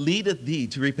God leadeth thee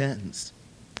to repentance.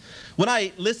 When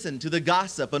I listen to the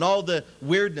gossip and all the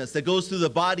weirdness that goes through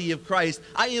the body of Christ,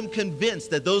 I am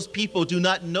convinced that those people do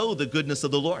not know the goodness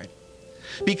of the Lord.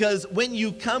 Because when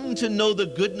you come to know the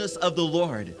goodness of the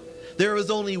Lord, there is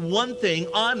only one thing,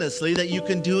 honestly, that you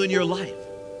can do in your life.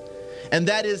 And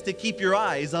that is to keep your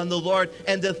eyes on the Lord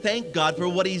and to thank God for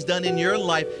what He's done in your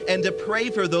life and to pray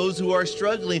for those who are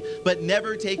struggling, but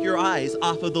never take your eyes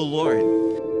off of the Lord.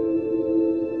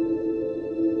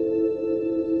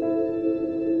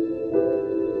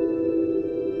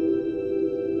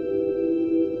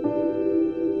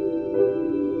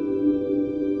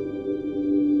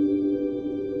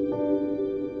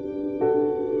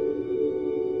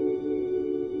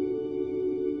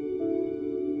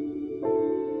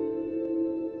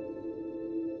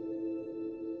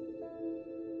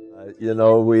 You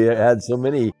know, we had so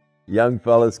many young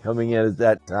fellas coming in at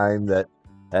that time that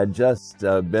had just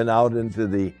been out into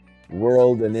the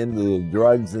world and into the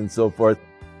drugs and so forth.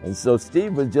 And so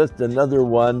Steve was just another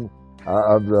one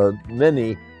of the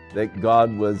many that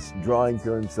God was drawing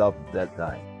to Himself at that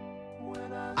time.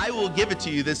 I will give it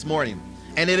to you this morning,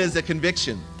 and it is a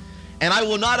conviction. And I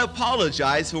will not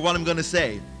apologize for what I'm going to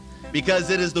say,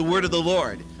 because it is the word of the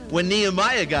Lord. When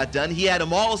Nehemiah got done, he had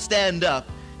them all stand up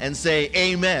and say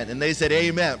amen, and they said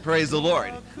amen, praise the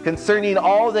Lord. Concerning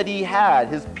all that he had,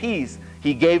 his peace,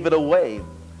 he gave it away.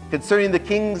 Concerning the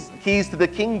king's keys to the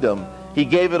kingdom, he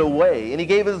gave it away, and he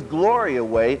gave his glory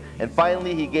away, and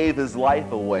finally he gave his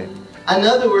life away. In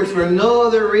other words, for no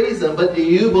other reason but do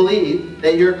you believe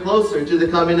that you're closer to the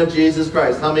coming of Jesus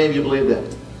Christ. How many of you believe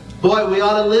that? Boy, we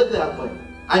ought to live that way.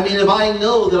 I mean, if I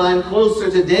know that I'm closer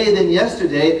today than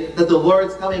yesterday, that the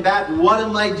Lord's coming back, what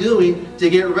am I doing to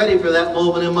get ready for that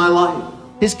moment in my life?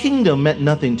 His kingdom meant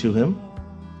nothing to him.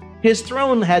 His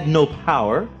throne had no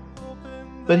power.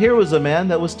 But here was a man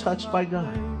that was touched by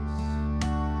God.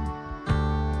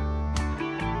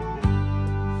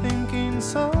 Thinking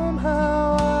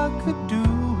somehow I could do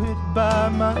it by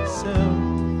myself,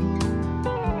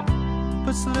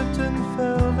 but slipped and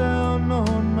fell down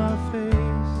on my face.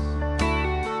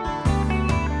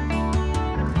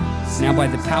 Now by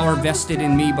the power vested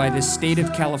in me by the state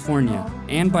of California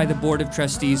and by the Board of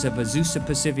Trustees of Azusa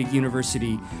Pacific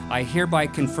University, I hereby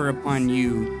confer upon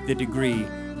you the degree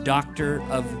Doctor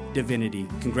of Divinity.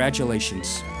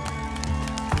 Congratulations.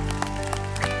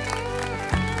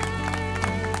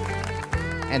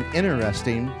 And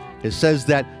interesting, it says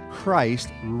that Christ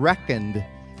reckoned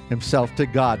Himself to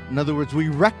God. In other words, we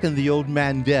reckon the old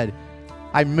man dead.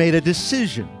 I made a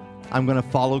decision. I'm going to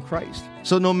follow Christ.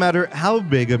 So no matter how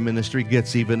big a ministry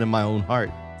gets, even in my own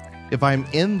heart, if I'm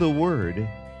in the Word,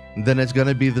 then it's going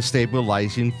to be the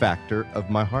stabilizing factor of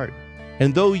my heart.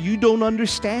 And though you don't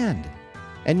understand,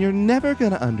 and you're never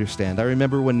going to understand. I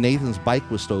remember when Nathan's bike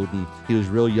was stolen, he was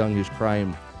real young, he was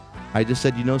crying. I just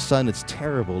said, you know, son, it's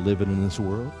terrible living in this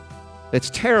world. It's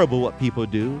terrible what people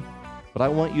do, but I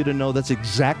want you to know that's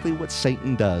exactly what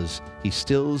Satan does. He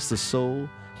steals the soul.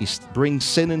 He brings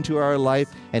sin into our life,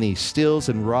 and he steals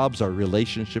and robs our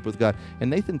relationship with God. And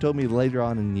Nathan told me later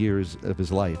on in years of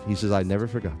his life, he says, I never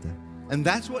forgot that. And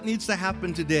that's what needs to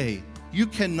happen today. You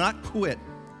cannot quit.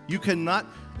 You cannot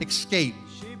escape.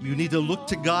 You need to look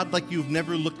to God like you've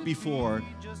never looked before,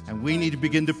 and we need to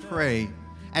begin to pray.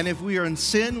 And if we are in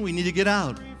sin, we need to get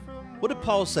out. What did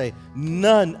Paul say?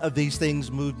 None of these things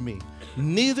moved me.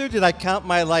 Neither did I count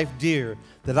my life dear,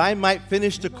 that I might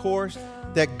finish the course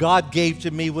that God gave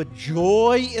to me with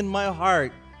joy in my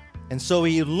heart. And so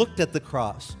he looked at the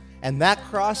cross, and that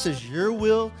cross is your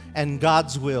will and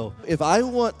God's will. If I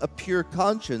want a pure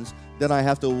conscience, then I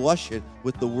have to wash it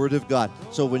with the Word of God.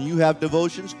 So when you have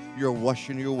devotions, you're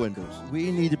washing your windows.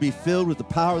 We need to be filled with the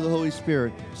power of the Holy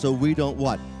Spirit so we don't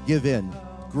what? Give in.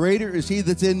 Greater is He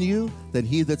that's in you than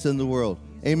he that's in the world.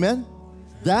 Amen?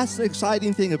 That's the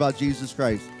exciting thing about Jesus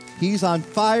Christ. He's on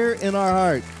fire in our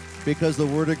heart because the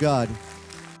Word of God.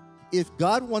 If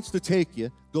God wants to take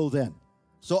you, go then.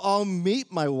 So I'll meet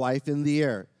my wife in the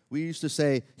air. We used to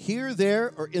say, here,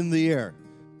 there, or in the air.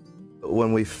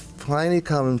 When we finally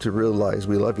come to realize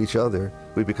we love each other,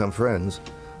 we become friends,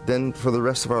 then for the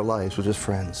rest of our lives, we're just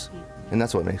friends. And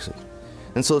that's what makes it.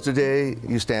 And so today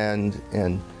you stand,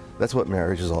 and that's what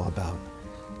marriage is all about.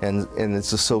 And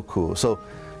it's just so cool. So,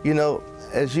 you know,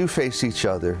 as you face each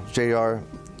other, JR,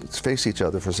 let's face each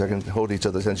other for a second, hold each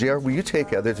other's hands. JR, will you take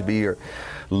Heather to be your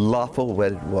lawful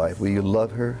wedded wife? Will you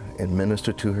love her and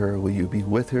minister to her? Will you be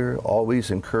with her,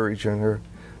 always encouraging her,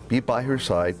 be by her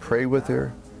side, pray with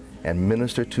her, and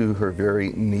minister to her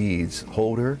very needs?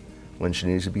 Hold her when she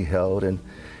needs to be held, and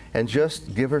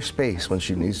just give her space when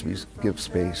she needs to be give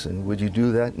space. And would you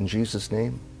do that in Jesus'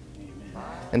 name?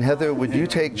 And Heather, would you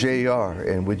take JR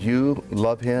and would you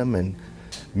love him and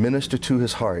minister to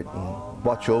his heart and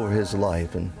watch over his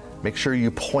life and make sure you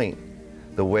point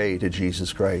the way to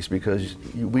Jesus Christ, because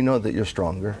we know that you're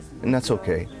stronger, and that's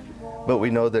okay. But we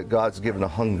know that God's given a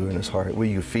hunger in his heart. Will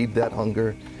you feed that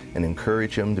hunger and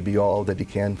encourage him to be all that he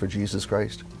can for Jesus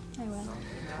Christ? I will.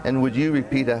 And would you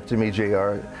repeat after me,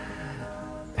 JR?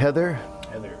 Heather,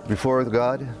 before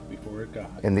God,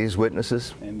 and these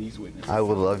witnesses, I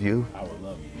will love you,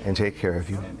 and take care of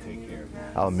you.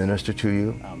 I'll minister to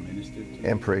you,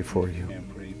 and pray for you.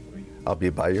 I'll be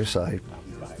by your side,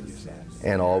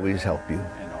 and always help you.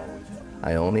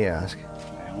 I only ask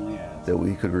that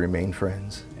we could remain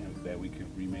friends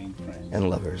and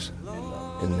lovers.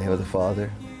 In the name of the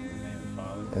Father,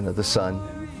 and of the Son,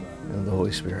 and of the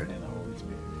Holy Spirit.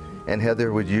 And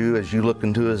Heather, would you, as you look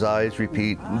into his eyes,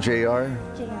 repeat, JR,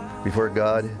 before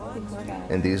God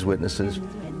and these witnesses,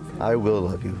 I will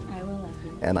love you,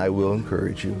 and I will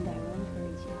encourage you.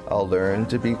 I'll learn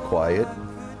to be quiet.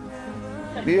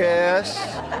 Yes.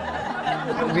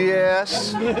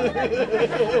 Yes.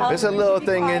 There's a little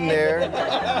thing in there.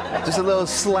 Just a little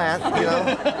slant, you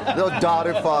know. Little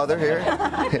daughter, father here.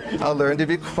 I'll learn to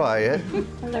be quiet.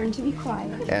 I'll learn to be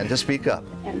quiet. And to speak up.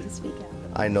 And to speak up.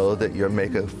 I know that you'll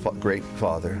make a great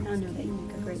father. I know that you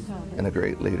make a great father. And a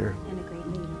great leader. And a great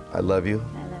leader. I love you. I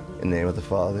love you. In the name of the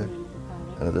Father,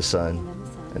 and of the Son,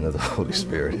 and of the Holy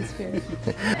Spirit.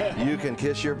 You can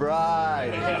kiss your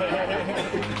bride.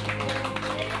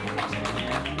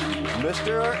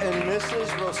 Mr. and Mrs.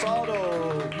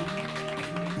 Rosaldo.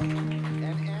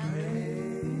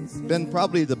 Been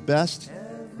probably the best,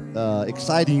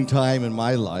 exciting time in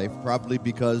my life, probably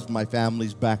because my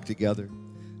family's back together.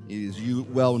 As you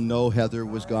well know, Heather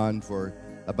was gone for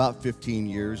about 15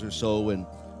 years or so, and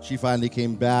she finally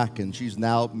came back, and she's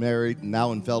now married and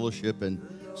now in fellowship, and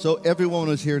so everyone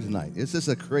is here tonight. It's just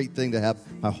a great thing to have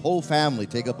my whole family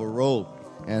take up a role,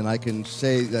 and I can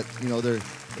say that, you know,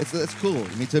 it's cool.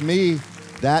 I mean, to me,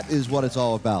 that is what it's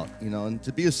all about, you know. And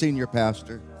to be a senior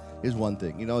pastor is one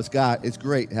thing. You know, it's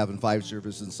great having 5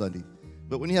 services on Sunday,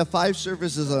 but when you have 5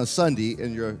 services on a Sunday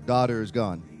and your daughter is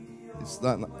gone, it's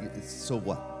so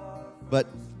what? But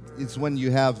it's when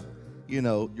you have, you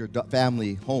know, your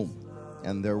family home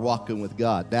and they're walking with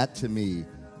God. That to me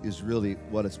is really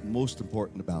what it's most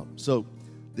important about. So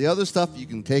the other stuff, you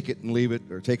can take it and leave it,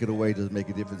 or take it away, doesn't make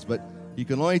a difference. But you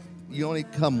only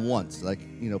come once. Like,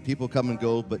 you know, people come and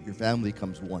go, but your family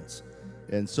comes once.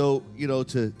 And so, you know,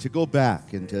 to go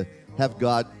back and to have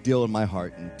God deal in my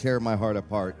heart and tear my heart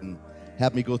apart and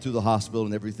have me go through the hospital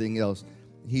and everything else,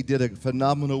 he did a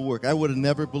phenomenal work. I would have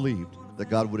never believed that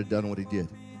God would have done what he did,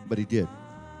 but he did.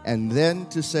 And then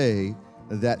to say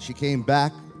that she came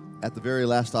back at the very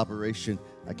last operation,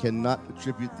 I cannot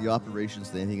attribute the operations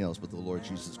to anything else but the Lord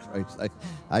Jesus Christ.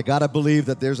 I got to believe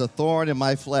that there's a thorn in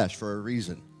my flesh for a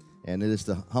reason, and it is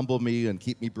to humble me and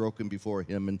keep me broken before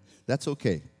him, and that's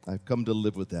okay. I've come to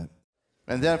live with that.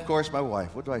 And then, of course, my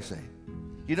wife. What do I say?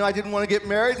 You know, I didn't want to get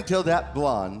married until that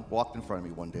blonde walked in front of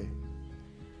me one day.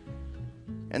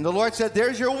 And the Lord said,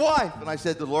 there's your wife. And I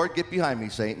said, the Lord, get behind me,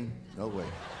 Satan. No way.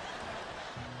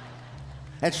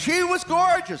 And she was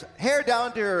gorgeous. Hair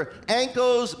down to her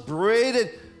ankles,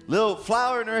 braided, little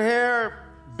flower in her hair,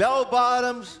 bell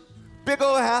bottoms, big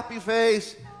old happy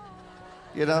face.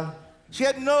 You know, she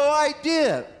had no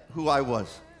idea who I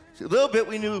was. A little bit,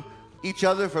 we knew each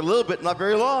other for a little bit, not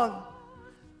very long.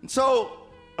 And so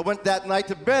I went that night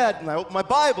to bed, and I opened my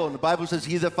Bible, and the Bible says,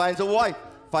 he that finds a wife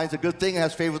finds a good thing and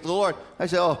has favor with the Lord. I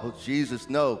said, oh, Jesus,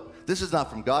 no. This is not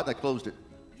from God, and I closed it.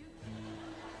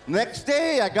 Next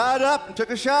day, I got up and took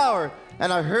a shower,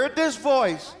 and I heard this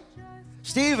voice.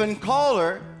 Stephen, call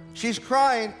her. She's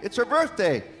crying. It's her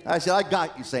birthday. I said, I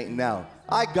got you, Satan, now.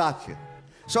 I got you.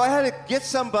 So I had to get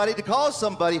somebody to call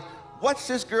somebody. What's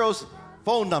this girl's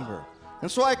phone number? And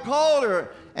so I called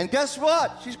her, and guess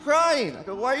what? She's crying. I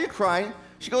go, why are you crying?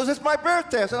 She goes, it's my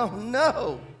birthday. I said, oh,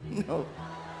 no.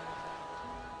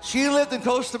 She lived in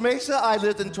Costa Mesa. I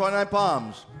lived in 29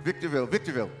 Palms,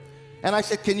 Victorville. And I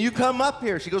said, can you come up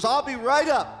here? She goes, I'll be right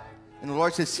up. And the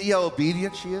Lord said, see how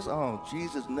obedient she is? Oh,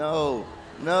 Jesus, no,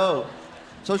 no.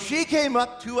 So she came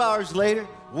up 2 hours later,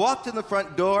 walked in the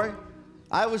front door.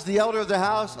 I was the elder of the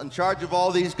house, in charge of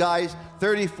all these guys,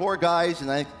 34 guys,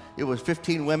 and it was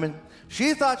 15 women.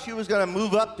 She thought she was going to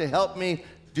move up to help me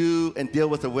do and deal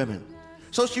with the women.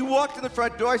 So she walked in the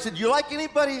front door. I said, you like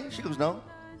anybody? She goes, no.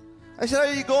 I said,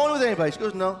 are you going with anybody? She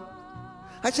goes, no.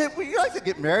 I said, would you like to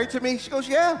get married to me? She goes,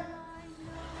 yeah.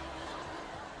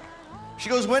 She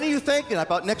goes, when are you thinking?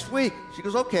 About next week. She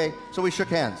goes, okay. So we shook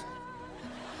hands.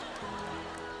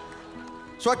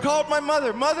 So I called my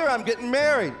mother. Mother, I'm getting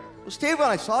married. Well, Stephen,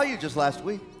 I saw you just last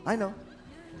week. I know.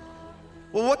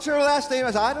 Well, what's her last name?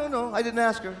 I said, I don't know. I didn't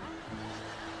ask her.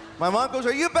 My mom goes,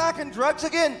 are you back in drugs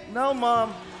again? No,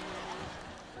 Mom.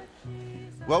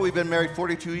 Well, we've been married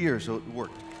 42 years, so it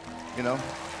worked, you know.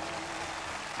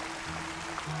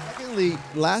 Secondly,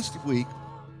 last week,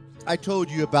 I told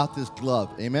you about this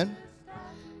glove, amen?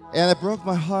 And it broke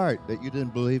my heart that you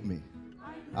didn't believe me.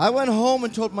 I went home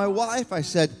and told my wife, I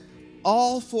said,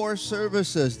 all 4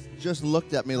 services just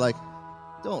looked at me like,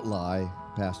 don't lie,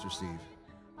 Pastor Steve.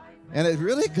 And it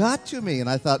really got to me, and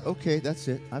I thought, okay, that's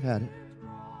it, I've had it.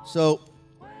 So,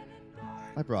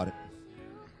 I brought it.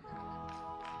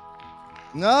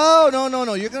 No,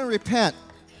 you're going to repent.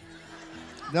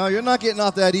 No, you're not getting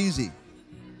off that easy.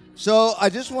 So, I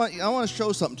want to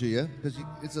show something to you, because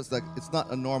it's just like, it's not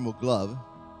a normal glove.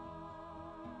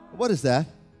 What is that?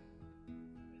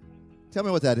 Tell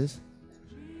me what that is.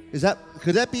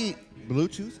 Could that be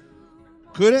Bluetooth?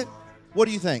 Could it? What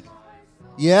do you think?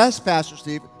 Yes, Pastor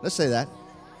Steve. Let's say that.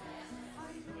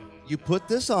 You put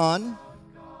this on.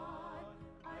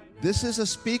 This is a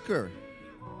speaker.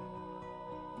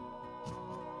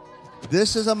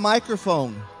 This is a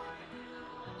microphone.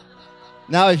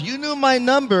 Now, if you knew my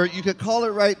number, you could call it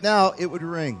right now. It would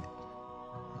ring.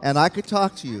 And I could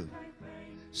talk to you.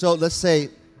 So let's say,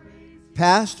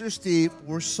 Pastor Steve,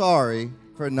 we're sorry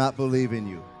for not believing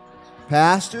you.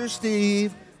 Pastor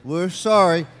Steve, we're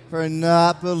sorry for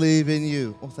not believing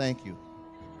you. Well, thank you.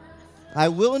 I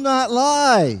will not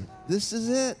lie. This is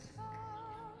it.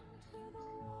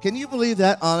 Can you believe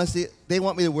that, honestly? They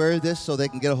want me to wear this so they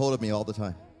can get a hold of me all the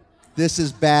time. This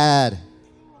is bad.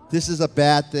 This is a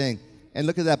bad thing. And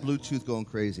look at that Bluetooth going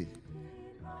crazy.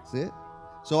 See it?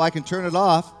 So I can turn it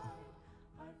off.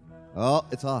 Oh,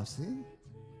 it's off. See?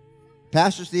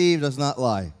 Pastor Steve does not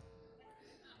lie.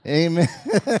 Amen.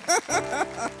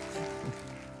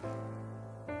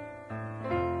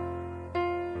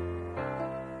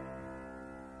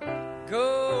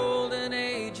 Golden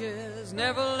ages,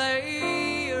 never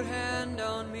lay your hand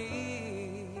on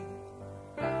me.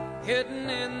 Hidden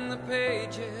in the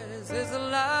pages is a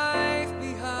life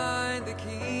behind the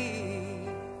key.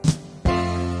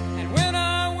 And when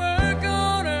our work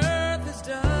on earth is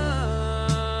done,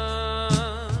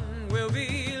 we'll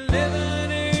be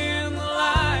living in the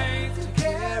life to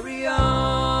carry on.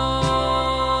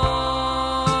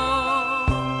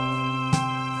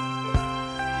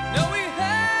 You know we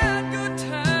had good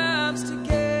times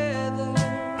together,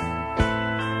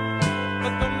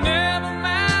 but they'll never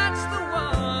match the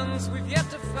ones we've yet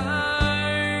to find.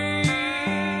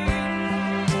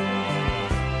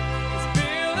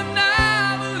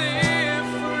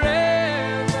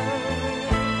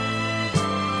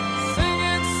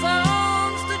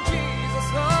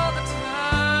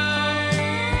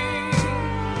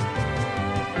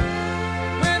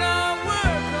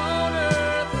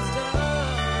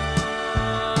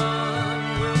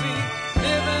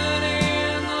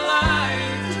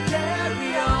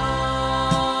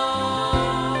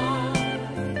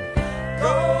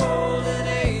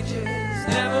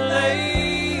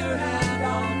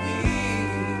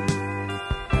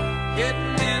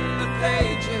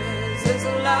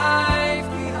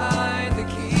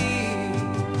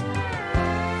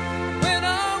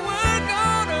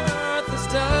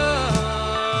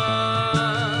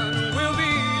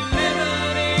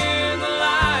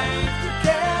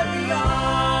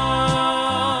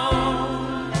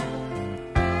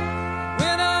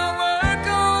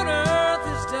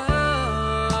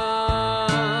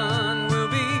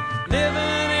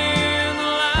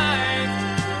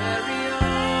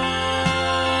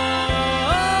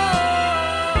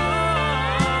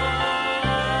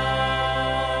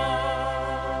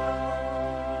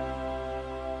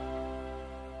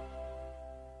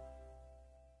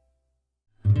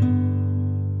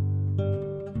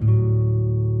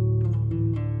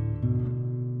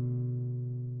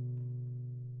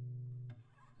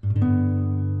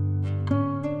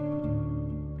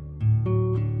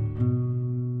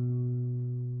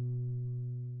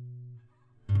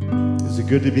 Is it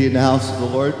good to be in the house of the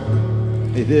Lord?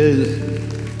 It is.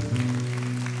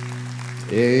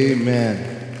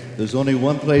 Amen. There's only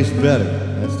one place better.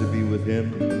 That's to be with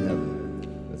him in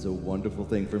heaven. That's a wonderful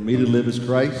thing. For me to live is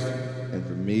Christ, and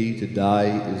for me to die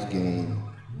is gain.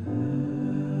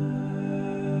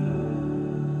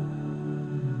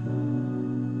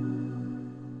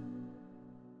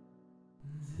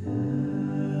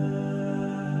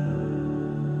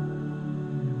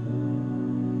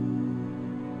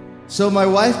 So my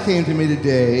wife came to me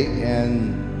today,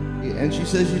 and she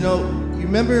says, you know, you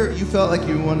remember you felt like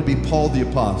you wanted to be Paul the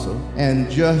Apostle and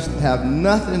just have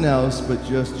nothing else but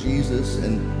just Jesus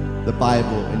and the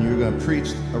Bible, and you're going to preach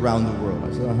around the world.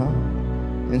 I said, uh-huh.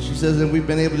 And she says, and we've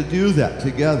been able to do that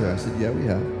together. I said, yeah, we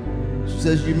have. She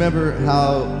says, you remember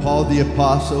how Paul the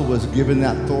Apostle was given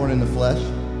that thorn in the flesh?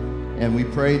 And we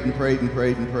prayed and prayed and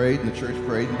prayed and prayed, and the church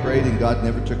prayed and prayed, and God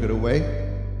never took it away?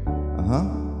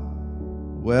 Uh-huh.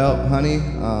 Well, honey,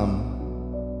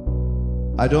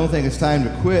 I don't think it's time to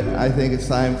quit. I think it's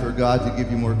time for God to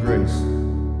give you more grace,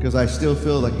 because I still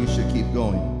feel like you should keep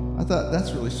going. I thought,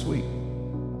 that's really sweet.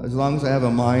 As long as I have a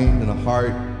mind and a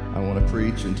heart, I want to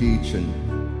preach and teach,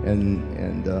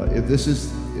 and if this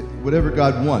is whatever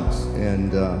God wants,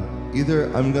 and either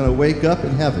I'm going to wake up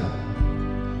in heaven,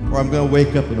 or I'm going to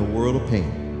wake up in a world of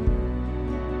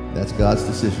pain. That's God's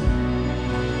decision.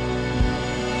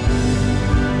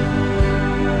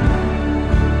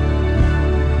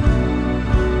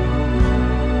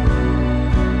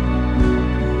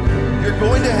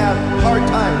 Going to have hard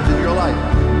times in your life.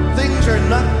 Things are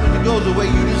not going to go the way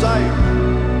you desire.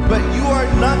 But you are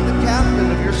not the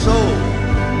captain of your soul.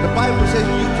 The Bible says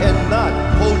you cannot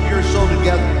hold your soul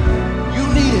together. You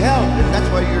need help, and that's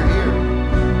why you're here.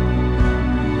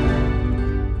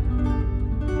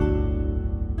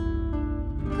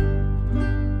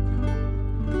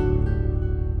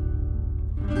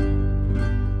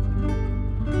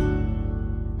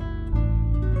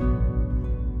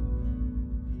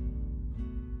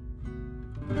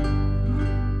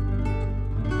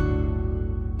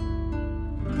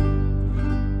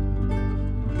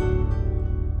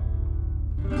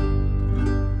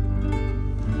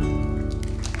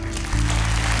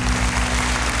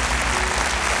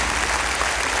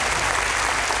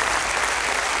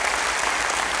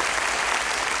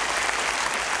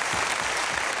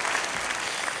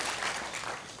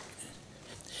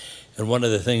 And one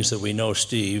of the things that we know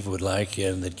Steve would like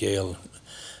and that Gail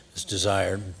has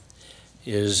desired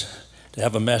is to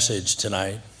have a message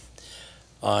tonight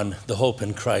on the hope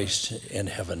in Christ in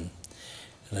heaven.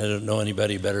 And I don't know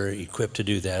anybody better equipped to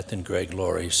do that than Greg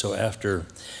Laurie. So after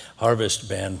Harvest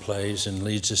Band plays and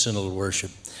leads us in a little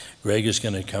worship, Greg is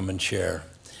going to come and share,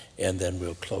 and then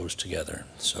we'll close together.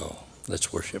 So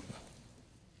let's worship.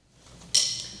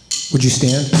 Would you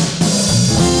stand?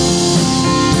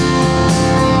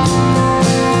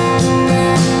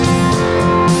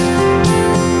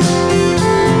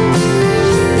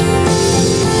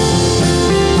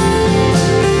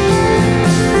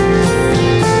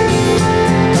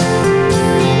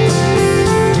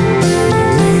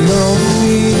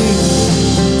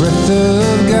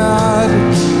 God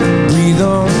resurrected.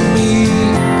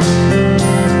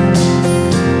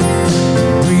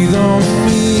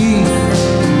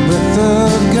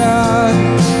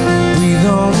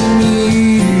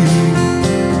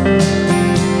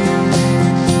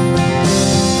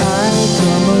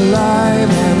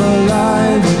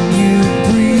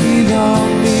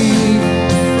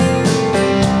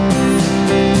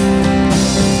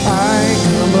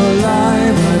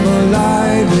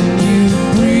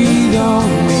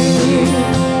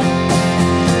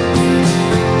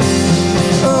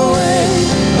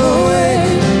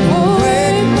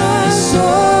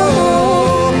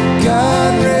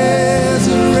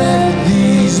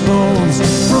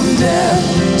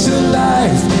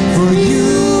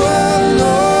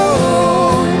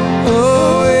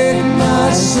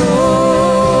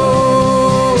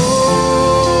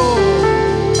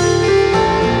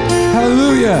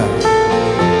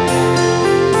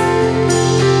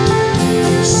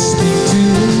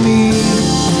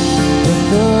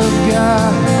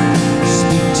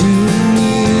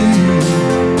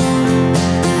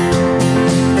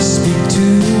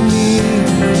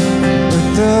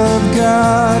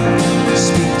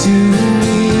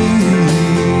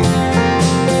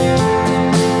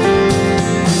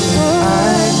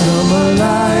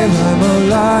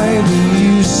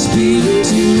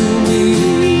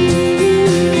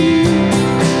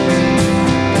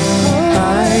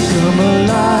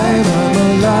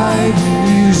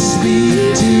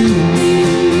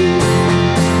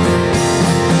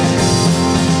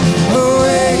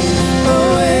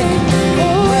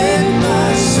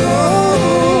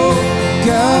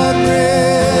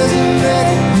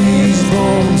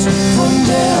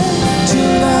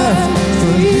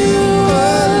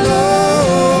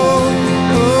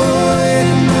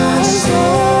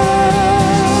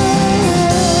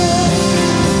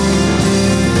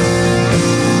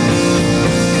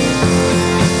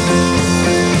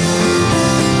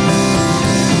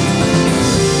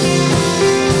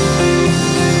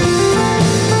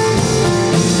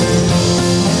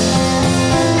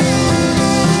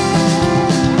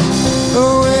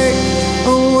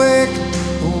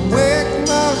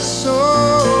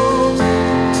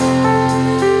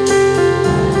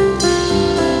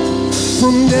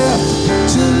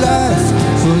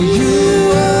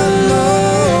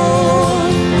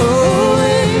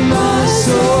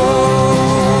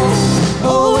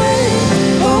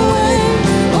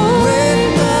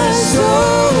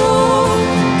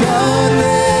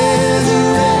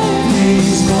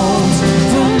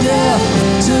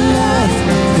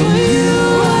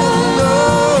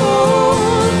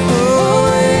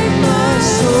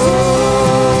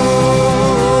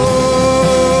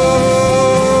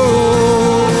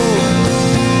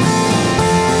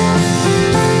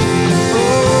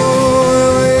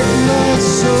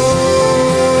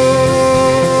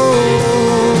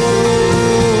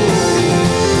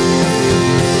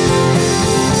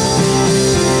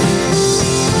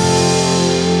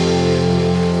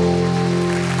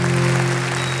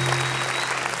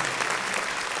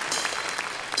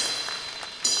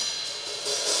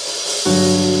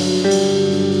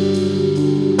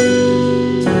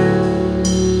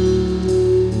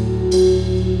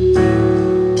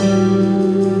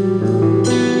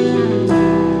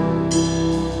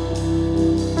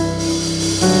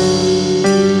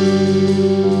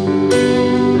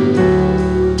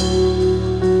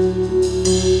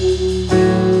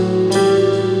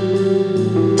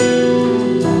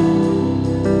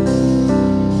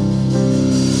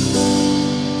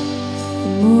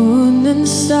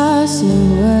 cast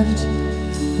and wept.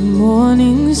 The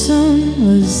morning sun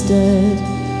was dead.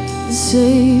 The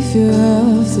Savior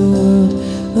of the world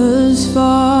was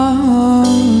falling.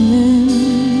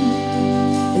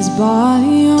 His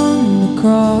body on the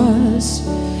cross,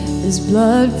 His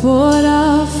blood poured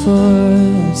out for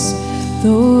us,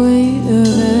 the weight of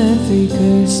every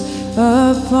curse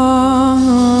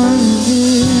upon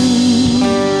Him.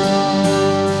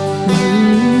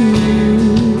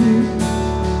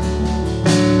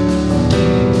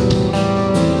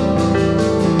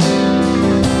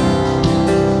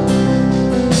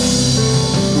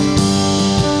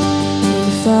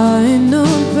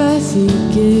 Final breath He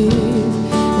gave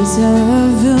as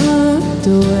heaven looked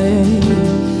away.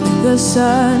 The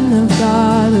Son of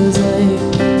God was laid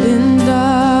in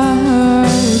darkness,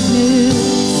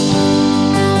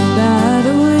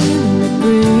 battling the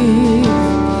grave.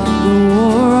 The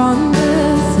war on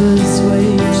death was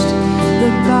waged,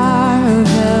 the bar of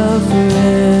hell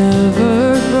forever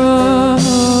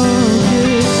broken.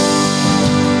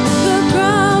 The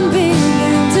ground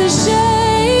began to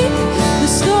shake, the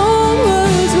stone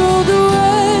was rolled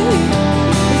away.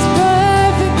 His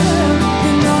perfect love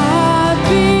cannot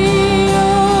be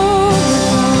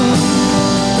overcome.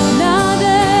 Now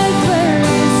death, where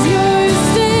is your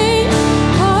sting?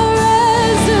 Our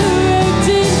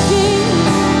resurrected King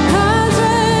has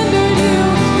rendered you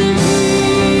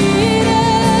defeated.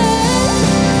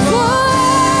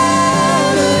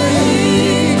 Forever He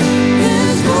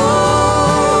is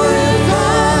glorified.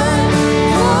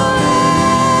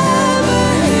 Forever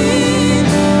He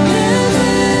is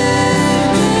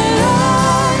lifted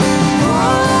high.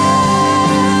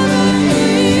 Forever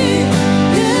He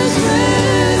is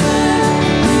risen.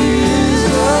 He is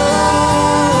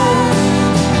alive.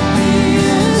 He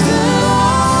is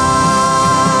alive.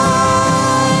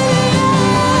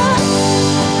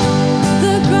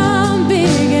 The ground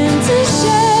began to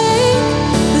shake,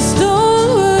 the stone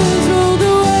was rolled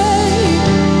away.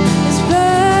 His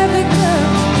perfect love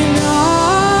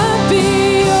cannot be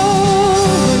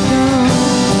overcome.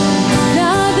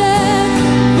 Now death,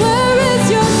 where is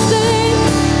your sting?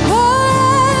 Our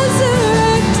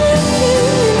resurrected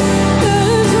King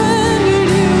has rendered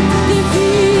you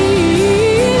defeated.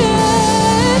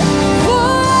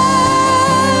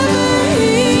 Forever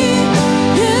He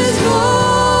is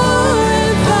glorified.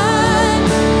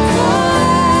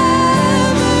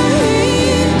 Forever He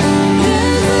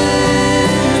is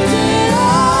lifted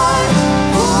high.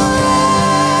 Forever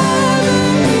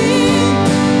He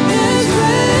is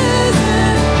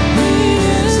risen. He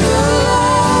is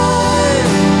alive.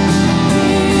 He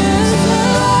is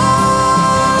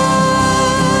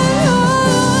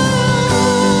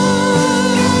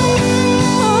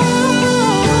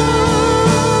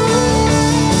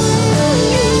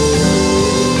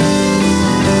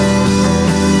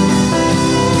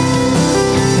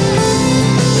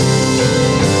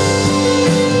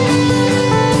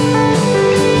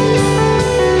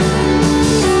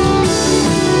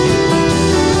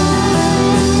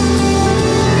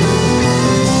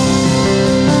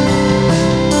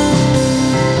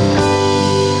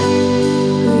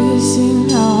We sing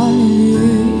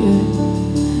hallelujah.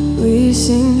 We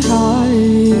sing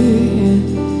hallelujah.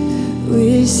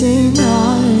 We sing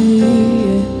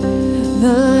hallelujah.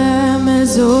 The Lamb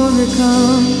has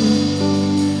overcome.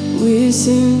 We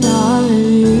sing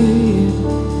hallelujah.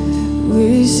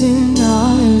 We sing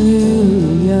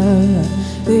hallelujah.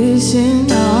 We sing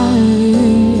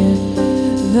hallelujah.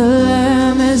 The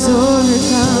Lamb has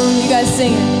overcome. You guys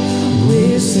sing it.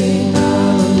 We sing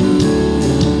hallelujah.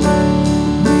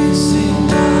 We sing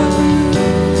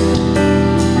hallelujah.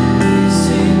 We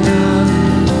sing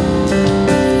hallelujah.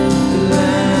 The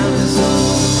Lamb has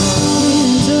overcome.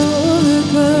 He's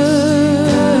overcome.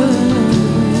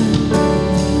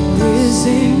 We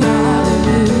sing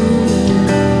hallelujah.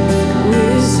 We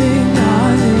sing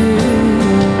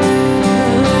hallelujah.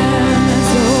 The Lamb has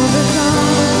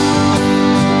overcome.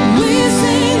 We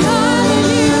sing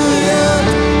hallelujah.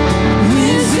 We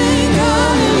sing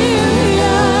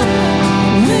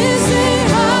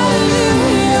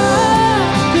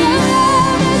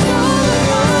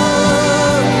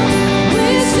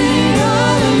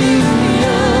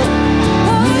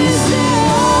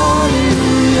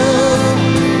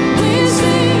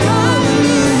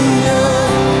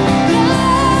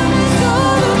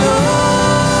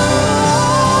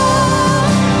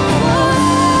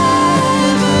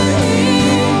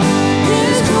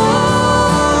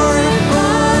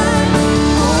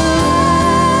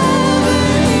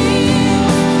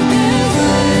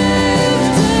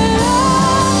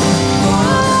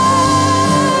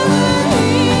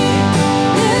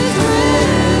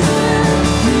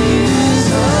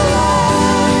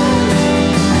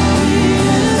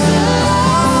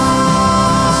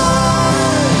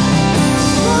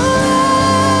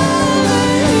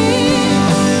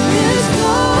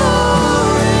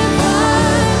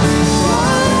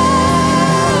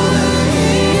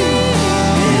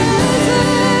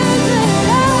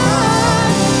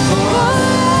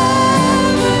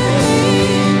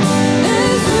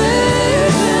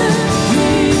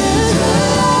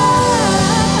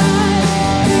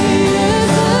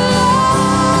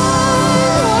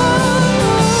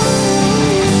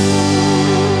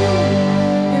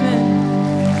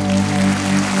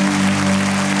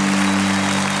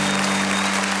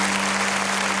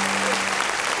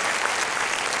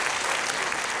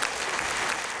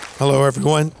Hello,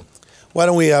 everyone. Why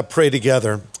don't we pray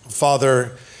together?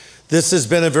 Father, this has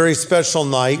been a very special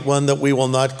night, one that we will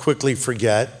not quickly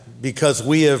forget, because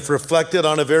we have reflected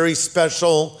on a very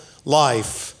special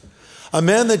life, a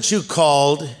man that you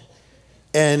called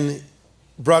and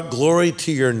brought glory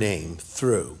to your name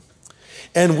through.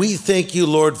 And we thank you,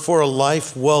 Lord, for a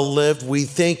life well lived. We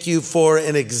thank you for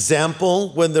an example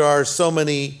when there are so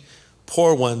many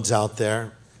poor ones out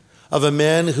there, of a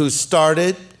man who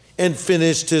started and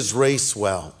finished his race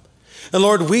well. And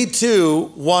Lord, we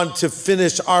too want to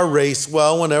finish our race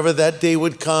well whenever that day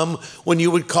would come, when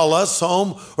you would call us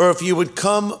home, or if you would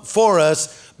come for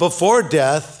us before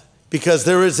death, because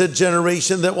there is a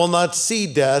generation that will not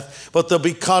see death, but they'll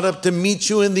be caught up to meet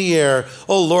you in the air.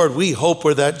 Oh Lord, we hope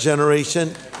we're that generation.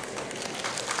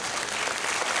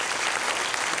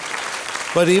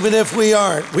 But even if we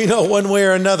aren't, we know one way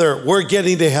or another, we're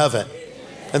getting to heaven.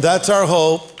 And that's our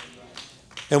hope.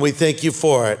 And we thank you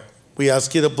for it. We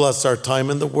ask you to bless our time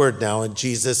in the Word now in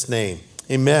Jesus' name.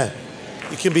 Amen.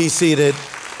 You can be seated.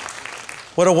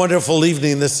 What a wonderful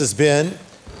evening this has been.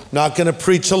 Not going to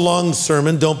preach a long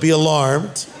sermon. Don't be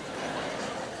alarmed.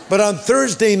 But on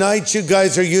Thursday nights, you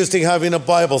guys are used to having a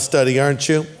Bible study, aren't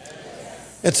you?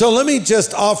 And so let me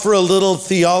just offer a little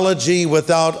theology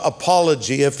without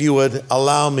apology, if you would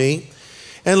allow me.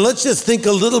 And let's just think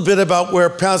a little bit about where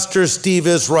Pastor Steve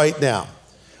is right now.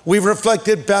 We've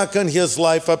reflected back on his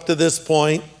life up to this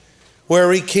point,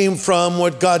 where he came from,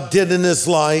 what God did in his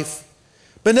life.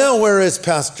 But now, where is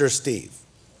Pastor Steve?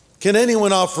 Can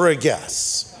anyone offer a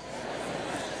guess?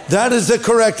 That is the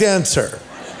correct answer.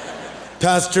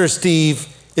 Pastor Steve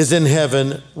is in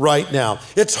heaven right now.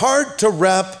 It's hard to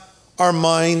wrap our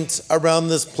minds around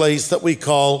this place that we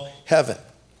call heaven.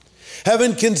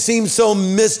 Heaven can seem so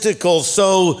mystical,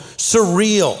 so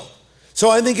surreal. So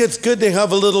I think it's good to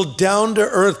have a little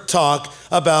down-to-earth talk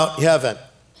about heaven.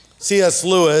 C.S.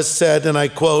 Lewis said, and I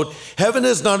quote, "Heaven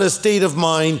is not a state of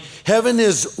mind. Heaven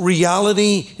is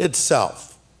reality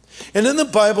itself." And in the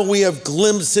Bible, we have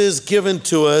glimpses given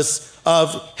to us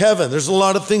of heaven. There's a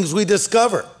lot of things we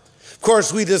discover. Of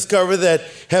course, we discover that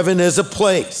heaven is a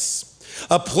place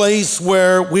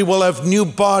where we will have new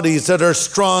bodies that are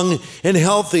strong and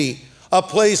healthy, a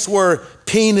place where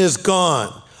pain is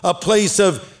gone, a place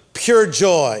of pure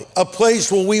joy, a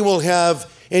place where we will have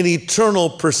an eternal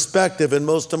perspective, and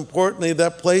most importantly,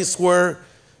 that place where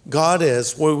God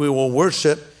is, where we will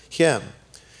worship him.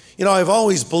 You know, I've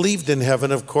always believed in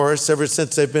heaven, of course, ever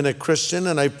since I've been a Christian,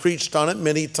 and I've preached on it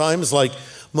many times like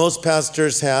most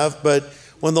pastors have, but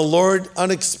when the Lord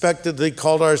unexpectedly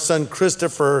called our son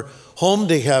Christopher home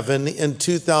to heaven in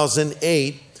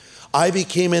 2008, I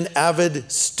became an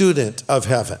avid student of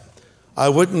heaven. I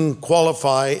wouldn't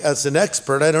qualify as an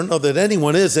expert. I don't know that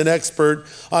anyone is an expert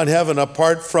on heaven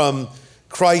apart from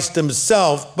Christ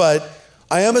himself, but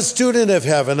I am a student of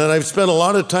heaven, and I've spent a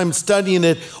lot of time studying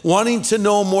it, wanting to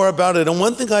know more about it. And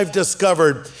one thing I've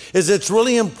discovered is it's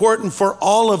really important for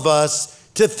all of us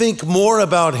to think more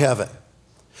about heaven.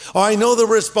 Oh, I know the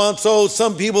response,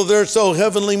 some people, they're so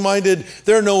heavenly minded,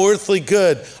 they're no earthly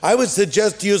good. I would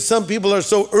suggest to you, some people are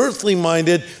so earthly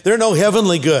minded, they're no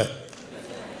heavenly good.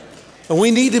 And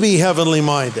we need to be heavenly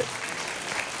minded.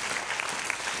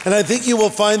 And I think you will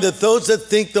find that those that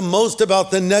think the most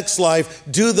about the next life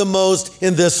do the most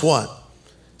in this one.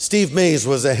 Steve Mays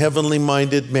was a heavenly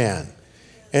minded man,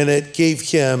 and it gave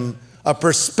him a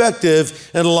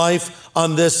perspective in life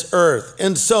on this earth.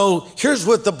 And so here's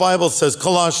what the Bible says,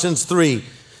 Colossians 3.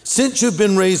 Since you've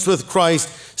been raised with Christ,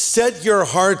 set your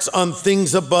hearts on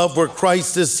things above where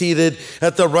Christ is seated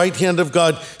at the right hand of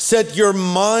God. Set your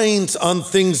minds on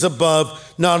things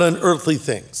above, not on earthly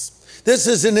things. This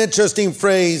is an interesting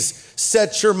phrase,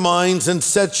 set your minds and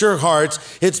set your hearts.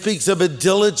 It speaks of a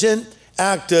diligent,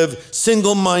 active,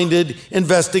 single-minded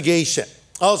investigation.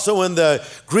 Also in the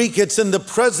Greek, it's in the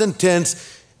present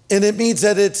tense, and it means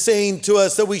that it's saying to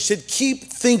us that we should keep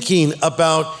thinking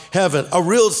about heaven. A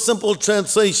real simple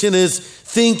translation is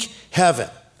think heaven.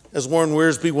 As Warren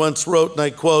Wiersbe once wrote, and I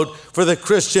quote, "For the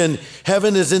Christian,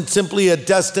 heaven isn't simply a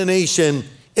destination,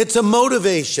 it's a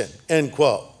motivation," end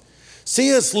quote.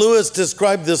 C.S. Lewis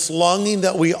described this longing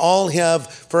that we all have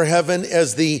for heaven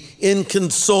as the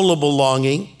inconsolable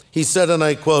longing. He said, and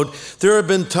I quote, "There have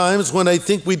been times when I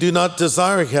think we do not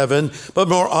desire heaven, but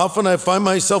more often I find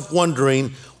myself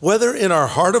wondering whether in our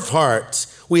heart of hearts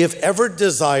we have ever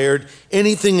desired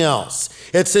anything else.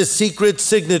 It's a secret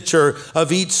signature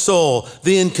of each soul,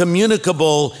 the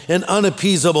incommunicable and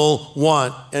unappeasable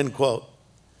want," end quote.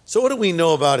 So what do we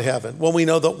know about heaven? Well, we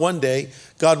know that one day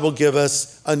God will give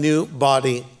us a new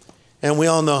body. And we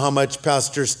all know how much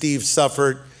Pastor Steve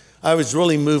suffered I was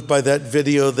really moved by that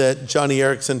video that Johnny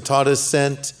Erickson taught us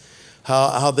sent,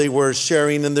 how they were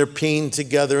sharing in their pain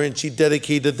together, and she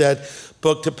dedicated that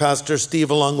book to Pastor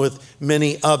Steve along with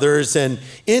many others. And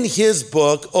in his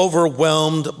book,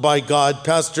 Overwhelmed by God,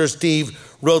 Pastor Steve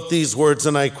wrote these words,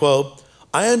 and I quote,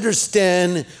 "I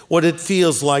understand what it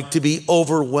feels like to be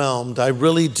overwhelmed. I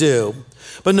really do.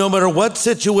 But no matter what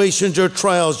situations or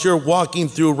trials you're walking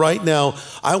through right now,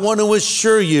 I want to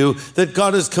assure you that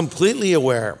God is completely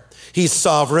aware. He's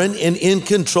sovereign and in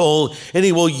control, and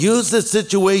he will use the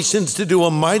situations to do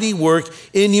a mighty work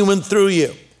in you and through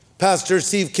you." Pastor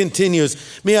Steve continues,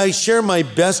 "May I share my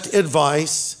best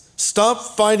advice?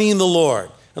 Stop fighting the Lord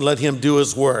and let him do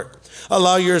his work.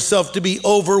 Allow yourself to be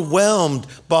overwhelmed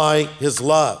by his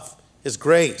love, his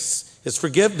grace, his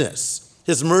forgiveness,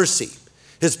 his mercy,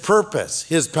 his purpose,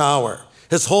 his power,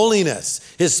 his holiness,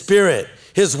 his spirit,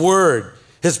 his word,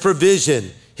 his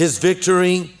provision, his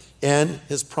victory, and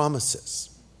his promises."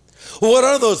 Well, what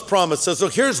are those promises? So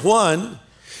here's one.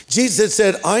 Jesus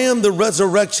said, "I am the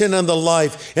resurrection and the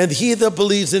life, and he that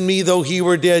believes in me, though he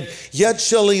were dead, yet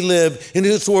shall he live, and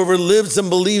whosoever lives and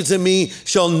believes in me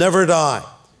shall never die."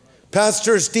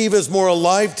 Pastor Steve is more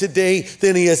alive today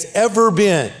than he has ever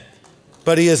been,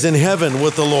 but he is in heaven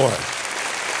with the Lord.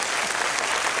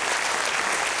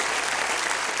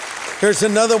 Here's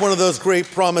another one of those great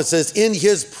promises. In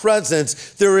his presence,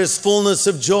 there is fullness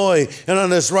of joy, and on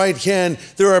his right hand,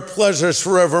 there are pleasures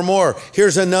forevermore.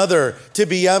 Here's another. To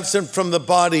be absent from the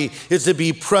body is to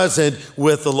be present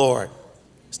with the Lord.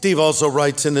 Steve also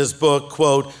writes in his book,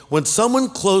 quote, "When someone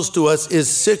close to us is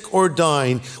sick or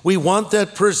dying, we want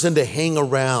that person to hang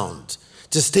around,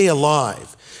 to stay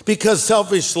alive, because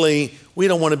selfishly, we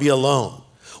don't want to be alone.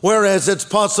 Whereas it's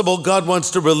possible God wants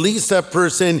to release that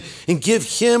person and give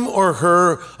him or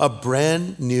her a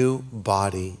brand new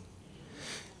body."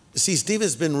 See, Steve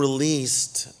has been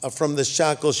released from the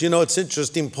shackles. You know, it's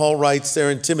interesting. Paul writes there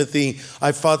in Timothy,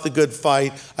 "I fought the good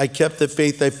fight. I kept the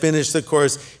faith. I finished the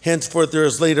course. Henceforth there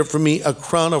is laid up for me a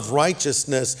crown of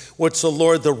righteousness, which the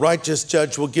Lord, the righteous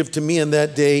judge, will give to me in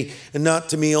that day, and not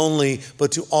to me only,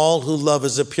 but to all who love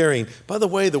his appearing." By the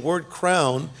way, the word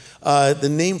crown, the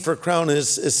name for crown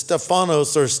is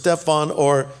Stephanos or Stephan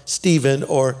or Stephen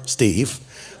or Steve.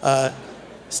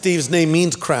 Steve's name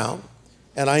means crown.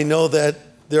 And I know that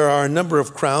there are a number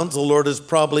of crowns the Lord is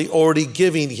probably already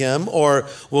giving him or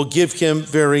will give him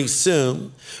very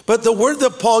soon. But the word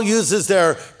that Paul uses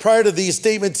there prior to these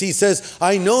statements, he says,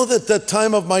 "I know that the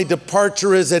time of my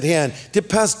departure is at hand." Did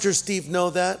Pastor Steve know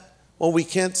that? Well, we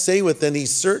can't say with any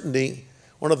certainty.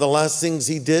 One of the last things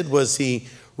he did was he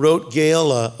wrote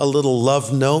Gail a little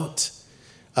love note.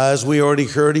 As we already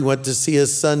heard, he went to see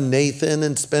his son Nathan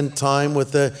and spent time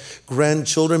with the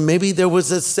grandchildren. Maybe there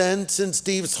was a sense in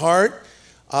Steve's heart.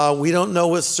 We don't know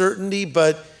with certainty,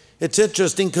 but it's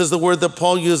interesting because the word that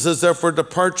Paul uses there for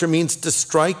departure means to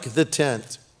strike the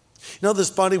tent. You know, this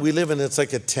body we live in, it's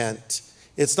like a tent.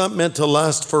 It's not meant to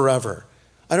last forever.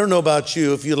 I don't know about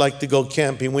you if you like to go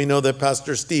camping. We know that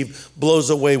Pastor Steve blows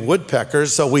away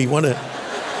woodpeckers, so we want to...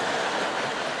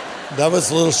 That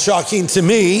was a little shocking to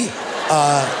me.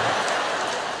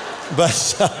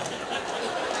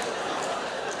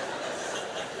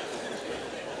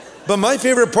 But my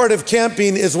favorite part of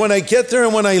camping is when I get there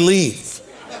and when I leave.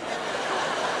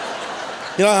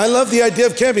 You know, I love the idea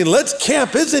of camping. Let's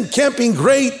camp. Isn't camping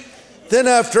great? Then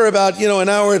after about, an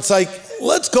hour, it's like,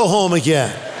 let's go home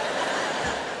again.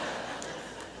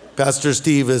 Pastor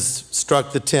Steve has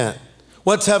struck the tent.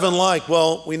 What's heaven like?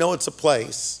 Well, we know it's a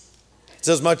place. It's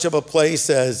as much of a place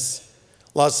as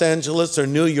Los Angeles or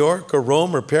New York or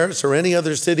Rome or Paris or any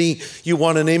other city you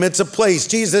want to name. It's a place.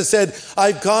 Jesus said,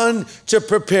 "I've gone to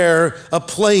prepare a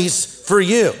place for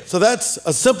you." So that's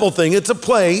a simple thing. It's a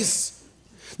place.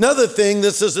 Another thing,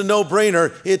 this is a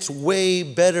no-brainer. It's way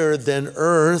better than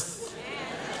earth.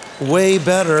 Way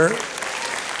better.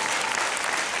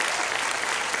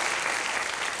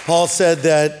 Paul said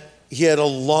that he had a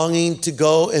longing to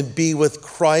go and be with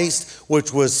Christ,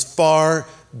 which was far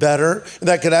better. And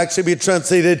that could actually be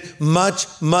translated much,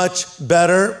 much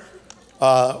better.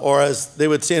 Or as they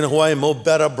would say in Hawaii, mo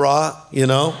better bra,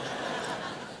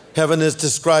 Heaven is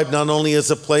described not only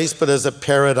as a place, but as a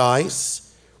paradise.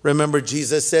 Remember,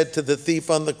 Jesus said to the thief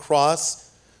on the cross,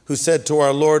 who said to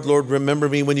our Lord, "Lord, remember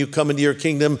me when you come into your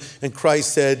kingdom." And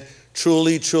Christ said,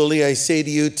 "Truly, truly, I say to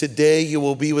you, today you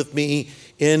will be with me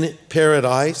in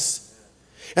paradise."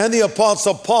 And the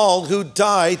Apostle Paul, who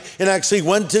died and actually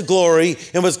went to glory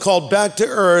and was called back to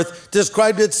earth,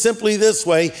 described it simply this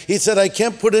way. He said, I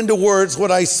can't put into words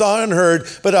what I saw and heard,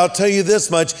 but I'll tell you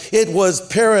this much. It was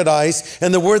paradise.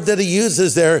 And the word that he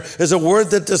uses there is a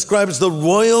word that describes the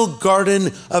royal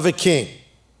garden of a king.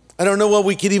 I don't know what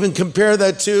we could even compare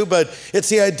that to, but it's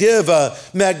the idea of a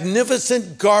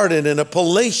magnificent garden and a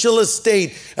palatial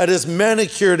estate that is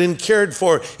manicured and cared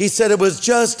for. He said it was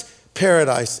just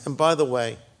paradise. And by the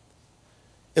way,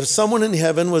 if someone in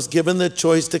heaven was given the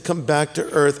choice to come back to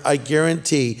earth, I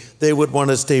guarantee they would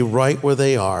want to stay right where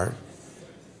they are.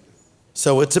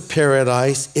 So it's a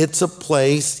paradise, it's a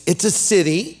place, it's a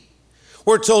city.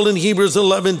 We're told in Hebrews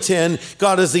 11:10,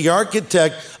 God is the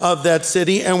architect of that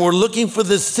city, and we're looking for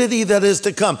the city that is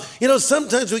to come. You know,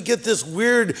 sometimes we get this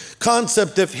weird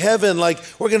concept of heaven, like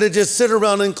we're going to just sit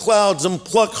around in clouds and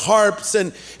pluck harps,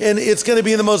 and it's going to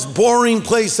be the most boring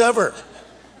place ever.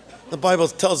 The Bible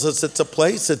tells us it's a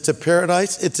place, it's a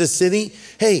paradise, it's a city.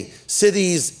 Hey,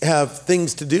 cities have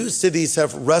things to do. Cities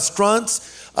have restaurants.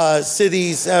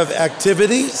 Cities have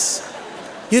activities.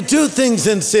 You do things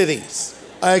in cities.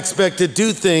 I expect to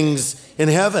do things in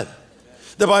heaven.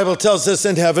 The Bible tells us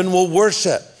in heaven we'll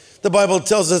worship. The Bible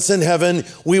tells us in heaven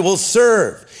we will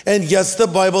serve. And yes, the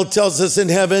Bible tells us in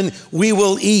heaven we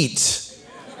will eat.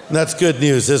 And that's good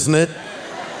news, isn't it?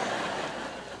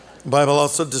 The Bible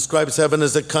also describes heaven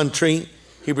as a country.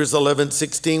 Hebrews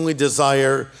 11:16, we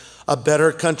desire a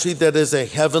better country that is a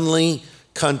heavenly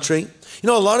country. You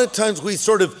know, a lot of times we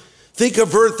sort of think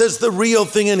of earth as the real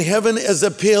thing and heaven as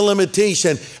a pale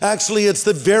imitation. Actually, it's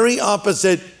the very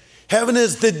opposite. Heaven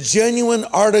is the genuine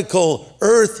article.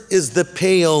 Earth is the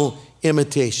pale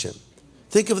imitation.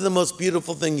 Think of the most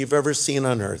beautiful thing you've ever seen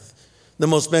on earth. The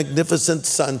most magnificent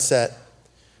sunset.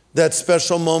 That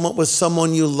special moment with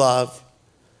someone you love.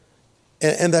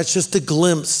 And that's just a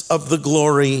glimpse of the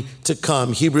glory to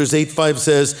come. Hebrews 8:5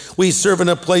 says, we serve in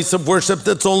a place of worship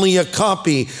that's only a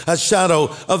copy, a shadow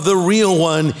of the real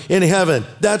one in heaven.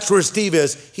 That's where Steve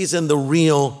is. He's in the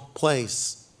real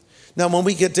place. Now, when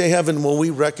we get to heaven, will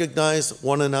we recognize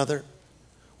one another?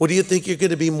 Well, do you think you're going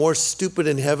to be more stupid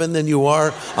in heaven than you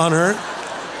are on earth?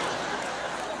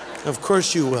 Of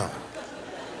course you will.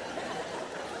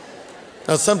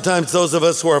 Now, sometimes those of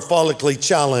us who are follically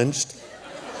challenged,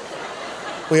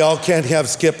 we all can't have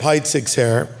Skip Heitzig's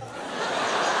hair.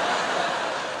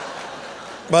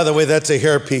 By the way, that's a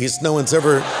hairpiece. No one's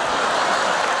ever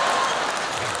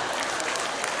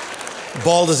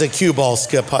bald as a cue ball,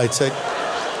 Skip Heitzig.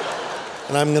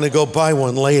 And I'm going to go buy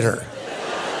one later.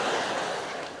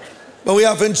 But we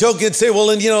often joke and say, well,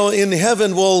 in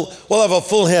heaven, we'll have a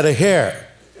full head of hair.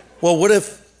 Well, what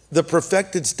if the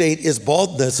perfected state is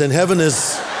baldness and heaven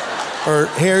is, or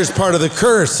hair is part of the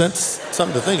curse? That's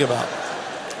something to think about.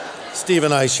 Steve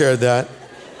and I shared that.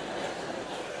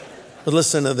 But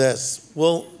listen to this.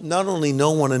 We'll not only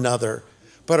know one another,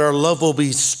 but our love will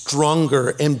be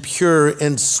stronger and pure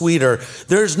and sweeter.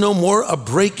 There's no more a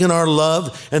break in our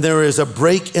love, and there is a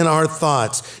break in our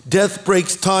thoughts. Death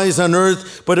breaks ties on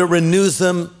earth, but it renews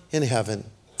them in heaven.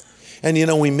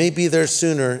 And we may be there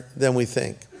sooner than we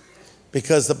think,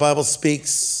 because the Bible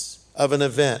speaks of an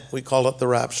event. We call it the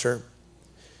rapture.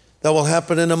 That will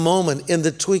happen in a moment, in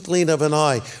the twinkling of an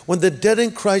eye, when the dead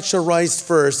in Christ shall rise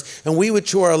first, and we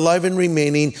which are alive and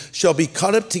remaining shall be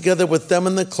caught up together with them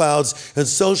in the clouds, and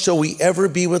so shall we ever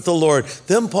be with the Lord.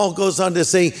 Then Paul goes on to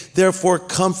say, therefore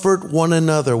comfort one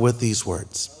another with these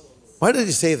words. Why did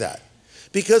he say that?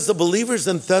 Because the believers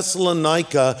in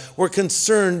Thessalonica were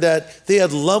concerned that they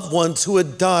had loved ones who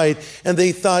had died, and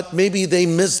they thought maybe they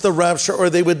missed the rapture or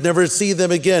they would never see them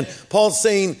again. Paul's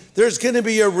saying there's going to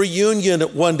be a reunion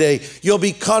one day. You'll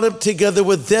be caught up together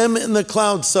with them in the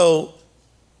clouds. So,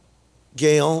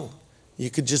 Gail, you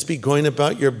could just be going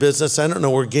about your business. I don't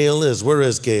know where Gail is. Where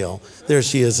is Gail? There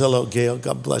she is. Hello, Gail.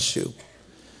 God bless you.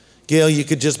 Gail, you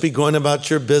could just be going about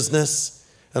your business.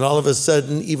 And all of a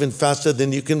sudden, even faster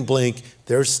than you can blink,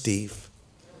 there's Steve.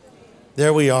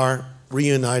 There we are,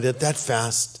 reunited that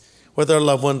fast with our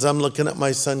loved ones. I'm looking at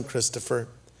my son, Christopher.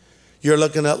 You're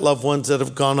looking at loved ones that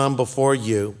have gone on before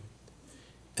you.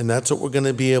 And that's what we're going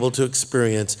to be able to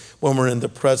experience when we're in the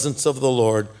presence of the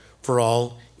Lord for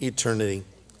all eternity.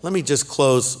 Let me just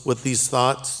close with these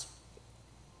thoughts.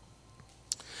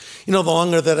 The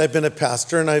longer that I've been a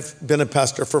pastor, and I've been a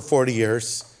pastor for 40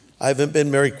 years, I haven't been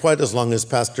married quite as long as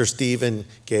Pastor Steve and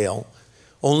Gail.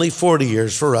 Only 40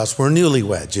 years for us. We're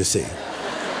newlyweds, you see.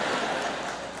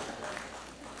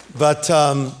 But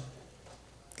the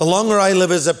longer I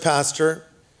live as a pastor,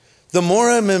 the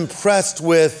more I'm impressed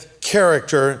with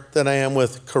character than I am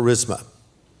with charisma.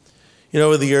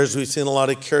 Over the years, we've seen a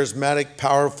lot of charismatic,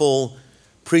 powerful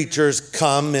preachers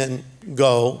come and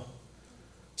go.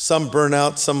 Some burn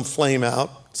out, some flame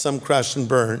out, some crash and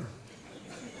burn.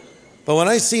 But when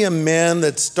I see a man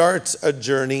that starts a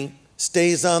journey,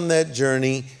 stays on that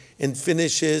journey, and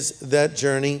finishes that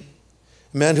journey,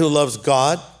 a man who loves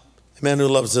God, a man who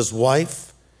loves his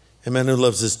wife, a man who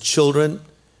loves his children,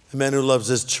 a man who loves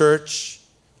his church,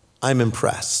 I'm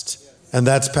impressed. And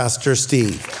that's Pastor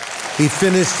Steve. He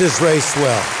finished his race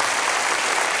well.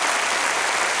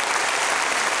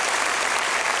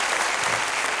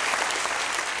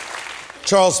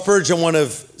 Charles Spurgeon, one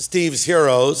of Steve's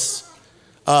heroes,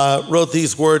 wrote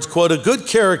these words, quote, "A good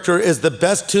character is the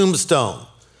best tombstone.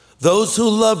 Those who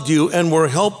loved you and were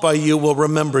helped by you will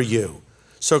remember you.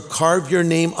 So carve your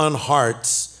name on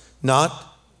hearts,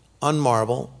 not on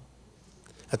marble."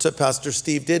 That's what Pastor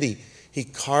Steve did. He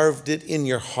carved it in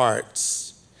your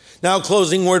hearts. Now, a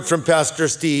closing word from Pastor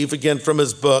Steve, again from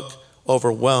his book,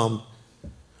 Overwhelmed.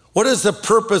 What is the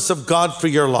purpose of God for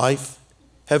your life?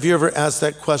 Have you ever asked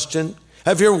that question?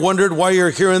 Have you ever wondered why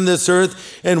you're here on this earth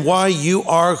and why you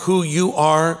are who you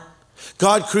are?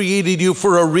 God created you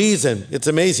for a reason. It's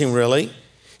amazing, really.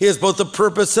 He has both a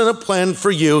purpose and a plan for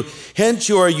you. Hence,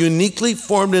 you are uniquely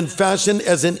formed and fashioned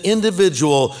as an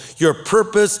individual. Your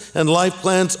purpose and life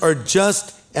plans are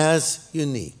just as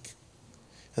unique.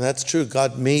 And that's true.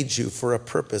 God made you for a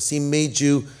purpose. He made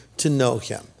you to know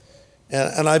him.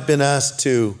 And I've been asked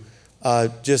to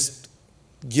just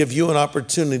give you an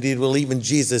opportunity to believe in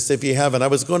Jesus if you haven't. I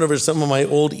was going over some of my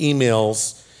old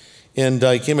emails, and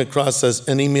I came across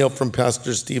an email from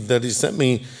Pastor Steve that he sent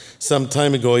me some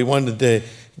time ago. He wanted to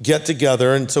get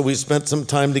together, and so we spent some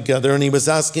time together, and he was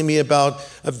asking me about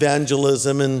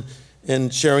evangelism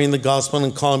and sharing the gospel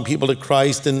and calling people to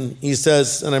Christ. And he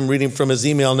says, and I'm reading from his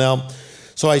email now,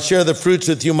 "So I share the fruits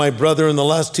with you, my brother. In the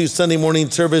last 2 Sunday morning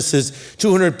services,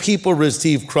 200 people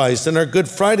received Christ. In our Good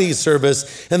Friday service,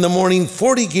 in the morning,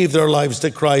 40 gave their lives to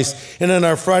Christ. And in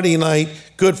our Friday night,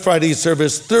 Good Friday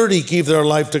service, 30 gave their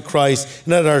life to Christ.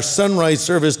 And at our sunrise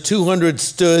service, 200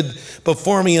 stood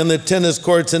before me on the tennis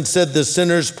courts and said the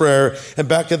sinner's prayer. And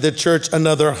back at the church,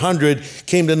 another 100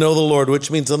 came to know the Lord," which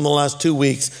means in the last 2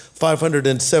 weeks,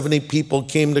 570 people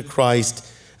came to Christ.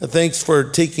 Thanks for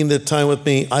taking the time with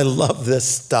me. I love this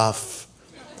stuff.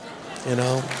 You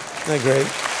know, isn't that great?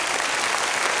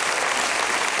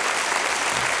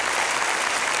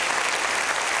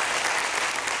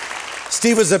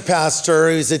 Steve was a pastor,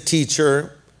 he was a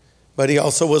teacher, but he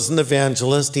also was an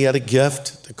evangelist. He had a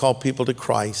gift to call people to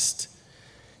Christ.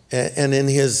 And in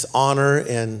his honor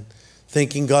and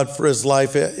thanking God for his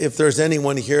life, if there's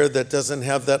anyone here that doesn't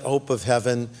have that hope of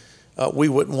heaven, we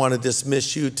wouldn't want to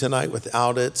dismiss you tonight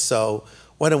without it. So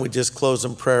why don't we just close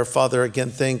in prayer? Father, again,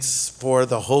 thanks for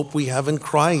the hope we have in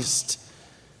Christ,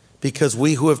 because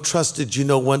we who have trusted you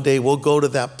know one day we'll go to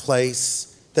that place,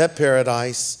 that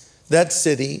paradise, that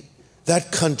city,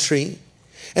 that country,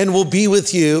 and we'll be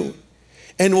with you,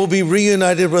 and we'll be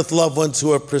reunited with loved ones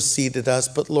who have preceded us.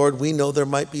 But Lord, we know there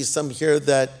might be some here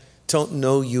that don't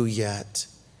know you yet.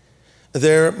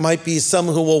 There might be some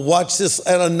who will watch this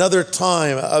at another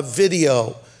time, a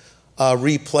video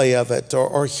replay of it,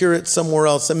 or hear it somewhere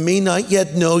else and may not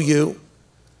yet know you.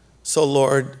 So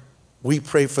Lord, we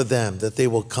pray for them that they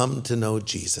will come to know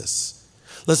Jesus.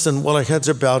 Listen, while our heads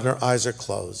are bowed and our eyes are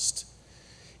closed,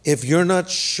 if you're not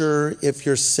sure if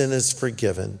your sin is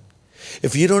forgiven,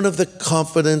 if you don't have the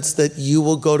confidence that you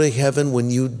will go to heaven when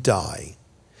you die,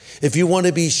 if you want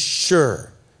to be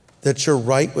sure that you're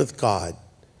right with God,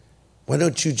 why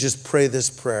don't you just pray this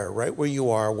prayer right where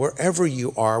you are, wherever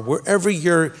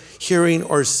you're hearing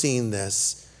or seeing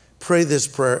this. Pray this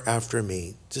prayer after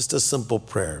me, just a simple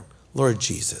prayer. Lord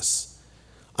Jesus,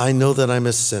 I know that I'm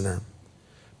a sinner,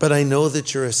 but I know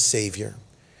that you're a Savior.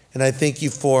 And I thank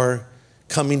you for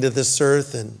coming to this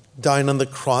earth and dying on the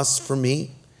cross for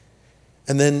me,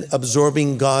 and then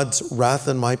absorbing God's wrath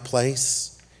in my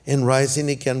place and rising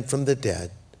again from the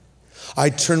dead. I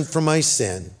turn from my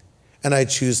sin and I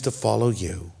choose to follow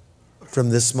you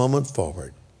from this moment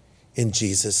forward. In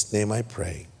Jesus' name I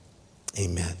pray.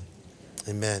 Amen.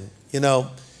 Amen. You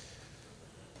know,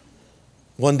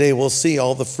 one day we'll see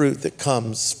all the fruit that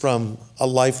comes from a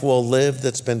life well lived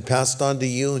that's been passed on to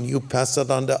you, and you pass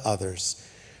it on to others.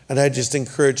 And I just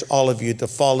encourage all of you to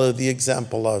follow the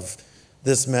example of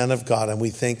this man of God, and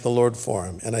we thank the Lord for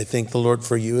him, and I thank the Lord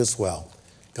for you as well.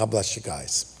 God bless you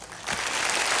guys.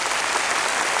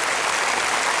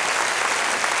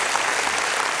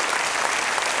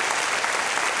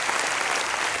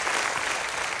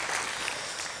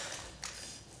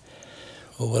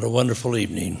 Well, what a wonderful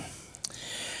evening.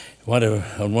 I want to,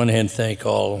 on one hand, thank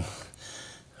all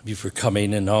of you for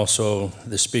coming, and also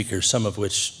the speakers, some of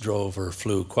which drove or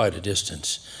flew quite a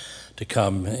distance to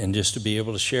come and just to be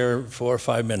able to share 4 or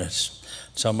 5 minutes.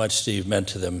 It's how much Steve meant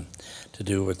to them to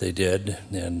do what they did.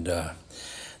 And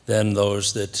then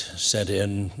those that sent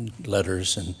in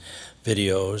letters and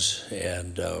videos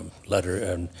and letter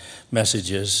and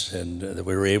messages, and that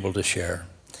we were able to share.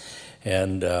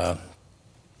 And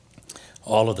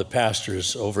all of the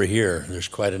pastors over here, there's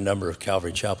quite a number of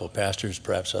Calvary Chapel pastors,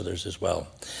 perhaps others as well,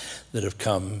 that have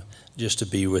come just to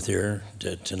be with here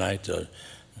tonight to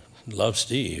love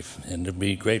Steve and to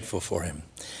be grateful for him,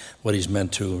 what he's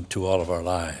meant to all of our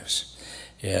lives.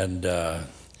 And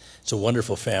it's a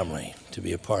wonderful family to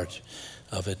be a part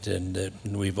of it, and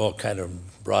we've all kind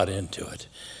of brought into it.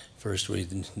 First,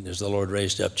 as the Lord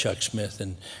raised up Chuck Smith,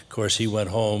 and of course he went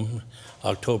home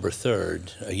October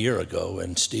 3rd a year ago,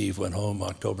 and Steve went home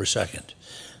October 2nd,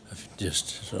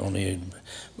 just only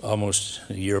almost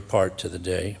a year apart to the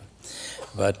day.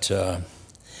 But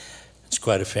it's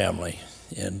quite a family.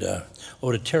 And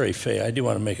to Terry Fay, I do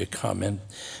want to make a comment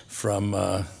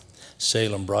from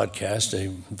Salem Broadcast, a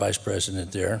vice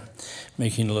president there,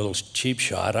 making a little cheap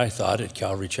shot, I thought, at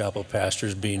Calvary Chapel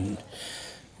pastors being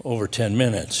over 10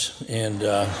 minutes. And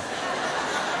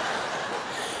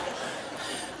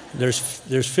there's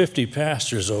 50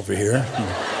 pastors over here.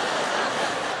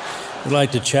 We'd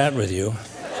like to chat with you.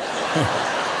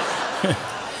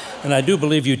 And I do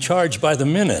believe you charge by the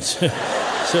minute.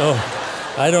 So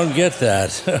I don't get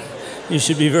that. You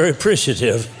should be very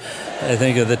appreciative. I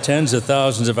think of the tens of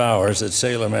thousands of hours that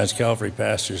Salem has Calvary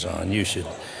pastors on. You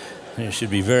should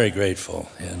be very grateful,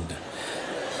 and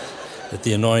that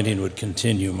the anointing would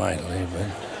continue mightily.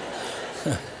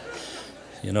 But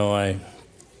you know,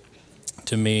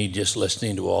 to me, just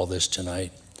listening to all this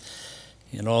tonight,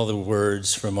 and all the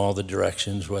words from all the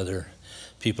directions, whether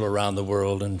people around the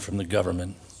world and from the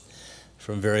government,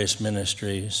 from various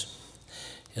ministries,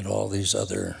 and all these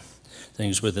other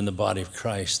things within the body of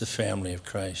Christ, the family of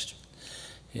Christ,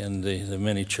 and the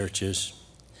many churches,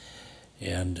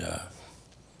 and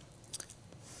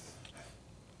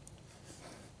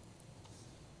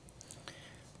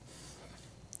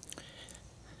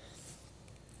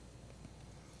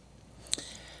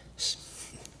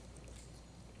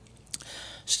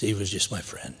Steve was just my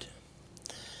friend,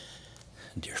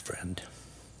 a dear friend.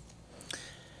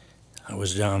 I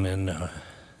was down in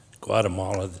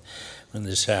Guatemala when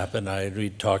this happened.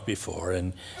 We'd talked before,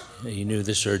 and he knew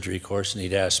the surgery course, and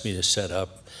he'd asked me to set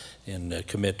up and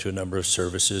commit to a number of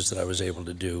services that I was able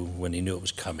to do when he knew it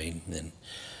was coming. And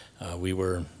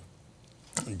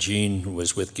Gene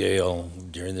was with Gail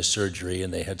during the surgery,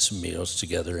 and they had some meals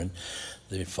together in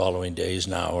the following days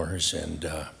and hours, and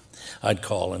I'd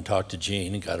call and talk to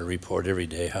Gene and got a report every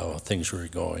day how things were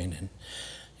going. And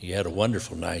he had a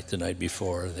wonderful night the night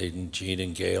before. Gene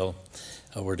and Gail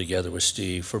were together with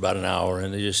Steve for about an hour,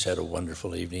 and they just had a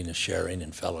wonderful evening of sharing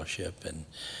and fellowship.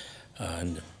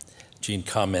 And Gene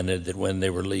commented that when they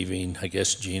were leaving, I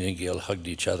guess Gene and Gail hugged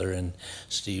each other, and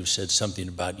Steve said something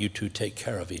about, "You two take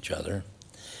care of each other."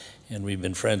 And we've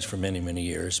been friends for many, many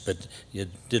years, but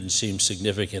it didn't seem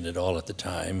significant at all at the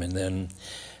time. And then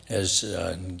as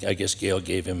I guess Gail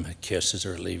gave him a kiss as they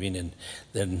were leaving, and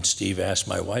then Steve asked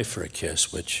my wife for a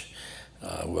kiss, which,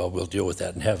 well, we'll deal with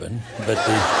that in heaven. But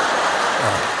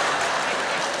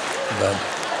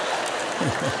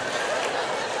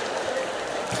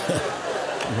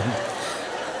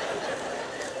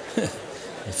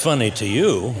funny to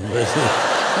you,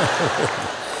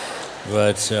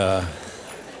 but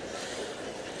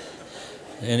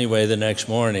anyway, the next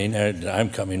morning, I'm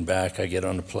coming back, I get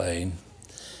on the plane,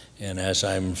 and as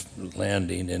I'm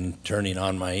landing and turning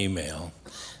on my email,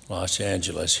 Los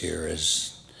Angeles here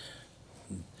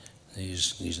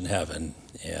he's in heaven,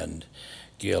 and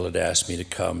Gail had asked me to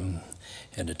come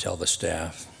and to tell the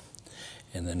staff,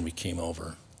 and then we came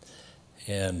over.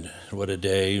 And what a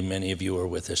day. Many of you were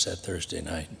with us that Thursday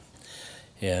night,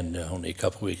 and only a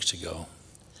couple weeks ago.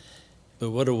 But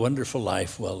what a wonderful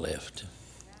life well lived,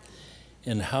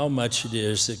 and how much it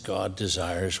is that God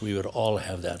desires we would all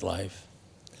have that life.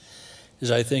 As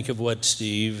I think of what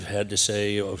Steve had to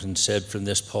say and said from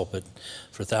this pulpit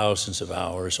for thousands of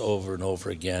hours over and over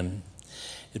again,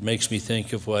 it makes me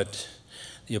think of what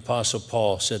the Apostle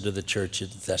Paul said to the church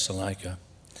at Thessalonica.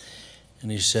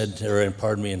 And he said,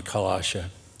 in Colossia,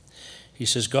 he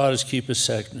says, God has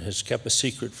kept a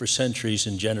secret for centuries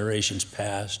and generations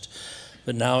past,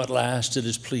 but now at last it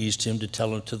has pleased him to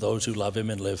tell it to those who love him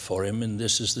and live for him. And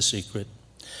this is the secret,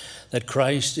 that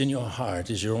Christ in your heart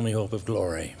is your only hope of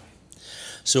glory.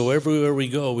 So everywhere we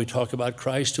go, we talk about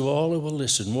Christ to all who will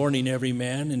listen, warning every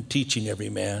man and teaching every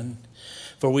man.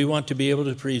 For we want to be able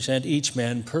to present each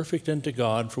man perfect unto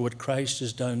God for what Christ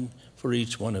has done for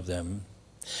each one of them.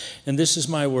 And this is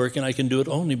my work, and I can do it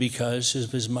only because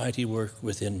of his mighty work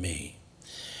within me.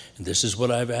 And this is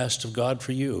what I've asked of God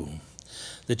for you,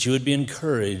 that you would be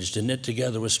encouraged and knit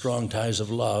together with strong ties of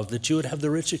love, that you would have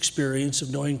the rich experience of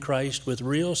knowing Christ with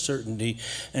real certainty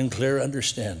and clear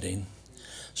understanding.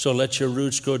 So let your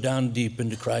roots go down deep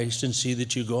into Christ and see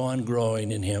that you go on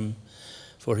growing in him,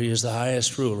 for he is the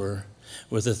highest ruler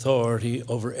with authority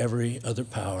over every other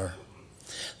power.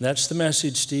 That's the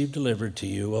message Steve delivered to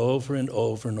you over and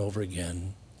over and over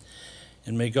again.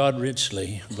 And may God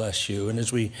richly bless you. And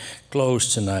as we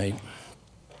close tonight,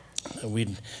 I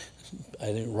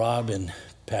think Rob and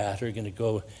Pat are going to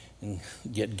go and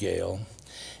get Gail,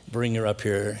 bring her up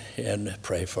here and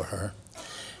pray for her,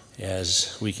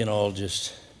 as we can all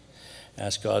just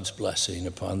ask God's blessing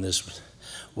upon this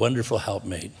wonderful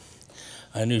helpmate.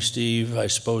 I knew Steve, I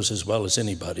suppose, as well as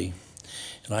anybody,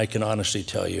 and I can honestly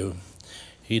tell you,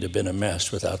 he'd have been a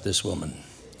mess without this woman.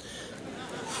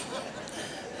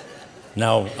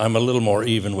 Now, I'm a little more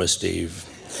even with Steve,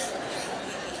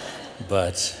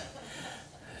 but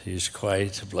he's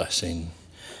quite a blessing.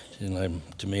 And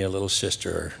to me, a little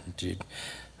sister.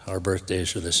 Our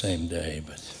birthdays are the same day,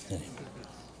 but anyway.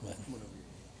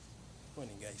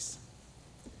 Morning, guys.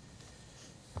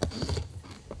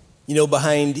 You know,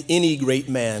 behind any great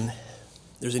man,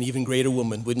 there's an even greater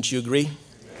woman. Wouldn't you agree?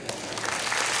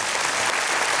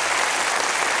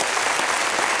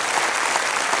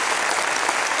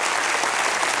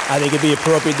 I think it'd be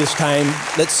appropriate this time.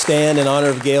 Let's stand in honor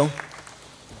of Gail.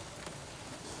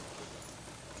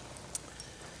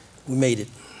 We made it.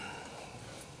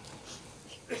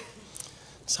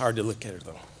 It's hard to look at her,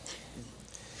 though.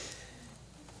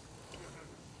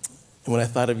 And when I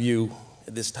thought of you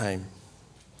at this time,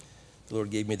 the Lord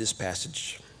gave me this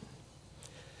passage.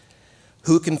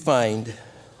 Who can find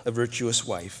a virtuous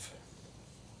wife?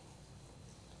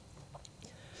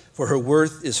 For her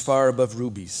worth is far above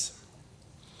rubies.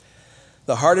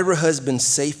 The heart of her husband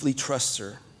safely trusts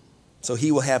her, so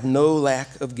he will have no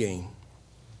lack of gain.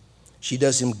 She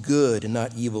does him good and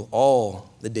not evil all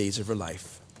the days of her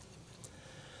life.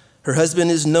 Her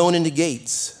husband is known in the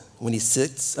gates when he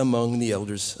sits among the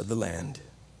elders of the land.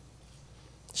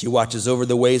 She watches over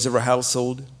the ways of her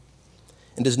household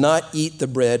and does not eat the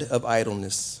bread of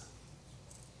idleness.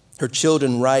 Her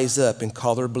children rise up and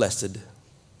call her blessed.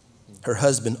 Her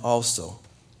husband also,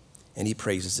 and he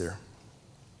praises her.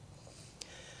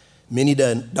 Many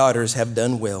daughters have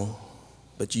done well,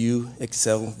 but you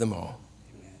excel them all.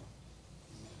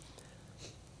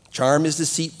 Charm is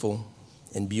deceitful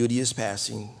and beauty is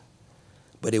passing,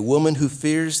 but a woman who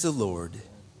fears the Lord,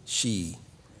 she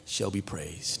shall be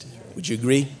praised. Would you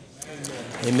agree?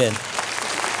 Amen.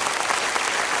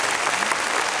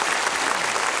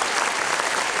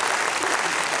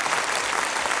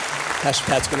 Pastor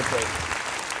Pat's going to pray.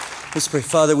 Let's pray.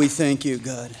 Father, we thank you,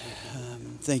 God.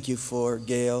 Thank you for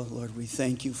Gail. Lord, we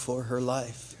thank you for her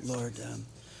life. Lord,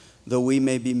 though we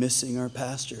may be missing our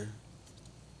pastor,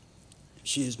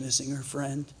 she is missing her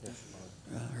friend,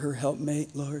 her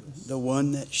helpmate, Lord, the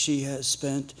one that she has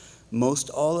spent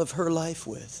most all of her life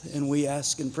with. And we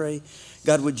ask and pray,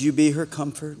 God, would you be her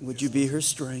comfort? Would you be her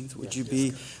strength? Would you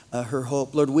be her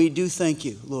hope? Lord, we do thank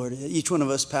you, Lord, each one of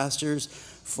us pastors,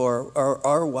 for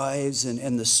our wives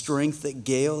and the strength that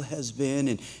Gail has been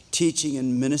in teaching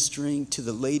and ministering to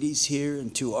the ladies here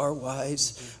and to our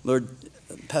wives. Lord,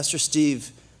 Pastor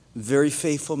Steve, very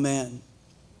faithful man,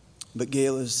 but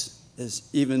Gail is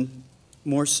even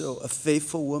more so a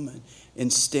faithful woman in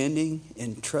standing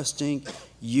and trusting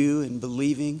you and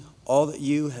believing all that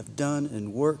you have done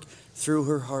and worked through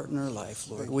her heart and her life,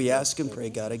 Lord. We ask and pray,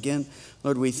 God. Again,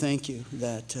 Lord, we thank you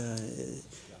that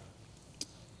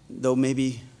though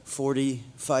maybe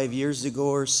 45 years ago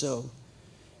or so,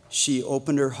 she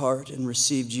opened her heart and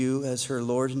received you as her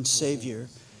Lord and Savior.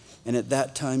 And at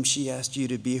that time, she asked you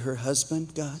to be her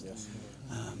husband, God.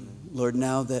 Lord,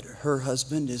 now that her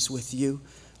husband is with you,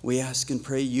 we ask and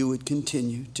pray you would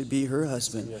continue to be her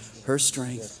husband, her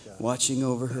strength, watching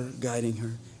over her, guiding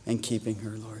her, and keeping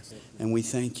her, Lord. And we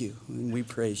thank you and we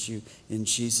praise you in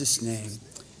Jesus' name.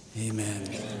 Amen.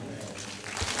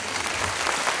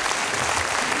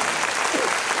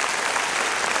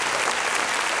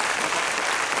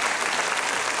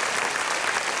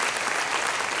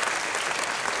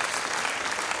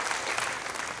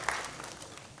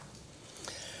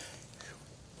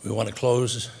 We want to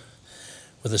close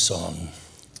with a song,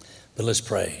 but let's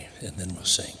pray and then we'll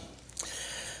sing.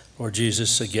 Lord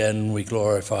Jesus, again, we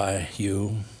glorify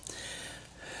you.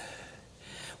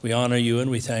 We honor you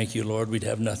and we thank you, Lord. We'd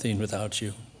have nothing without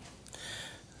you.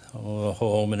 a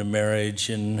home and a marriage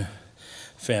and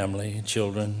family,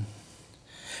 children,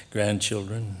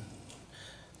 grandchildren,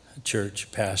 a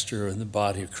church, pastor, and the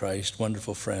body of Christ,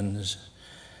 wonderful friends.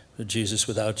 But Jesus,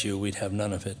 without you, we'd have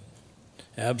none of it.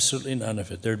 Absolutely none of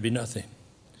it. There'd be nothing.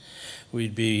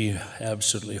 We'd be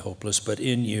absolutely hopeless. But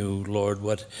in you, Lord,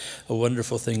 what a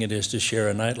wonderful thing it is to share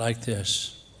a night like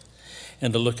this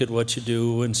and to look at what you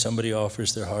do when somebody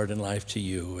offers their heart and life to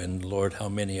you. And Lord, how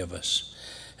many of us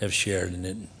have shared in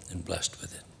it and blessed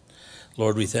with it.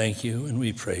 Lord, we thank you and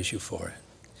we praise you for it.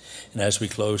 And as we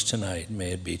close tonight,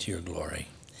 may it be to your glory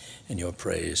and your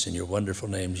praise. In your wonderful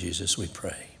name, Jesus, we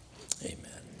pray.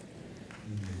 Amen.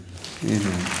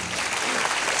 Amen.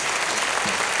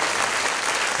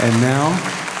 And now,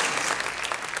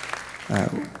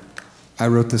 I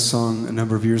wrote this song a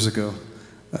number of years ago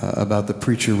about the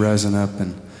preacher rising up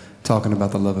and talking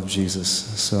about the love of Jesus.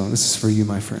 So this is for you,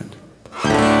 my friend.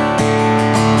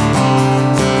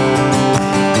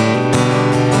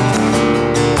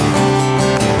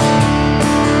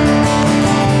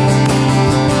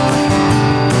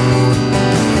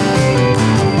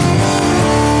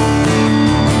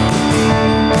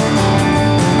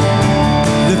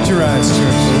 Lift your eyes,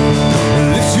 church.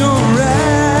 Lift your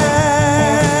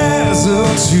eyes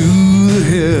up to the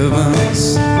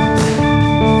heavens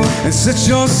and set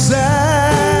your sights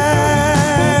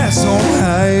on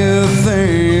higher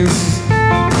things.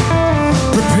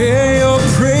 Prepare your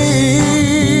praise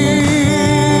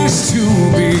to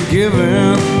be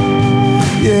given,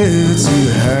 yeah, to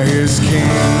the highest King.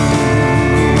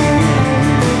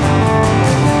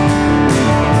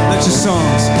 Let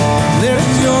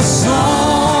your songs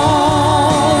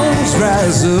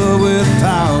rise up with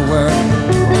power.